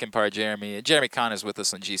the second part, Jeremy. Jeremy Kahn is with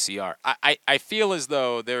us on GCR. I feel as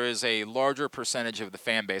though there is a larger percentage of the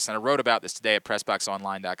fan base, and I wrote about this today at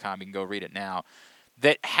PressBoxOnline.com. You can go read it now,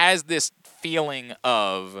 that has this feeling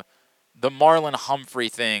of the Marlon Humphrey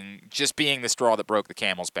thing just being the straw that broke the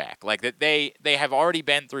camel's back. Like, that they have already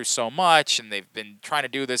been through so much, and they've been trying to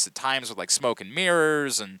do this at times with, like, smoke and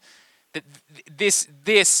mirrors, and this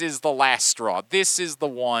is the last straw. This is the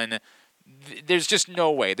one. There's just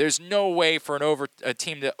no way. There's no way for a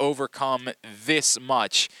team to overcome this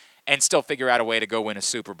much and still figure out a way to go win a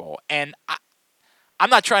Super Bowl. And I'm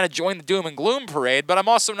not trying to join the doom and gloom parade, but I'm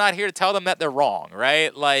also not here to tell them that they're wrong,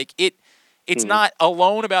 right? Like, it's not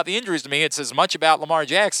alone about the injuries to me. It's as much about Lamar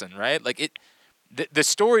Jackson, right? Like, the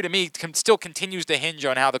story to me still continues to hinge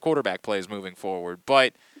on how the quarterback plays moving forward.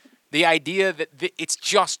 But the idea that it's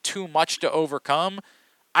just too much to overcome,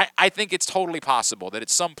 I think it's totally possible that at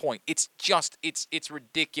some point it's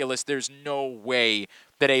ridiculous. There's no way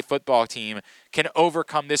that a football team can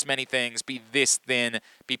overcome this many things, be this thin,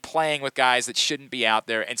 be playing with guys that shouldn't be out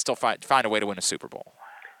there, and still find a way to win a Super Bowl.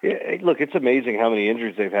 Yeah, look, it's amazing how many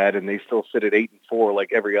injuries they've had, and they still sit at 8-4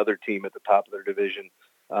 like every other team at the top of their division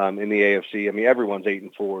in the AFC. I mean, everyone's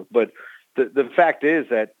 8-4, but the fact is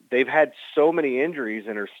that they've had so many injuries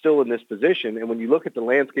and are still in this position. And when you look at the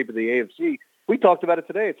landscape of the AFC, we talked about it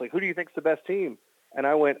today. It's like, who do you think's the best team? And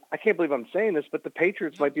I went, I can't believe I'm saying this, but the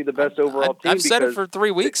Patriots might be the best overall team. I've said it for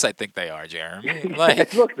 3 weeks. I think they are, Jeremy.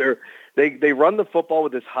 Look, they run the football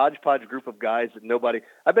with this hodgepodge group of guys that nobody.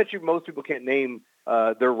 I bet you most people can't name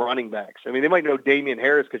their running backs. I mean, they might know Damian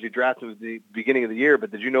Harris because you drafted him at the beginning of the year,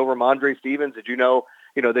 but did you know Ramondre Stevens? Did you know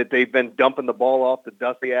that they've been dumping the ball off the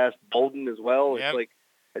dusty ass Bolden as well? Yep. It's like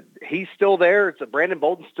he's still there. It's Brandon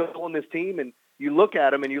Bolden's still on this team, and you look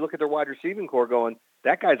at him and you look at their wide receiving core going,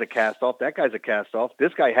 that guy's a cast-off. That guy's a cast-off.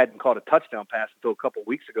 This guy hadn't caught a touchdown pass until a couple of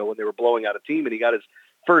weeks ago when they were blowing out a team, and he got his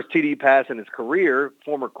first TD pass in his career,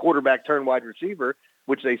 former quarterback turned wide receiver,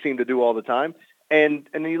 which they seem to do all the time. And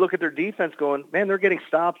then you look at their defense going, man, they're getting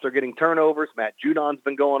stops. They're getting turnovers. Matt Judon's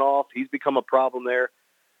been going off. He's become a problem there.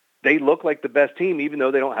 They look like the best team, even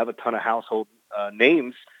though they don't have a ton of household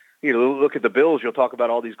names. Look at the Bills. You'll talk about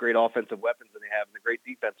all these great offensive weapons that they have and the great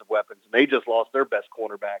defensive weapons, and they just lost their best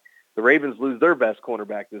cornerback. The Ravens lose their best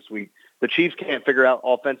cornerback this week. The Chiefs can't figure out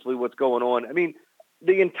offensively what's going on. I mean,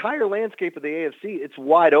 the entire landscape of the AFC, it's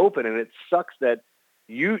wide open, and it sucks that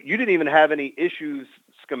you didn't even have any issues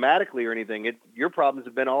schematically or anything. Your problems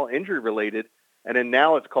have been all injury-related, and then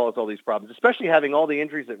now it's caused all these problems, especially having all the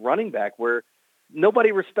injuries at running back where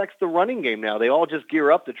nobody respects the running game now. They all just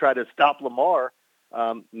gear up to try to stop Lamar.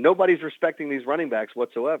 Nobody's respecting these running backs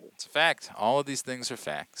whatsoever. It's a fact. All of these things are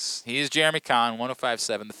facts. He is Jeremy Kahn,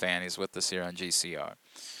 105.7 The Fan. He's with us here on GCR.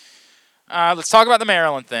 Let's talk about the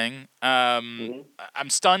Maryland thing. I'm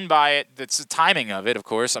stunned by it. That's the timing of it, of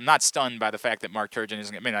course. I'm not stunned by the fact that Mark Turgeon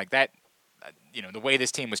isn't. I mean, like that. The way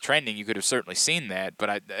this team was trending, you could have certainly seen that.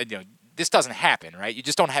 But this doesn't happen, right? You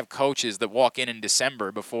just don't have coaches that walk in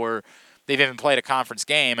December before they've even played a conference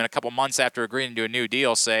game, and a couple months after agreeing to a new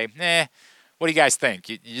deal, say, what do you guys think?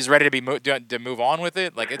 You just ready to move on with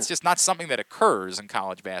it? Like, it's just not something that occurs in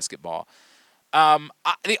college basketball. I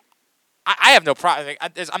have no problem.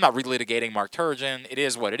 I'm not relitigating Mark Turgeon. It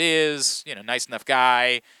is what it is. Nice enough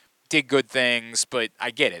guy, did good things, but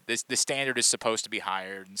I get it. The standard is supposed to be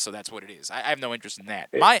higher, and so that's what it is. I have no interest in that.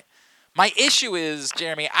 My issue is,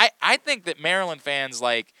 Jeremy, I think that Maryland fans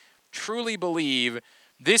truly believe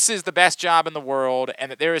this is the best job in the world,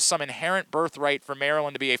 and that there is some inherent birthright for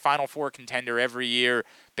Maryland to be a Final Four contender every year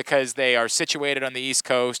because they are situated on the East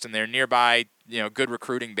Coast and they're nearby, good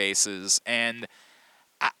recruiting bases. And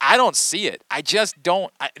I don't see it. I just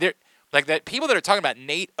don't. That people that are talking about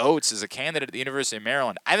Nate Oates as a candidate at the University of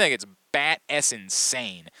Maryland, I think it's bat-ass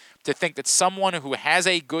insane to think that someone who has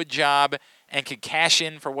a good job and could cash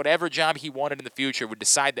in for whatever job he wanted in the future would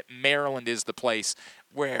decide that Maryland is the place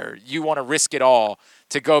where you want to risk it all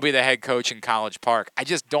to go be the head coach in College Park. I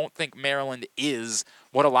just don't think Maryland is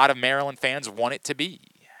what a lot of Maryland fans want it to be.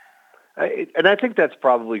 And I think that's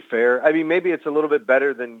probably fair. I mean, maybe it's a little bit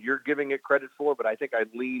better than you're giving it credit for, but I think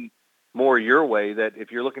I'd lean more your way that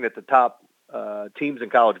if you're looking at the top teams in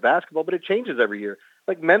college basketball, but it changes every year.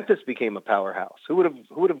 Like Memphis became a powerhouse. Who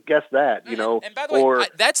would have guessed that? And by the way,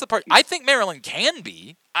 that's the part. I think Maryland can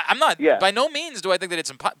be. I'm not. Yeah. By no means do I think that it's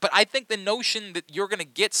impossible. But I think the notion that you're going to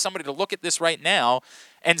get somebody to look at this right now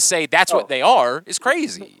and say that's what they are is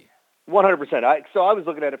crazy. 100%. So I was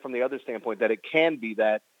looking at it from the other standpoint that it can be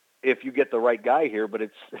that if you get the right guy here, but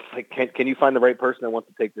it's like can you find the right person that wants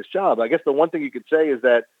to take this job? I guess the one thing you could say is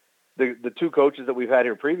that the two coaches that we've had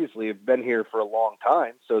here previously have been here for a long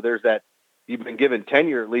time. So there's that. You've been given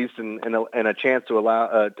tenure at least and a chance to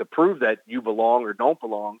allow to prove that you belong or don't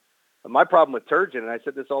belong. My problem with Turgeon, and I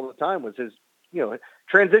said this all the time, was his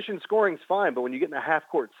transition scoring's fine, but when you get in a half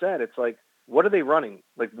court set, it's like, what are they running?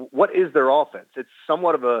 Like, what is their offense? It's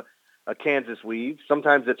somewhat of a Kansas weave.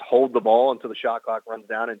 Sometimes it's hold the ball until the shot clock runs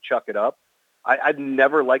down and chuck it up. I've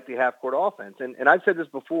never liked the half court offense, and I've said this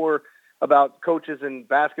before about coaches in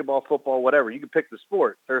basketball, football, whatever. You can pick the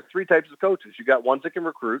sport. There are three types of coaches. You got ones that can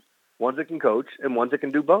recruit, ones that can coach, and ones that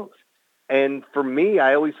can do both. And for me,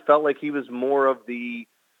 I always felt like he was more of the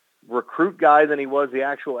recruit guy than he was the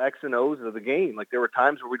actual X and O's of the game. Like there were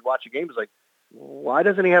times where we'd watch a game, it was like, why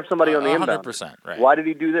doesn't he have somebody on the inbound? 100%, right. Why did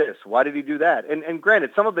he do this? Why did he do that? And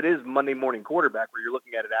granted, some of it is Monday morning quarterback where you're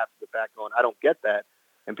looking at it after the fact going, I don't get that.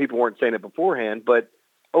 And people weren't saying it beforehand. But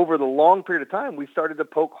over the long period of time, we started to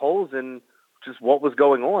poke holes in just what was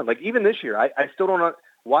going on. Like even this year, I still don't know,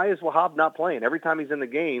 why is Wahab not playing? Every time he's in the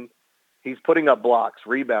game, he's putting up blocks,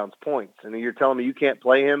 rebounds, points. And you're telling me you can't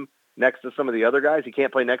play him next to some of the other guys? He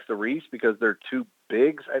can't play next to Reese because they're too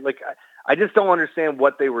big? I just don't understand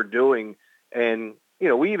what they were doing. And,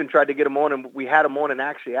 we even tried to get him on, and we had him on and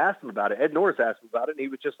actually asked him about it. Ed Norris asked him about it, and he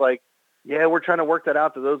was just like, yeah, we're trying to work that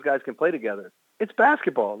out so those guys can play together. It's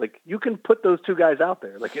basketball. Like, you can put those two guys out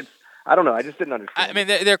there. Like, I don't know. I just didn't understand. I mean,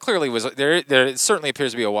 there clearly was – there certainly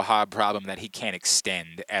appears to be a Wahab problem that he can't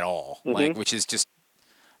extend at all, which is just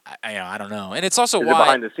I don't know. And it's also is why. Is it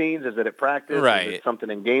behind the scenes? Is it at practice? Right. Is it something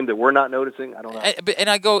in game that we're not noticing? I don't know.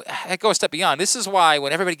 I go a step beyond. This is why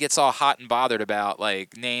when everybody gets all hot and bothered about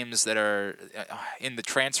like names that are in the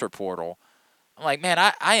transfer portal, I'm like, man,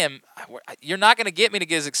 you're not going to get me to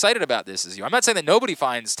get as excited about this as you. I'm not saying that nobody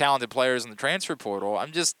finds talented players in the transfer portal.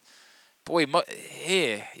 I'm just,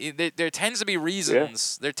 there tends to be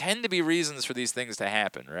reasons. Yeah. There tend to be reasons for these things to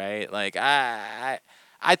happen, right? Like I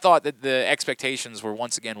thought that the expectations were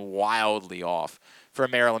once again wildly off for a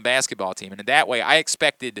Maryland basketball team, and in that way, I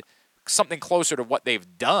expected something closer to what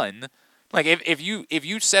they've done. Like if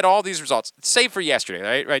you said all these results, save for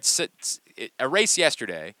yesterday, right? Erase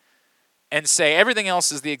yesterday, and say everything else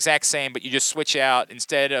is the exact same, but you just switch out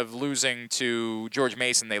instead of losing to George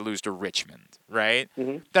Mason, they lose to Richmond, right?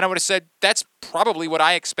 Mm-hmm. Then I would have said that's probably what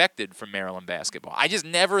I expected from Maryland basketball. I just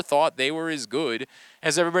never thought they were as good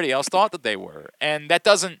as everybody else thought that they were, and that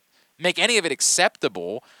doesn't make any of it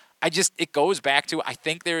acceptable. It goes back to, I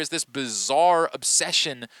think there is this bizarre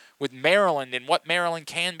obsession with Maryland and what Maryland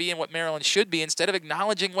can be and what Maryland should be instead of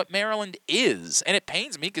acknowledging what Maryland is. And it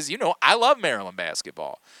pains me because, I love Maryland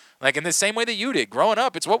basketball. Like in the same way that you did. Growing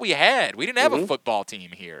up, it's what we had. We didn't have a football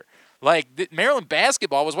team here. Like Maryland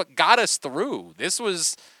basketball was what got us through. This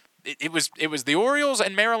was it was the Orioles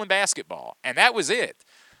and Maryland basketball, and that was it.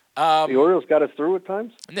 The Orioles got us through at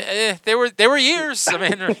times? There were years. I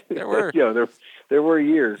mean, there were. Yeah, there were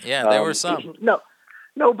years. Yeah, there were some. No,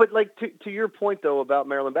 but like to your point though about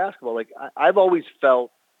Maryland basketball, like I've always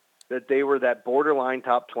felt that they were that borderline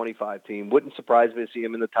top 25 team. Wouldn't surprise me to see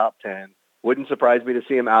them in the top 10. Wouldn't surprise me to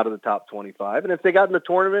see them out of the top 25. And if they got in the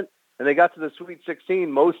tournament and they got to the Sweet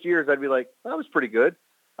 16, most years I'd be like, that was pretty good.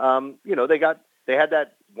 They had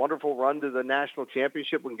that wonderful run to the national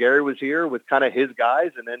championship when Gary was here with kind of his guys,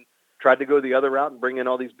 and then tried to go the other route and bring in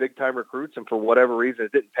all these big-time recruits, and for whatever reason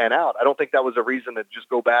it didn't pan out. I don't think that was a reason to just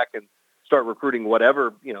go back and start recruiting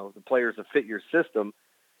whatever, the players that fit your system.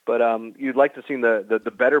 But you'd like to see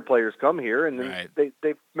the better players come here, and then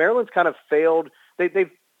right. Maryland's kind of failed.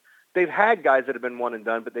 They've had guys that have been one and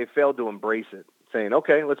done, but they failed to embrace it, saying,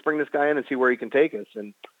 okay, let's bring this guy in and see where he can take us.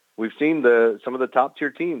 And we've seen some of the top-tier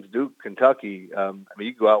teams, Duke, Kentucky,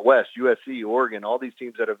 you go out west, USC, Oregon, all these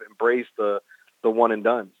teams that have embraced the one and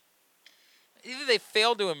done. Either they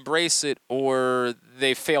failed to embrace it or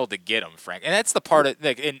they failed to get him, Frank. And that's the part of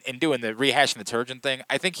in doing the rehashing the Turgeon thing.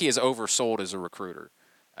 I think he is oversold as a recruiter.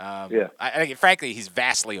 Frankly, he's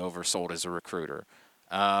vastly oversold as a recruiter.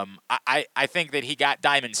 I think that he got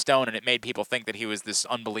Diamond Stone, and it made people think that he was this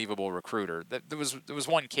unbelievable recruiter. There was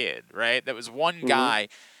one kid, right? There was one guy.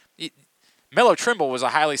 Melo Trimble was a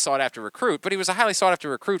highly sought-after recruit, but he was a highly sought-after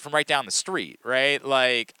recruit from right down the street, right?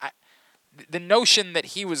 Like, the notion that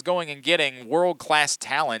he was going and getting world-class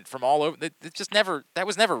talent from all over, that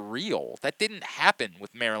was never real. That didn't happen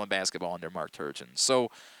with Maryland basketball under Mark Turgeon. So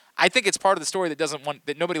I think it's part of the story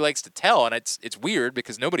that nobody likes to tell, and it's weird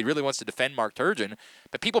because nobody really wants to defend Mark Turgeon,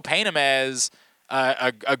 but people paint him as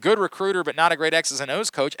a good recruiter but not a great X's and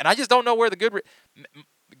O's coach, and I just don't know where the good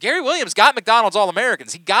Gary Williams got McDonald's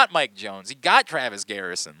All-Americans. He got Mike Jones. He got Travis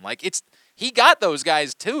Garrison. He got those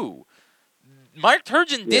guys too. Mark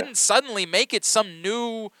Turgeon didn't suddenly make it some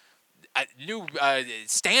new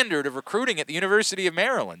standard of recruiting at the University of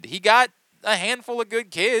Maryland. He got a handful of good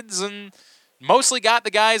kids and mostly got the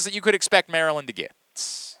guys that you could expect Maryland to get.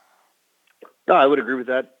 No, I would agree with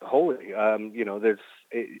that wholly.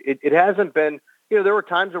 It hasn't been. There were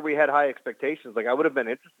times where we had high expectations. Like I would have been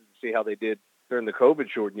interested to see how they did during the COVID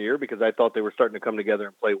shortened year because I thought they were starting to come together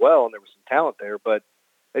and play well, and there was some talent there. But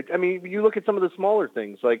you look at some of the smaller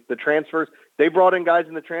things like the transfers. They brought in guys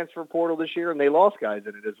in the transfer portal this year, and they lost guys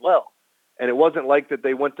in it as well. And it wasn't like that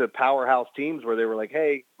they went to powerhouse teams where they were like,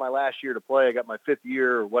 hey, it's my last year to play. I got my 5th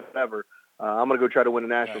year or whatever. I'm going to go try to win a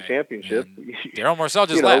national championship. Daryl Marcel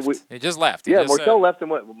just left. He just left. Marcel left and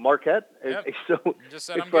what? Marquette? Yep. So just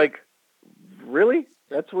said, it's like, really?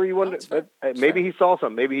 That's where you wanted to – maybe he saw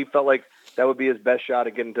something. Maybe he felt like that would be his best shot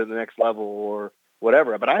at getting to the next level or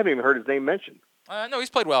whatever. But I haven't even heard his name mentioned. No, he's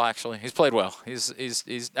played well, actually. He's played well. He's.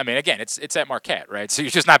 Again, it's at Marquette, right? So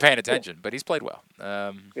you're just not paying attention, but he's played well.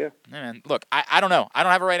 Man, look, I don't know. I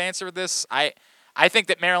don't have a right answer with this. I think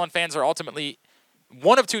that Maryland fans are ultimately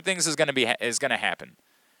one of two things is going to happen.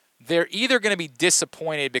 They're either going to be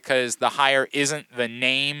disappointed because the hire isn't the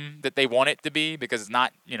name that they want it to be because it's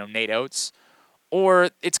not Nate Oates, or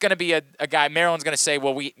it's going to be a guy, Maryland's going to say,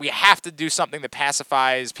 well, we have to do something that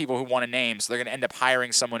pacifies people who want a name, so they're going to end up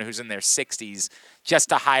hiring someone who's in their 60s just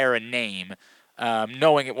to hire a name,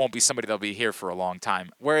 knowing it won't be somebody that'll be here for a long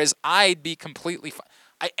time. Whereas I'd be completely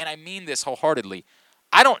and I mean this wholeheartedly,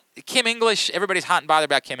 Kim English, everybody's hot and bothered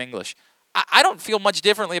about Kim English. I don't feel much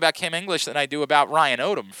differently about Kim English than I do about Ryan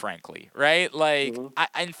Odom, frankly, right? Like,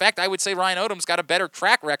 in fact, I would say Ryan Odom's got a better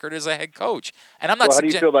track record as a head coach. And I'm not. Well, how do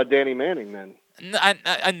you feel about Danny Manning then?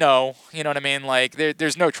 I know, you know what I mean. Like,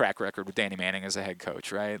 there's no track record with Danny Manning as a head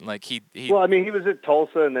coach, right? Like he. Well, I mean, he was at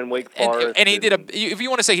Tulsa and then Wake Forest, and he did if you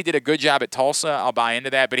want to say he did a good job at Tulsa, I'll buy into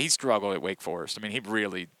that. But he struggled at Wake Forest. I mean, he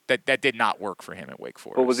really that did not work for him at Wake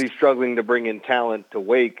Forest. But was he struggling to bring in talent to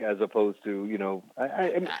Wake as opposed to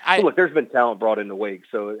look? There's been talent brought into Wake,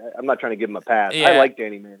 so I'm not trying to give him a pass. Yeah. I like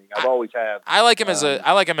Danny Manning. I've always have. I like him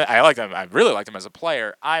I really liked him as a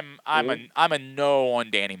player. I'm a no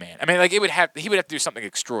on Danny Manning. I mean, like he would have to do something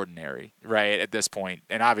extraordinary, right, at this point.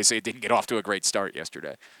 And obviously, it didn't get off to a great start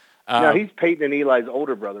yesterday. Now he's Peyton and Eli's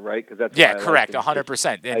older brother, right? Because that's correct,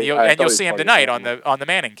 100%. And you'll see him tonight on the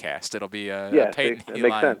Manning cast. It'll be Peyton,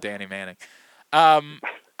 Eli, and Danny Manning. I'm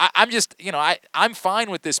just, I'm fine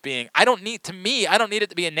with this being. I don't need it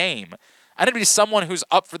to be a name. I need to be someone who's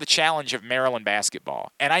up for the challenge of Maryland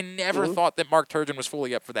basketball. And I never thought that Mark Turgeon was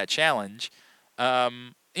fully up for that challenge.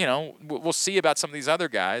 We'll see about some of these other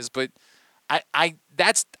guys, but I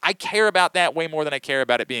care about that way more than I care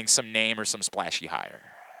about it being some name or some splashy hire.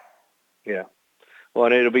 Yeah. Well,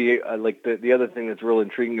 and it'll be like the other thing that's real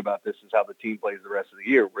intriguing about this is how the team plays the rest of the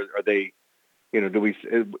year. Are they,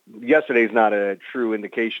 yesterday's not a true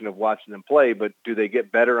indication of watching them play, but do they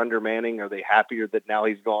get better under Manning? Are they happier that now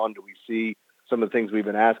he's gone? Do we see some of the things we've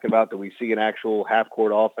been asking about? Do we see an actual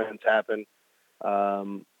half-court offense happen?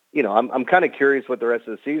 I'm kind of curious what the rest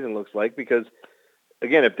of the season looks like because,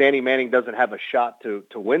 again, if Danny Manning doesn't have a shot to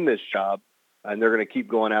win this job and they're going to keep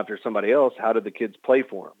going after somebody else, how do the kids play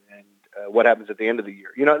for him? And what happens at the end of the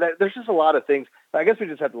year? There's just a lot of things. I guess we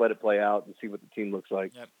just have to let it play out and see what the team looks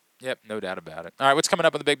like. Yep, no doubt about it. All right, what's coming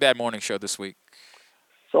up on the Big Bad Morning Show this week?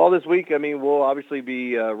 So all this week, we'll obviously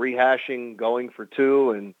be rehashing Going for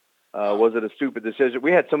Two and was it a stupid decision?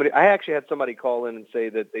 I actually had somebody call in and say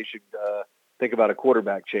that they should think about a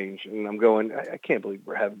quarterback change. And I'm going, I can't believe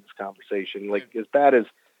we're having this conversation. Like, as bad as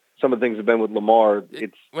some of the things have been with Lamar,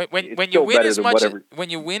 when you win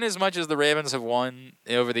as much as the Ravens have won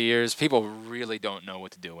over the years, people really don't know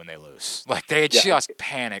what to do when they lose. Like, they just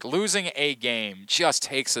panic. Losing a game just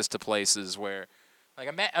takes us to places where, like,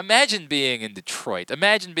 imagine being in Detroit.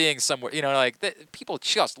 Imagine being somewhere, people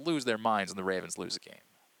just lose their minds when the Ravens lose a game.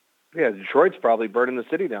 Yeah, Detroit's probably burning the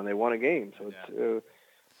city down. They won a game. So it's,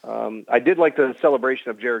 I did like the celebration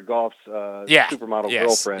of Jared Goff's supermodel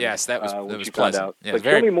girlfriend. Yes, that was pleasant. Out. Yeah,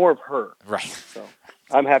 tell me more of her. Right. So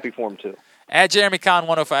I'm happy for him, too. At Jeremy Conn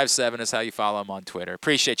 1057 is how you follow him on Twitter.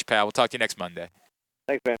 Appreciate you, pal. We'll talk to you next Monday.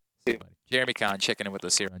 Thanks, man. See you, buddy. Jeremy Conn checking in with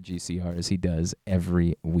us here on GCR as he does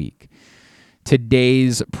every week.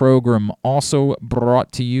 Today's program also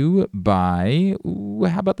brought to you by,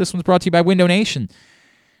 how about this one's brought to you by Window Nation.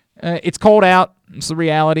 It's cold out. It's the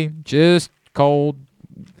reality. Just cold.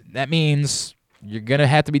 That means you're going to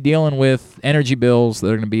have to be dealing with energy bills that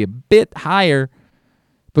are going to be a bit higher.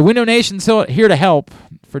 But Window Nation's here to help.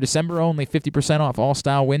 For December only, 50% off all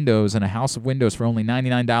style windows and a house of windows for only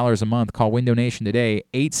 $99 a month. Call Window Nation today,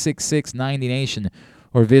 866-90-NATION,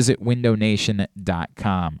 or visit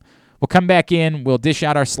windownation.com. We'll come back in. We'll dish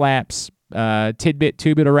out our slaps. Tidbit,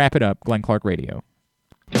 two-bit to wrap it up. Glenn Clark Radio.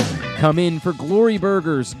 Come in for Glory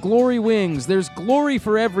Burgers, Glory Wings. There's glory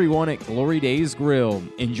for everyone at Glory Days Grill.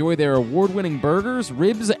 Enjoy their award-winning burgers,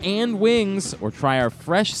 ribs, and wings, or try our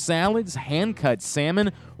fresh salads, hand-cut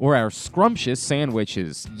salmon, or our scrumptious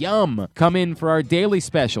sandwiches. Yum! Come in for our daily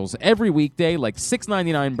specials every weekday, like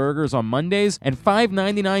 $6.99 burgers on Mondays and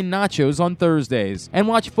 $5.99 nachos on Thursdays. And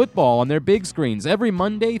watch football on their big screens every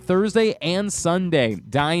Monday, Thursday, and Sunday.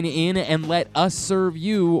 Dine in and let us serve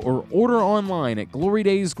you, or order online at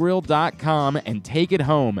glorydaysgrill.com and take it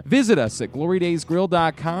home. Visit us at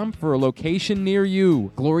glorydaysgrill.com for a location near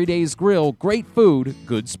you. Glory Days Grill, great food,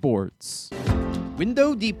 good sports.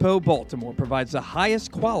 Window Depot Baltimore provides the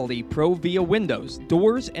highest quality Pro-Via windows,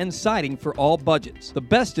 doors, and siding for all budgets. The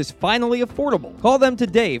best is finally affordable. Call them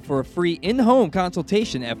today for a free in-home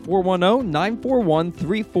consultation at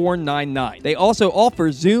 410-941-3499. They also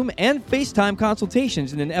offer Zoom and FaceTime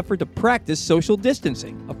consultations in an effort to practice social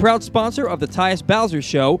distancing. A proud sponsor of the Tyus Bowser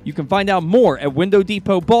Show, you can find out more at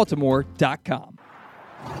WindowDepotBaltimore.com.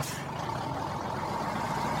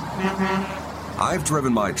 I've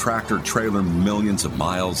driven my tractor trailer millions of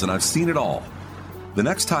miles, and I've seen it all. The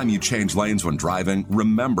next time you change lanes when driving,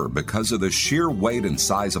 remember, because of the sheer weight and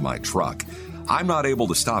size of my truck, I'm not able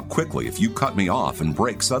to stop quickly if you cut me off and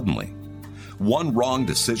brake suddenly. One wrong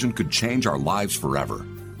decision could change our lives forever.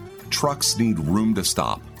 Trucks need room to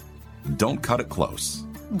stop. Don't cut it close.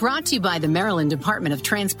 Brought to you by the Maryland Department of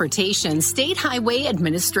Transportation State Highway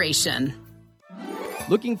Administration.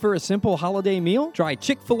 Looking for a simple holiday meal? Try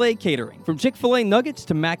Chick-fil-A Catering. From Chick-fil-A nuggets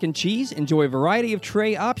to mac and cheese, enjoy a variety of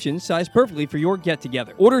tray options sized perfectly for your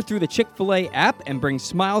get-together. Order through the Chick-fil-A app and bring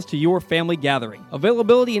smiles to your family gathering.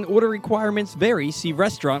 Availability and order requirements vary. See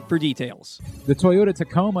restaurant for details. The Toyota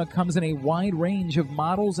Tacoma comes in a wide range of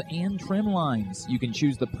models and trim lines. You can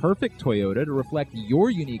choose the perfect Toyota to reflect your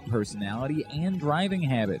unique personality and driving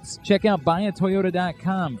habits. Check out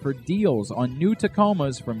buyatoyota.com for deals on new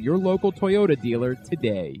Tacomas from your local Toyota dealer today.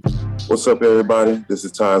 What's up, everybody? This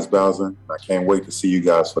is Tyus Bowser. I can't wait to see you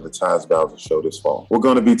guys for the Tyus Bowser Show this fall. We're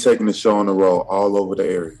going to be taking the show on the road all over the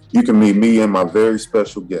area. You can meet me and my very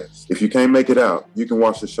special guests. If you can't make it out, you can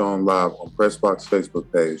watch the show on live on PressBox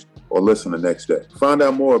Facebook page or listen the next day. Find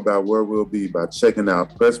out more about where we'll be by checking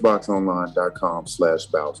out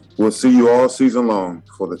PressBoxOnline.com/Bowser. We'll see you all season long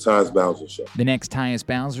for the Tyus Bowser Show. The next Tyus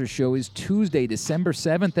Bowser Show is Tuesday, December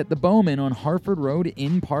 7th at the Bowman on Harford Road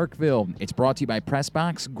in Parkville. It's brought to you by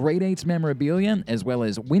PressBox, Grade 8's Memorabilia, as well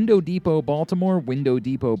as Window Depot Baltimore,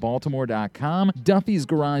 WindowDepotBaltimore.com, Duffy's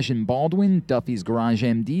Garage in Baldwin,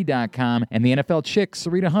 Duffy'sGarageMD.com, and the NFL chick,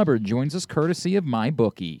 Sarita Hubbard, joins us courtesy of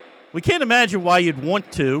MyBookie. We can't imagine why you'd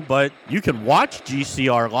want to, but you can watch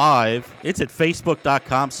GCR live. It's at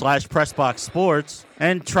Facebook.com/PressBoxSports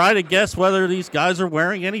and try to guess whether these guys are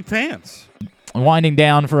wearing any pants. Winding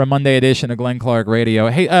down for a Monday edition of Glenn Clark Radio.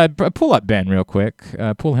 Hey, pull up Ben real quick.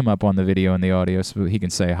 Pull him up on the video and the audio so he can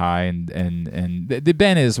say hi. And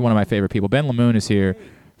Ben is one of my favorite people. Ben Lamoon is here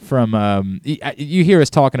from, you hear us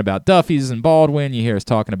talking about Duffy's and Baldwin. You hear us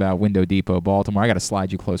talking about Window Depot, Baltimore. I got to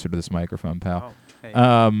slide you closer to this microphone, pal. Oh, hey.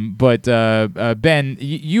 But Ben,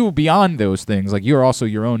 you beyond those things, like you're also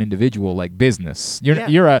your own individual, like business.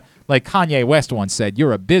 You're a, like Kanye West once said,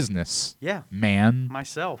 you're a business man.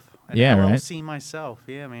 Myself. Yeah, right. LLC myself.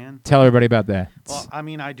 Yeah, man. Tell everybody about that. Well, I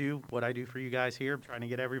mean, I do what I do for you guys here. I'm trying to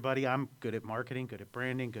get everybody. I'm good at marketing, good at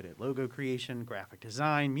branding, good at logo creation, graphic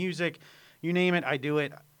design, music, you name it, I do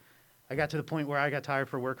it. I got to the point where I got tired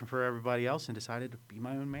for working for everybody else and decided to be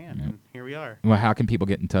my own man, and here we are. Well, how can people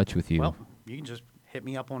get in touch with you? Well, you can just hit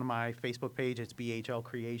me up on my Facebook page. It's BHL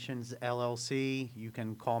Creations LLC. You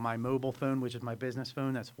can call my mobile phone, which is my business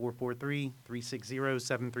phone. That's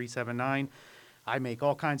 443-360-7379. I make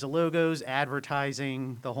all kinds of logos,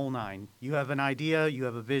 advertising, the whole nine. You have an idea, you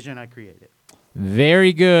have a vision, I create it.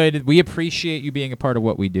 Very good. We appreciate you being a part of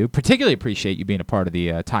what we do. Particularly appreciate you being a part of the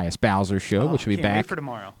Tyus Bowser Show, which will be back for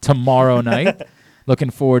tomorrow night.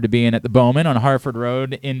 Looking forward to being at the Bowman on Harford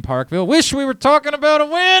Road in Parkville. Wish we were talking about a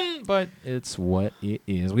win, but it's what it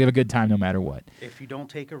is. We have a good time no matter what. If you don't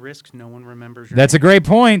take a risk, no one remembers your That's name. a great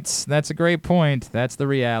point. That's a great point. That's the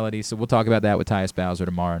reality. So we'll talk about that with Tyus Bowser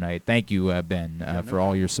tomorrow night. Thank you, Ben, for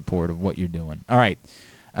all your support of what you're doing. All right.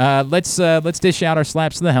 Let's dish out our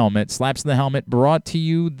Slaps to the Helmet. Slaps to the Helmet brought to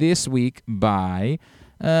you this week by...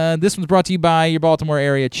 this one's brought to you by your Baltimore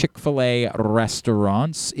area Chick-fil-A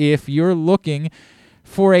restaurants. If you're looking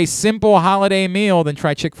for a simple holiday meal, then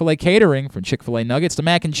try Chick-fil-A Catering. From Chick-fil-A nuggets to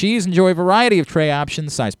mac and cheese, enjoy a variety of tray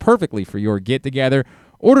options sized perfectly for your get-together.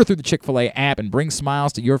 Order through the Chick-fil-A app and bring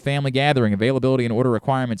smiles to your family gathering. Availability and order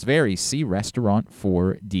requirements vary. See restaurant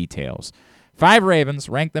for details. 5 Ravens,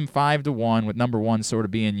 rank them 5-1, with number 1 sort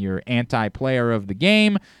of being your anti-player of the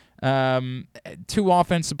game. 2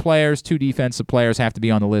 offensive players, 2 defensive players have to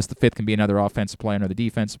be on the list. The 5th can be another offensive player, another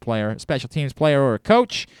defensive player, a special teams player, or a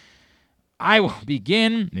coach. I will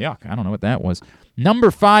begin. Yuck, I don't know what that was. Number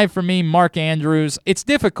 5 for me, Mark Andrews. It's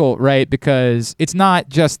difficult, right? Because it's not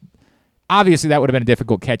just... Obviously, that would have been a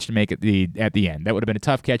difficult catch to make at the end. That would have been a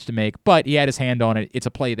tough catch to make, but he had his hand on it. It's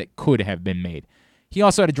a play that could have been made. He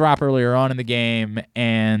also had a drop earlier on in the game,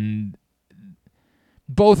 and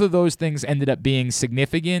both of those things ended up being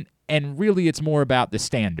significant, and really it's more about the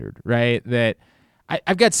standard, right? That I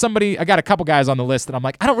got a couple guys on the list that I'm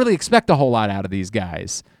like, I don't really expect a whole lot out of these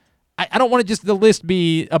guys. I don't want to just the list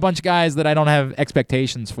be a bunch of guys that I don't have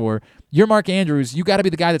expectations for. You're Mark Andrews. You got to be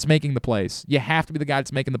the guy that's making the plays. You have to be the guy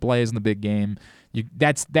that's making the plays in the big game.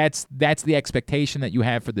 That's the expectation that you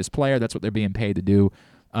have for this player. That's what they're being paid to do.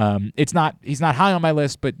 He's not high on my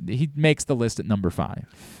list, but he makes the list at number 5.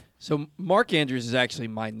 So Mark Andrews is actually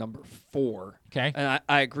my number 4. Okay. And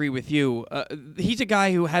I agree with you. He's a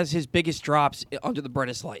guy who has his biggest drops under the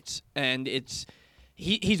brightest lights. And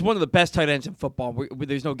he's one of the best tight ends in football.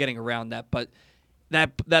 There's no getting around that. But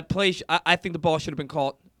that play, I think the ball should have been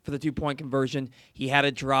caught for the 2-point conversion. He had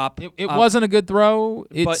a drop. It wasn't a good throw.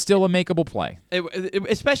 It's still a makeable play.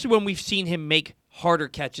 Especially when we've seen him make harder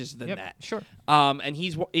catches than that. Sure. And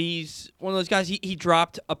he's one of those guys. He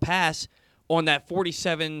dropped a pass on that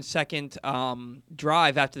 47-second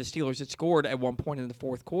drive after the Steelers had scored at one point in the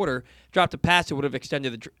fourth quarter, dropped a pass that would have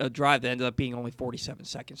extended the drive that ended up being only 47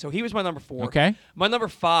 seconds. So he was my number 4. Okay. My number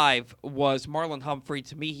 5 was Marlon Humphrey.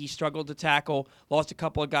 To me, he struggled to tackle, lost a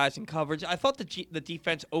couple of guys in coverage. I thought the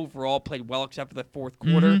defense overall played well except for the fourth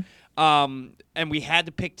quarter. And we had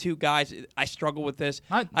to pick 2 guys. I struggle with this.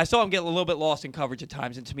 I saw him get a little bit lost in coverage at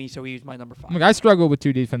times, and to me, so he was my number 5. Look, I struggle with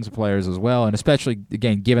 2 defensive players as well, and especially,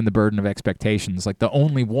 again, given the burden of expectations. Like, the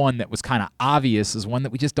only one that was kind of obvious is one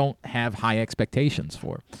that we just don't have high expectations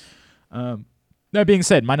for. That being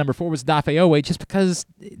said, my number 4 was Odafe Oweh, just because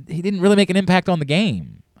he didn't really make an impact on the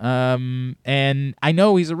game. And I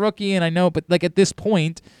know he's a rookie, and I know, but like at this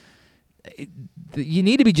point, you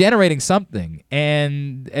need to be generating something,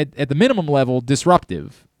 and at the minimum level,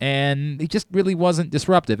 disruptive. And he just really wasn't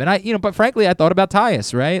disruptive. And but frankly, I thought about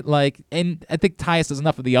Tyus, right? Like, and I think Tyus does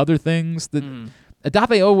enough of the other things that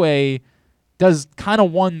Odafe Oweh does kind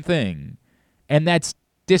of one thing, and that's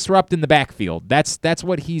disrupt in the backfield. That's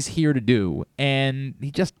what he's here to do, and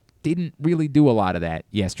he just didn't really do a lot of that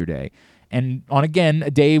yesterday. And on, again,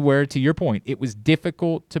 a day where, to your point, it was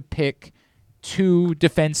difficult to pick 2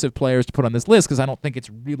 defensive players to put on this list because I don't think it's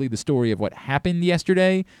really the story of what happened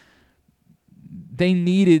yesterday. They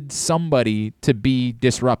needed somebody to be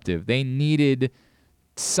disruptive. They needed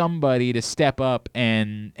somebody to step up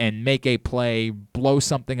and make a play, blow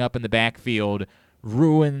something up in the backfield,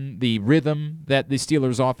 ruin the rhythm that the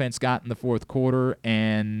Steelers' offense got in the fourth quarter,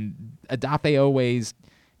 and Odafe Oweh's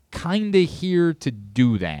kind of here to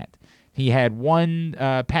do that. He had 1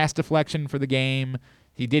 pass deflection for the game.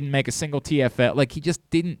 He didn't make a single TFL. Like, he just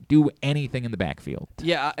didn't do anything in the backfield.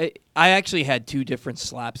 Yeah, I actually had 2 different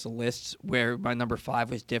slaps of lists where my number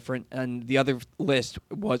 5 was different, and the other list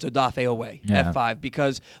was Odafe Oweh at 5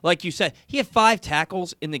 because, like you said, he had 5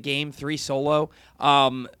 tackles in the game, 3 solo.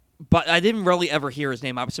 But I didn't really ever hear his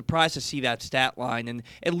name. I was surprised to see that stat line. And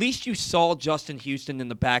at least you saw Justin Houston in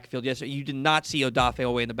the backfield. Yes, you did not see Odafe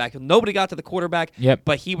Oweh in the backfield. Nobody got to the quarterback,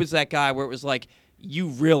 but he was that guy where it was like, you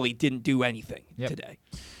really didn't do anything today.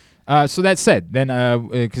 So that said, then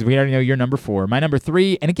because we already know you're number 4. My number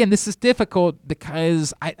 3, and again, this is difficult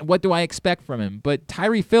because what do I expect from him? But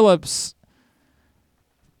Tyree Phillips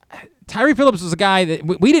was a guy that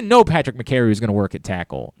we didn't know Patrick McCary was going to work at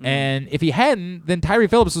tackle. And if he hadn't, then Tyree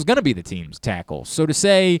Phillips was going to be the team's tackle. So to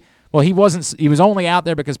say, well, he was only out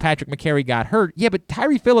there because Patrick McCary got hurt. Yeah, but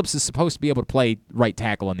Tyree Phillips is supposed to be able to play right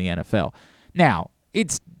tackle in the NFL. Now,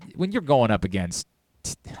 it's when you're going up against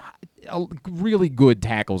really good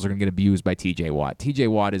tackles are going to get abused by TJ Watt. TJ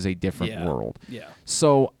Watt is a different world. Yeah.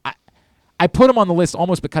 So I put him on the list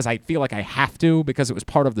almost because I feel like I have to because it was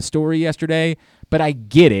part of the story yesterday, but I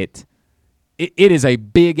get it. It is a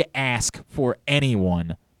big ask for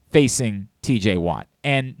anyone facing TJ Watt.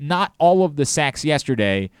 And not all of the sacks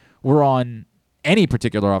yesterday were on any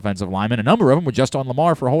particular offensive lineman. A number of them were just on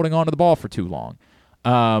Lamar for holding on to the ball for too long.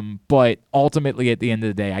 But ultimately, at the end of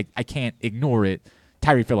the day, I can't ignore it.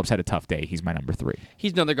 Tyree Phillips had a tough day. He's my number 3.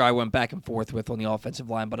 He's another guy I went back and forth with on the offensive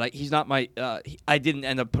line, but he's not my I didn't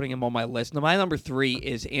end up putting him on my list. Now, my number 3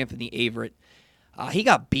 is Anthony Averett. He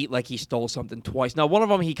got beat like he stole something twice. Now, one of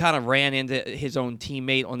them, he kind of ran into his own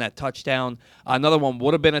teammate on that touchdown. Another one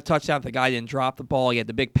would have been a touchdown if the guy didn't drop the ball. He had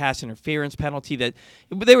the big pass interference penalty.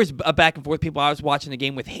 There was a back and forth. People I was watching the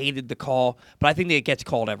game with hated the call, but I think that it gets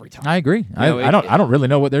called every time. I agree. I don't really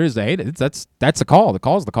know what there is to hate it. That's a call. The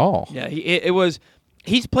call's the call. Yeah, it was.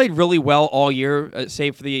 He's played really well all year,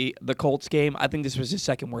 save for the Colts game. I think this was his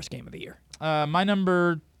second worst game of the year. My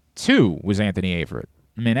number 2 was Anthony Averett.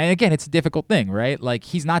 I mean, and again, it's a difficult thing, right? Like,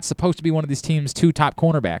 he's not supposed to be one of these team's 2 top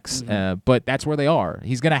cornerbacks, but that's where they are.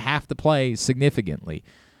 He's going to have to play significantly.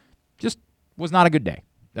 Just was not a good day.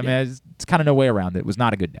 I mean, it's kind of no way around it. It was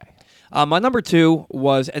not a good day. My number 2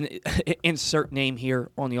 was an insert name here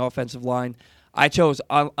on the offensive line. I chose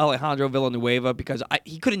Alejandro Villanueva because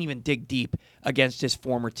he couldn't even dig deep against his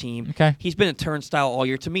former team. Okay. He's been a turnstile all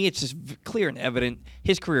year. To me, it's just clear and evident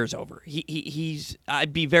his career is over.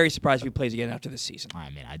 I'd be very surprised if he plays again after this season.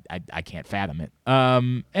 I mean, I can't fathom it.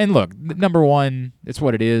 And look, number 1, it's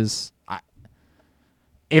what it is.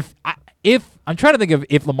 If I'm trying to think of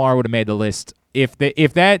if Lamar would have made the list, if the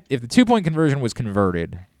 2-point conversion was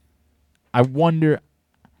converted, I wonder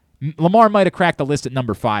Lamar might have cracked the list at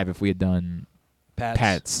number 5 if we had done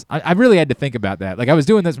Pats. I really had to think about that. Like, I was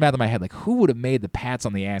doing this math in my head, like, who would have made the Pats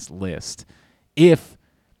on the ass list if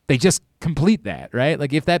they just complete that, right?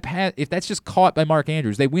 Like, if that's just caught by Mark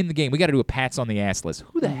Andrews, they win the game. We got to do a Pats on the ass list.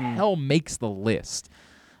 Who the hell makes the list?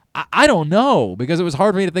 I don't know, because it was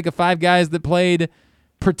hard for me to think of 5 guys that played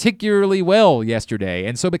particularly well yesterday.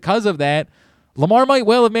 And so because of that, Lamar might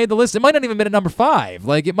well have made the list. It might not even been at number 5.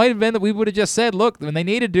 Like, it might have been that we would have just said, look, when they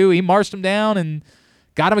needed to, he marched him down and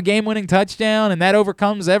got him a game-winning touchdown, and that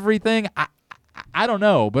overcomes everything. I don't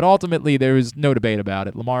know, but ultimately there was no debate about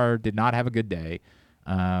it. Lamar did not have a good day,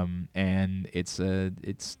 and it's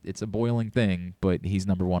a boiling thing, but he's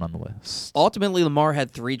number 1 on the list. Ultimately, Lamar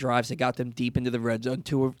had 3 drives that got them deep into the red zone.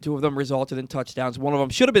 Two of them resulted in touchdowns. One of them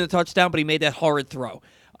should have been a touchdown, but he made that horrid throw.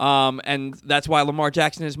 And that's why Lamar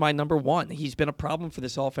Jackson is my number 1. He's been a problem for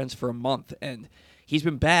this offense for a month, and he's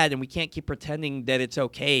been bad, and we can't keep pretending that it's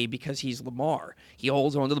okay because he's Lamar. He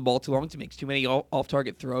holds on to the ball too long, he makes too many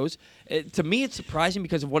off-target throws. To me, it's surprising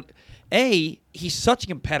because of he's such a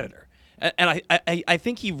competitor. And I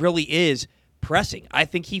think he really is pressing. I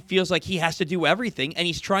think he feels like he has to do everything, and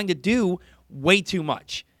he's trying to do way too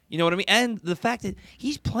much. You know what I mean? And the fact that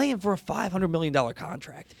he's playing for a $500 million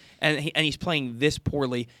contract, and he's playing this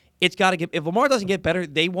poorly, it's got to get. If Lamar doesn't get better,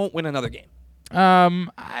 they won't win another game.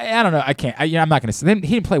 I don't know. I can't. I'm not going to say. He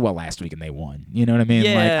didn't play well last week, and they won. You know what I mean?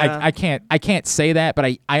 Yeah. Like, I can't say that, but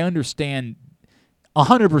I understand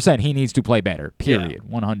 100% he needs to play better. Period.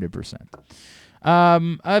 100%.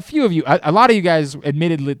 A few of you, a lot of you guys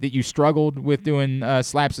admitted that you struggled with doing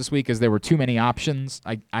slaps this week because there were too many options.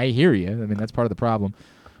 I hear you. I mean, that's part of the problem.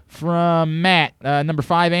 From Matt, number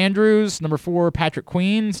 5, Andrews. Number 4, Patrick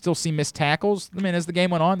Queen. Still see missed tackles. I mean, as the game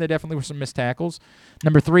went on, there definitely were some missed tackles.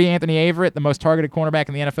 Number 3, Anthony Averett, the most targeted cornerback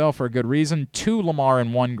in the NFL for a good reason. 2, Lamar,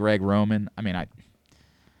 and 1, Greg Roman. I mean,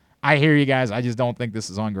 I hear you guys. I just don't think this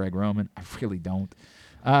is on Greg Roman. I really don't.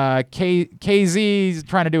 KZ's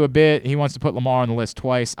trying to do a bit. He wants to put Lamar on the list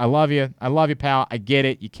twice. I love you, pal. I get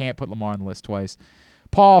it. You can't put Lamar on the list twice.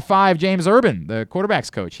 Paul, 5, James Urban, the quarterback's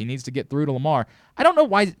coach. He needs to get through to Lamar. I don't know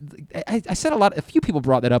why. I said a few people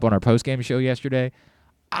brought that up on our postgame show yesterday.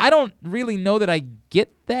 I don't really know that I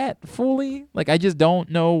get that fully. Like, I just don't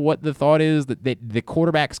know what the thought is that the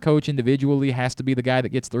quarterback's coach individually has to be the guy that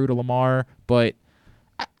gets through to Lamar. But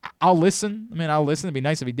I'll listen. I mean, I'll listen. It'd be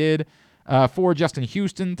nice if he did. 4, Justin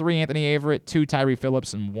Houston. 3, Anthony Averett. 2, Tyree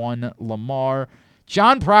Phillips. And 1, Lamar.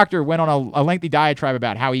 John Proctor went on a lengthy diatribe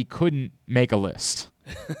about how he couldn't make a list.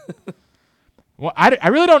 Well, I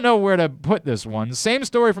really don't know where to put this one. Same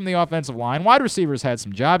story from the offensive line. Wide receivers had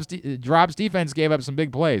some drops. Defense gave up some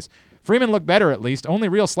big plays. Freeman looked better at least. Only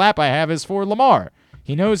real slap I have is for Lamar.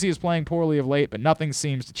 He knows he is playing poorly of late, but nothing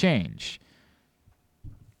seems to change.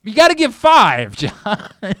 You got to give 5, John.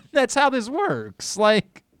 That's how this works.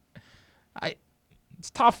 Like, it's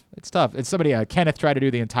tough. It's tough. It's somebody, Kenneth tried to do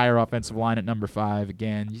the entire offensive line at number 5.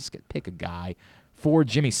 Again, you just got to pick a guy. 4,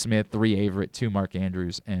 Jimmy Smith. 3, Averett. 2, Mark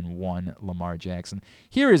Andrews. And 1, Lamar Jackson.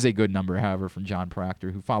 Here is a good number, however, from John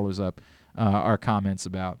Proctor, who follows up our comments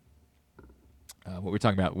about what we're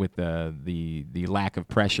talking about with the lack of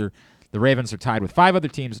pressure. The Ravens are tied with 5 other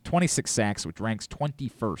teams at 26 sacks, which ranks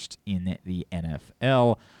 21st in the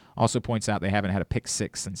NFL. Also points out they haven't had a pick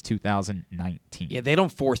 6 since 2019. Yeah, they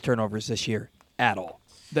don't force turnovers this year at all.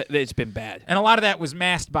 It's been bad. And a lot of that was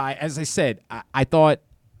masked by, as I said, I thought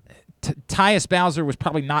Tyus Bowser was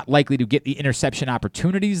probably not likely to get the interception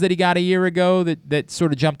opportunities that he got a year ago that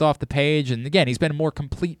sort of jumped off the page. And, again, he's been a more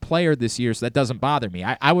complete player this year, so that doesn't bother me.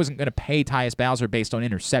 I wasn't going to pay Tyus Bowser based on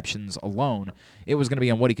interceptions alone. It was going to be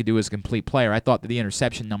on what he could do as a complete player. I thought that the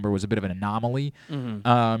interception number was a bit of an anomaly.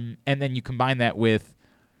 Mm-hmm. And then you combine that with,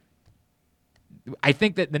 I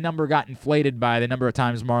think that the number got inflated by the number of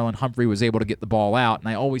times Marlon Humphrey was able to get the ball out, and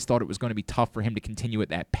I always thought it was going to be tough for him to continue at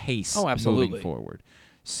that pace moving forward.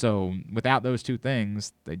 So without those two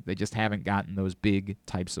things, they just haven't gotten those big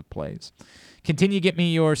types of plays. Continue to get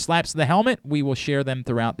me your slaps to the helmet. We will share them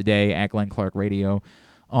throughout the day at Glenn Clark Radio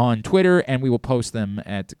on Twitter, and we will post them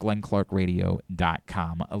at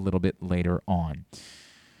glennclarkradio.com a little bit later on.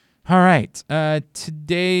 All right.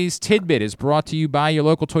 Today's tidbit is brought to you by your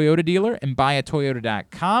local Toyota dealer and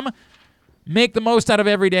buyatoyota.com. Make the most out of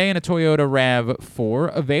every day in a Toyota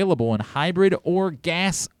RAV4, available in hybrid or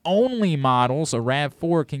gas-only models. A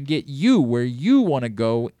RAV4 can get you where you want to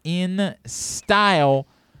go in style.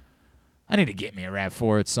 I need to get me a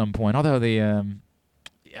RAV4 at some point, although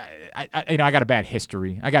I got a bad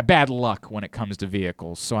history. I got bad luck when it comes to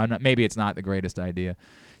vehicles, so maybe it's not the greatest idea.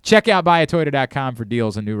 Check out buyatoyota.com for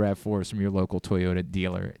deals on new RAV4s from your local Toyota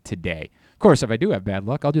dealer today. Of course, if I do have bad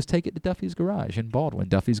luck, I'll just take it to Duffy's Garage in Baldwin,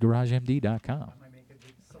 duffysgaragemd.com.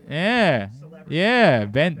 Yeah.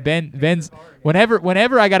 Ben's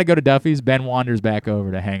whenever I got to go to Duffy's, Ben wanders back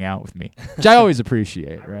over to hang out with me, which I always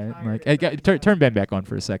appreciate, right? Like, turn Ben back on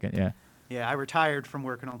for a second, yeah. Yeah, I retired from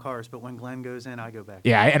working on cars, but when Glenn goes in, I go back.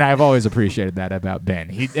 Yeah, and I've always appreciated that about Ben.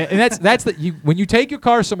 And that's when you take your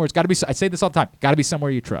car somewhere, it's got to be. I say this all the time. Got to be somewhere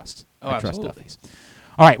you trust. I trust absolutely. Duffy's.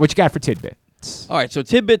 All right, what you got for tidbit? tidbits. All right, so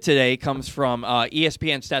tidbit today comes from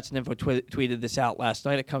ESPN Stats and Info tweeted this out last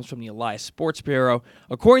night. It comes from the Elias Sports Bureau.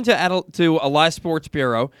 According to Elias Sports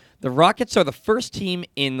Bureau, the Rockets are the first team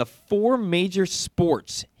in the 4 major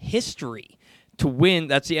sports history to win.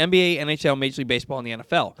 That's the NBA, NHL, Major League Baseball, and the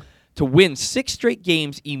NFL. To win 6 straight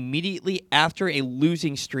games immediately after a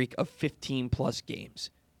losing streak of 15-plus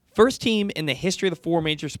games. First team in the history of the 4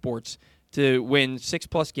 major sports to win 6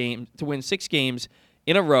 games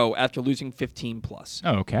in a row after losing 15-plus.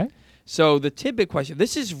 Oh, okay. So the tidbit question,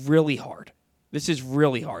 this is really hard.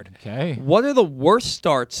 Okay. What are the worst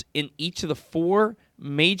starts in each of the 4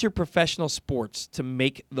 major professional sports to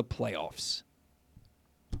make the playoffs?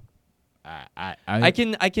 I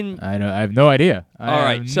have no idea.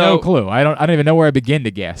 I have no clue. I don't even know where I begin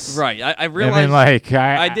to guess. Right. I realized. I mean, like,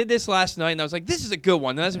 I did this last night, and I was like, "This is a good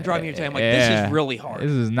one." And as I'm driving here today, I'm like, "This is really hard."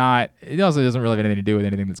 This is not. It also doesn't really have anything to do with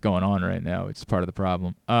anything that's going on right now. It's part of the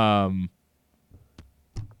problem.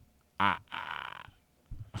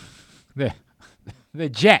 The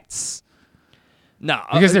Jets. No,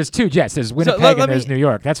 because there's 2 Jets. There's Winnipeg and there's New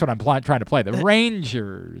York. That's what I'm trying to play. The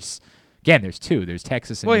Rangers. Again, there's 2. There's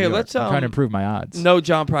Texas and New York. I'm trying to improve my odds. No,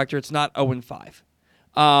 John Proctor, it's not 0-5.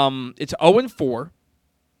 It's 0-4.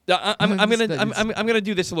 I'm gonna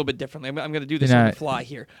do this a little bit differently. I'm gonna do this on the fly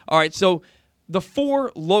here. All right, so the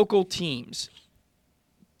 4 local teams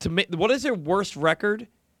what is their worst record?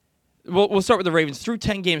 We'll start with the Ravens. Through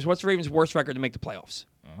 10 games, what's the Ravens' worst record to make the playoffs?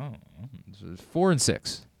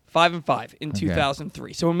 4-6. 5-5 in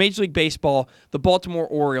 2003. So in Major League Baseball, the Baltimore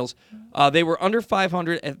Orioles, they were under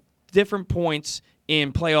 500 at different points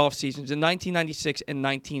in playoff seasons in 1996 and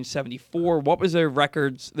 1974. What was their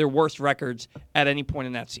worst records at any point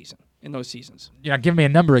in those seasons? You're not giving me a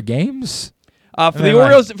number of games? For the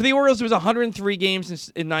Orioles, it was 103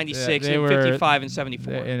 games in 96 and 55 in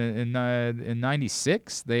 74. In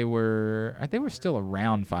 96, they were still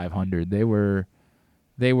around 500. They were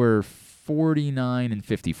 49 and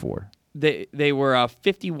 54. They were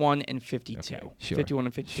 51 and 52. Okay, sure. 51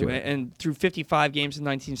 and 52. Sure. And through 55 games in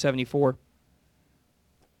 1974.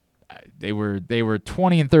 They were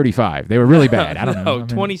 20 and 35. They were really bad. I don't know.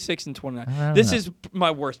 26 and 29. This is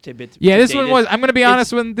my worst tidbit. Yeah, this one was. I'm going to be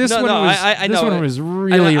honest. This one was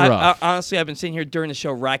really rough. Honestly, I've been sitting here during the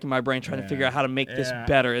show racking my brain trying to figure out how to make this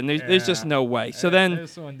better, and there's just no way. So then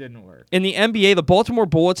this one didn't work. In the NBA, the Baltimore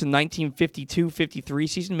Bullets in 1952-53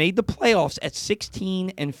 season made the playoffs at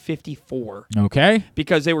 16 and 54. Okay.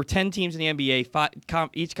 Because there were 10 teams in the NBA.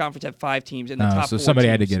 Each conference had 5 teams, and the top 4 so somebody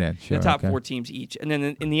teams, had to get in. Sure, the top 4 teams each, and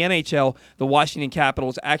then in the NHL, the Washington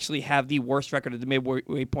Capitals actually have the worst record at the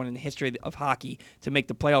midway point in the history of hockey to make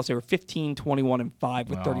the playoffs. They were 15, 21, and 5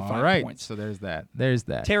 with 35 points. So there's that.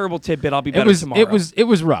 Terrible tidbit. I'll be better tomorrow. It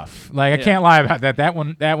was rough. Like I can't lie about that. That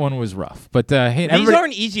one was rough. But hey, these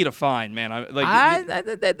aren't easy to find, man. I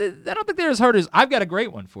don't think they're as hard as. I've got a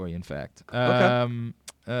great one for you. In fact,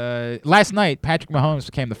 last night Patrick Mahomes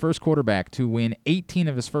became the first quarterback to win 18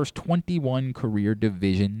 of his first 21 career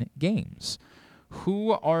division games.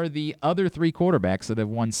 Who are the other 3 quarterbacks that have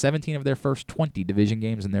won 17 of their first 20 division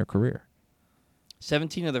games in their career?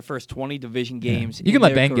 17 of their first 20 division games. You can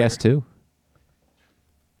let Ben guess too.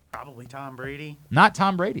 Probably Tom Brady. Not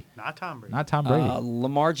Tom Brady. Not Tom Brady. Not Tom Brady.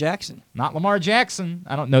 Lamar Jackson. Not Lamar Jackson.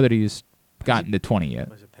 I don't know that he's gotten to 20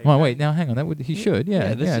 yet. Well, wait, now hang on. He should.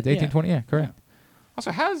 Yeah, 18, 20. Yeah, correct.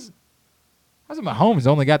 Also, how's it Mahomes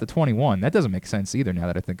only got to 21? That doesn't make sense either. Now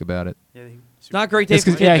that I think about it. Yeah, it's not a great day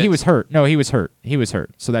for yeah, he was hurt. No, he was hurt.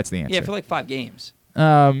 So that's the answer. Yeah, for like 5 games.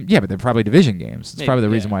 Yeah, but they're probably division games. It's probably the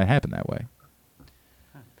reason why it happened that way.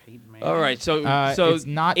 All right, so it's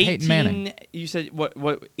not 18, Peyton Manning. You said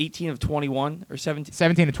what 18 of 21 or 17?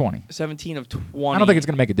 17 of 20. 17 of 20. I don't think it's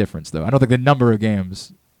going to make a difference though. I don't think the number of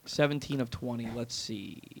games. 17 of 20. Let's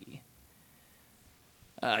see.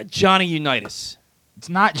 Johnny Unitas. It's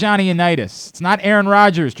not Johnny Unitas. It's not Aaron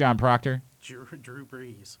Rodgers, John Proctor. Drew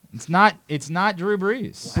Brees. It's not Drew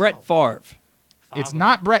Brees. Brett Favre. It's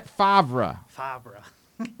not Brett Favre.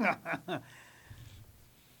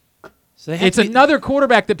 So it's another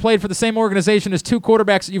quarterback that played for the same organization as 2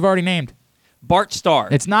 quarterbacks that you've already named. Bart Starr.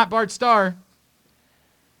 It's not Bart Starr.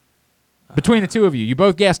 Between the 2 of you, you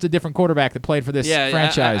both guessed a different quarterback that played for this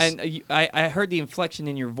franchise. I heard the inflection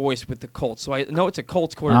in your voice with the Colts, so I know it's a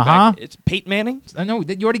Colts quarterback. It's Peyton Manning. I know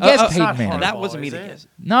you already guessed Peyton Manning. That wasn't me to guess.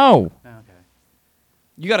 No. Okay.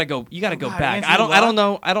 You gotta go back. Andrew I don't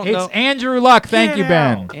know. It's Andrew Luck. Thank you,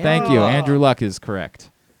 Ben. Thank you. Andrew Luck is correct.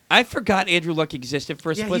 I forgot Andrew Luck existed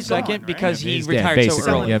for a split second because he he's retired dead,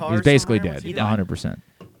 so early. Yep, he's basically dead. 100%.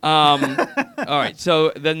 All right.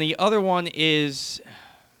 So then the other one is.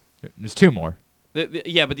 There's 2 more.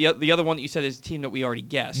 Yeah, but the other one that you said is a team that we already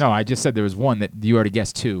guessed. No, I just said there was one that you already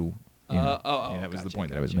guessed two. That was the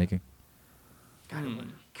point that I was making. God, it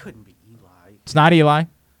couldn't be Eli. It's not Eli.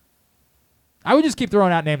 I would just keep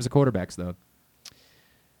throwing out names of quarterbacks, though.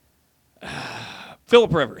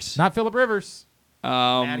 Phillip Rivers. Not Phillip Rivers.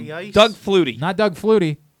 Matty Ice. Doug Flutie. Not Doug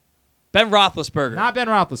Flutie. Ben Roethlisberger. Not Ben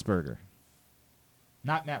Roethlisberger.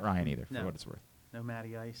 Not Matt Ryan either, for what it's worth. No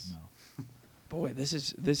Matty Ice. No. Boy, this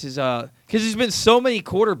is because there's been so many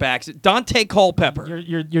quarterbacks. Dante Culpepper.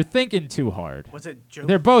 You're thinking too hard. Was it Joe?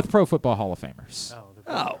 They're both Pro Football Hall of Famers. Oh, they're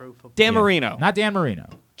both Pro Football. Dan Marino. Not Dan Marino.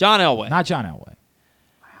 John Elway. Not John Elway.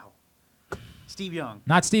 Steve Young.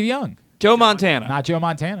 Not Steve Young. Joe Montana. Not Joe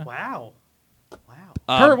Montana. Wow.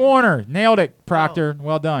 Kurt Warner. Nailed it, Proctor.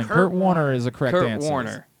 Well done. Kurt Warner is a correct Kurt answer.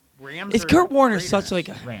 Warner. Rams. Is Kurt Warner such like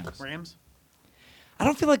a Rams? I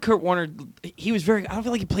don't feel like Kurt Warner. I don't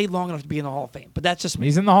feel like he played long enough to be in the Hall of Fame. But that's just me.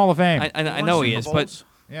 He's in the Hall of Fame. I know he is, but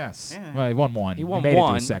yes. Yeah. Well, he won one. He won made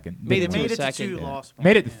one. it to a second. Made it to a to second. two, Yeah. lost one.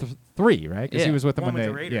 Made it to three, right? Because he was with them One when with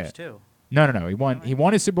they. the Raiders, yeah. too. No. He won. He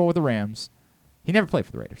won his Super Bowl with the Rams. He never played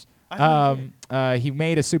for the Raiders. He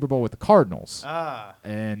made a Super Bowl with the Cardinals.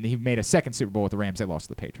 And he made a second Super Bowl with the Rams. They lost to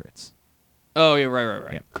the Patriots. Oh yeah,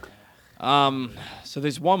 right. Yeah. So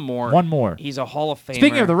there's one more. One more. He's a Hall of Famer.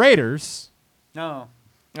 Speaking of the Raiders. No.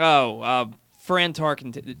 Oh, Fran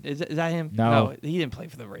Tarkenton. Is that him? No. He didn't play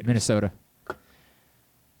for the Raiders. Minnesota.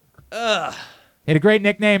 Ugh. He had a great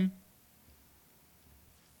nickname.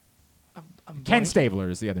 I'm Ken blanking. Stabler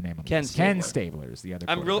is the other name. Ken Ken Stabler. Stabler is the other.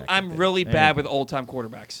 I'm really bad with old time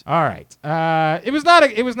quarterbacks. All right. It was not.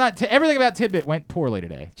 Everything about Tidbit went poorly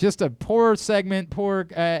today. Just a poor segment. Poor.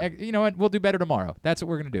 You know what? We'll do better tomorrow. That's what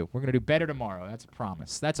we're gonna do. We're gonna do better tomorrow. That's a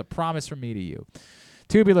promise. That's a promise from me to you.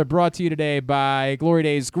 Tubular brought to you today by Glory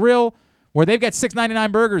Days Grill, where they've got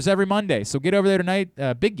 $6.99 burgers every Monday. So get over there tonight.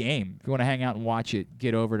 Big game. If you want to hang out and watch it,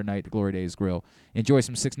 get over tonight to Glory Days Grill. Enjoy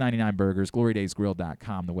some $6.99 burgers.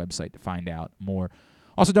 GloryDaysGrill.com, the website to find out more.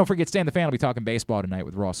 Also, don't forget, Stan the Fan will be talking baseball tonight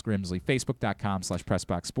with Ross Grimsley.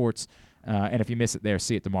 Facebook.com/PressBoxSports. And if you miss it there,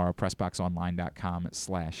 see it tomorrow.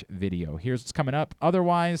 PressBoxOnline.com/video. Here's what's coming up.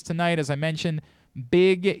 Otherwise, tonight, as I mentioned,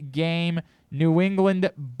 big game, New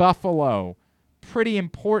England Buffalo. Pretty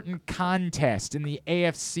important contest in the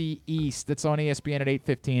AFC East that's on ESPN at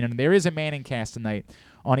 8:15, and there is a Manning cast tonight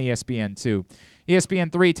on ESPN 2.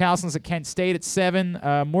 ESPN 3, Towson's at Kent State at 7.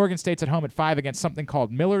 Morgan State's at home at 5 against something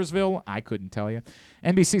called Millersville. I couldn't tell you.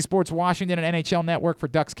 NBC Sports Washington and NHL Network for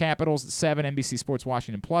Ducks Capitals at 7. NBC Sports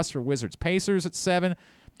Washington Plus for Wizards Pacers at 7.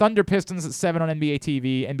 Thunder Pistons at 7 on NBA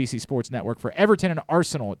TV. NBC Sports Network for Everton and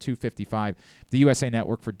Arsenal at 2:55. The USA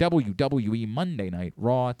Network for WWE Monday Night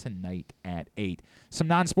Raw tonight at 8. Some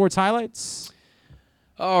non-sports highlights.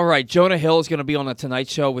 All right, Jonah Hill is going to be on the Tonight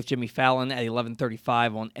Show with Jimmy Fallon at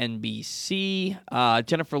 11:35 on NBC.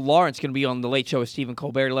 Jennifer Lawrence going to be on the Late Show with Stephen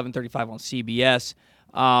Colbert at 11:35 on CBS.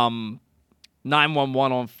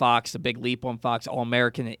 911 on Fox, The Big Leap on Fox,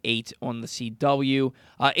 All-American at 8 on the CW.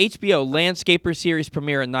 HBO Landscaper series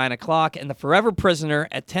premiere at 9 o'clock, and The Forever Prisoner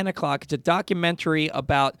at 10 o'clock. It's a documentary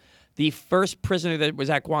about the first prisoner that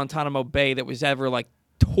was at Guantanamo Bay that was ever,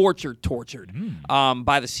 tortured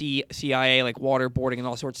by the CIA, waterboarding and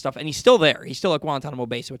all sorts of stuff. And he's still there. He's still at Guantanamo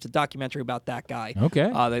Bay, so it's a documentary about that guy. Okay.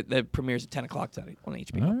 That premieres at 10 o'clock tonight on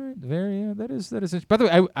HBO. All right, that is. By the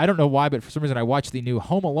way, I don't know why, but for some reason I watched the new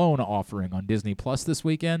Home Alone offering on Disney Plus this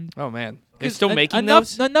weekend. Oh man, they're still making enough,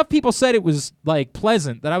 those? Enough people said it was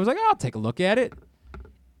pleasant that I was like, I'll take a look at it.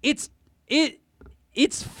 It's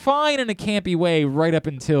fine in a campy way right up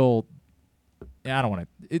until I don't want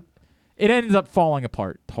to. It ends up falling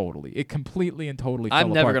apart totally. It completely and totally fell apart.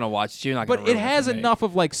 I'm never going to watch it. You're not But it has enough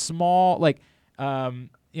of small,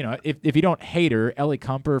 if you don't hate her, Ellie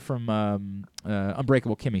Kemper from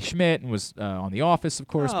Unbreakable Kimmy Schmidt and was on The Office, of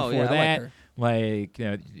course, before that. I like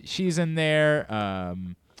her. She's in there.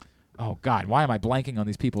 Oh, God, why am I blanking on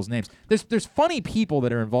these people's names? There's funny people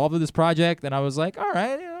that are involved with this project, and I was like, all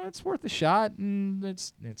right, it's worth a shot, and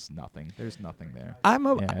it's nothing. There's nothing there.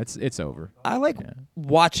 It's over. I like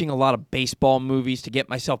watching a lot of baseball movies to get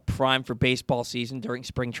myself primed for baseball season during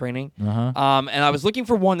spring training. Uh-huh. And I was looking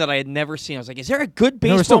for one that I had never seen. I was like, is there a good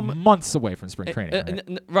baseball? We're still months away from spring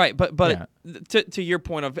training, right? But to your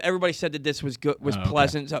point of everybody said that this was good, was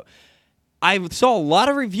pleasant. So I saw a lot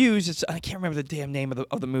of reviews. I can't remember the damn name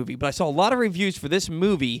of the movie, but I saw a lot of reviews for this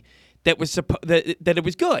movie that was that it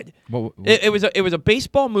was good. It was a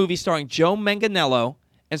baseball movie starring Joe Manganiello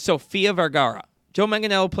and Sofia Vergara. Joe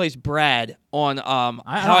Manganiello plays Brad on How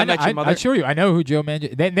I Met Your Mother. I assure you, I know who Joe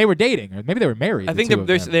Manganiello. They were dating, or maybe they were married. I think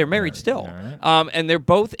they're married still. Right. And they're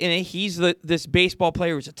both in it. He's this baseball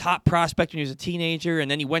player who was a top prospect when he was a teenager,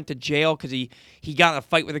 and then he went to jail because he got in a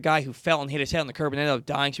fight with a guy who fell and hit his head on the curb and ended up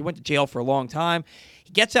dying. So he went to jail for a long time.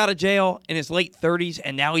 He gets out of jail in his late 30s,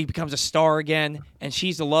 and now he becomes a star again. And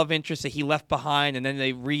she's the love interest that he left behind, and then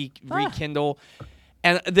they rekindle.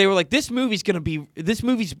 And they were like, this movie's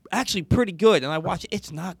actually pretty good. And I watched it.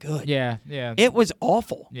 It's not good. Yeah. It was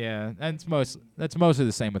awful. Yeah, that's mostly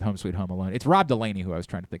the same with Home Sweet Home Alone. It's Rob Delaney, who I was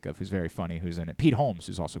trying to think of, who's very funny, who's in it. Pete Holmes,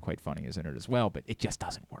 who's also quite funny, is in it as well. But it just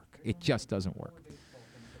doesn't work.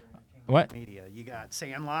 What? Media. You got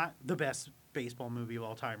Sandlot, the best baseball movie of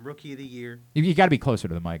all time. Rookie of the Year. You got to be closer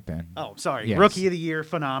to the mic, Ben. Oh, sorry. Yes. Rookie of the Year,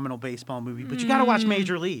 phenomenal baseball movie. But you got to watch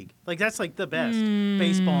Major League. Like, that's like the best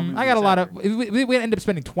baseball movie. I got a lot of. We end up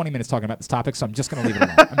spending 20 minutes talking about this topic, so I'm just going to leave it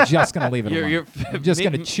alone. I'm just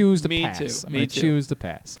going to choose to pass. I'm going to choose to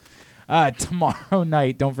pass. Tomorrow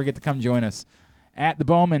night, don't forget to come join us at the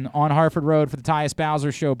Bowman on Harford Road for the Tyus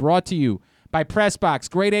Bowser Show, brought to you by Pressbox,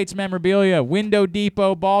 Grade 8's Memorabilia, Window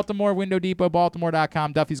Depot, Baltimore,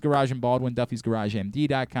 WindowDepotBaltimore.com, Duffy's Garage in Baldwin,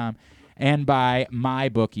 Duffy'sGarageMD.com, and by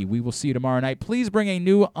MyBookie. We will see you tomorrow night. Please bring a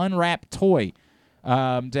new unwrapped toy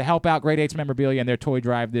to help out Grade 8's Memorabilia and their toy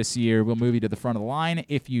drive this year. We'll move you to the front of the line.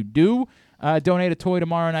 If you do, donate a toy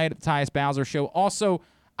tomorrow night at the Tyus Bowser Show. Also,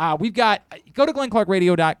 we've got, go to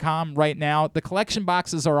GlennClarkRadio.com right now. The collection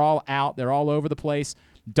boxes are all out. They're all over the place.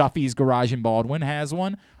 Duffy's Garage in Baldwin has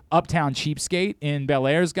one. Uptown Cheapskate in Bel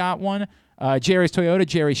Air's got one. Jerry's Toyota,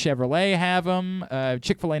 Jerry Chevrolet have them.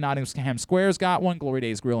 Chick-fil-A Nottingham Square's got one. Glory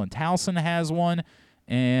Days Grill in Towson has one.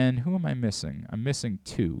 And who am I missing? I'm missing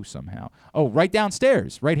two somehow. Oh, right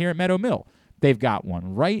downstairs, right here at Meadow Mill. They've got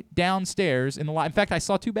one right downstairs in the lobby. In fact, I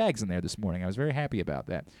saw 2 bags in there this morning. I was very happy about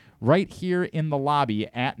that. Right here in the lobby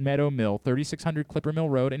at Meadow Mill, 3600 Clipper Mill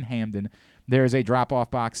Road in Hamden. There's a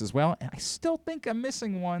drop-off box as well. And I still think I'm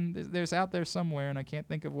missing one. There's out there somewhere, and I can't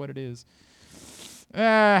think of what it is.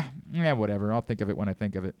 Whatever. I'll think of it when I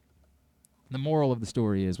think of it. The moral of the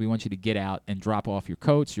story is we want you to get out and drop off your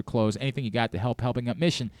coats, your clothes, anything you got to help helping up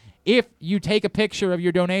mission. If you take a picture of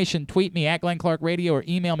your donation, tweet me at Glenn Clark Radio or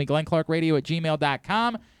email me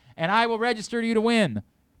glennclarkradio@gmail.com, and I will register you to win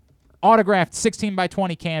autographed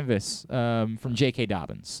 16x20 canvas from J.K.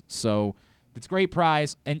 Dobbins. So it's a great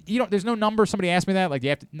prize. And there's no number. Somebody asked me that. Like, you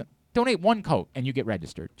have to donate one coat and you get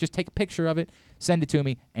registered. Just take a picture of it, send it to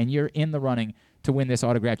me, and you're in the running to win this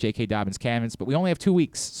autographed J.K. Dobbins canvas. But we only have 2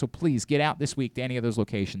 weeks, so please get out this week to any of those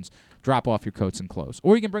locations. Drop off your coats and clothes.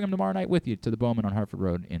 Or you can bring them tomorrow night with you to the Bowman on Harford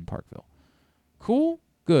Road in Parkville. Cool?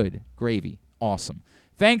 Good. Gravy. Awesome.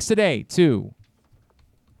 Thanks today to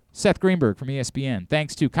Seth Greenberg from ESPN.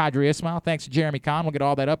 Thanks to Kadri Ismail. Thanks to Jeremy Kahn. We'll get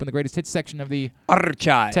all that up in the greatest hits section of the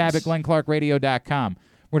archives tab at GlennClarkRadio.com.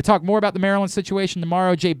 We're going to talk more about the Maryland situation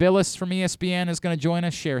tomorrow. Jay Billis from ESPN is going to join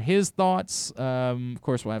us, share his thoughts. Of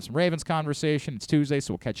course, we'll have some Ravens conversation. It's Tuesday,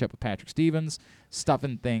 so we'll catch up with Patrick Stevens.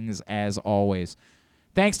 Stuffing things as always.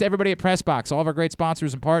 Thanks to everybody at Pressbox, all of our great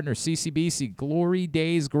sponsors and partners, CCBC, Glory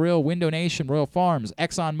Days Grill, Window Nation, Royal Farms,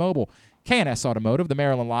 ExxonMobil, K&S Automotive, the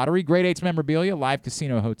Maryland Lottery, Grade 8's Memorabilia, Live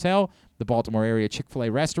Casino Hotel, the Baltimore area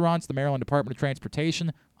Chick-fil-A restaurants, the Maryland Department of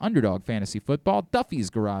Transportation, Underdog Fantasy Football, Duffy's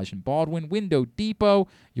Garage in Baldwin, Window Depot,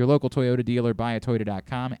 your local Toyota dealer,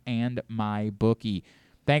 buyatoyota.com, and MyBookie.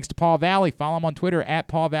 Thanks to Paul Valley. Follow him on Twitter at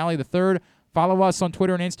Paul Valley III. Follow us on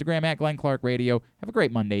Twitter and Instagram at Glenn Clark Radio. Have a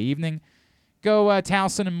great Monday evening. Go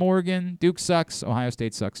Towson and Morgan. Duke sucks. Ohio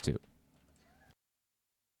State sucks too.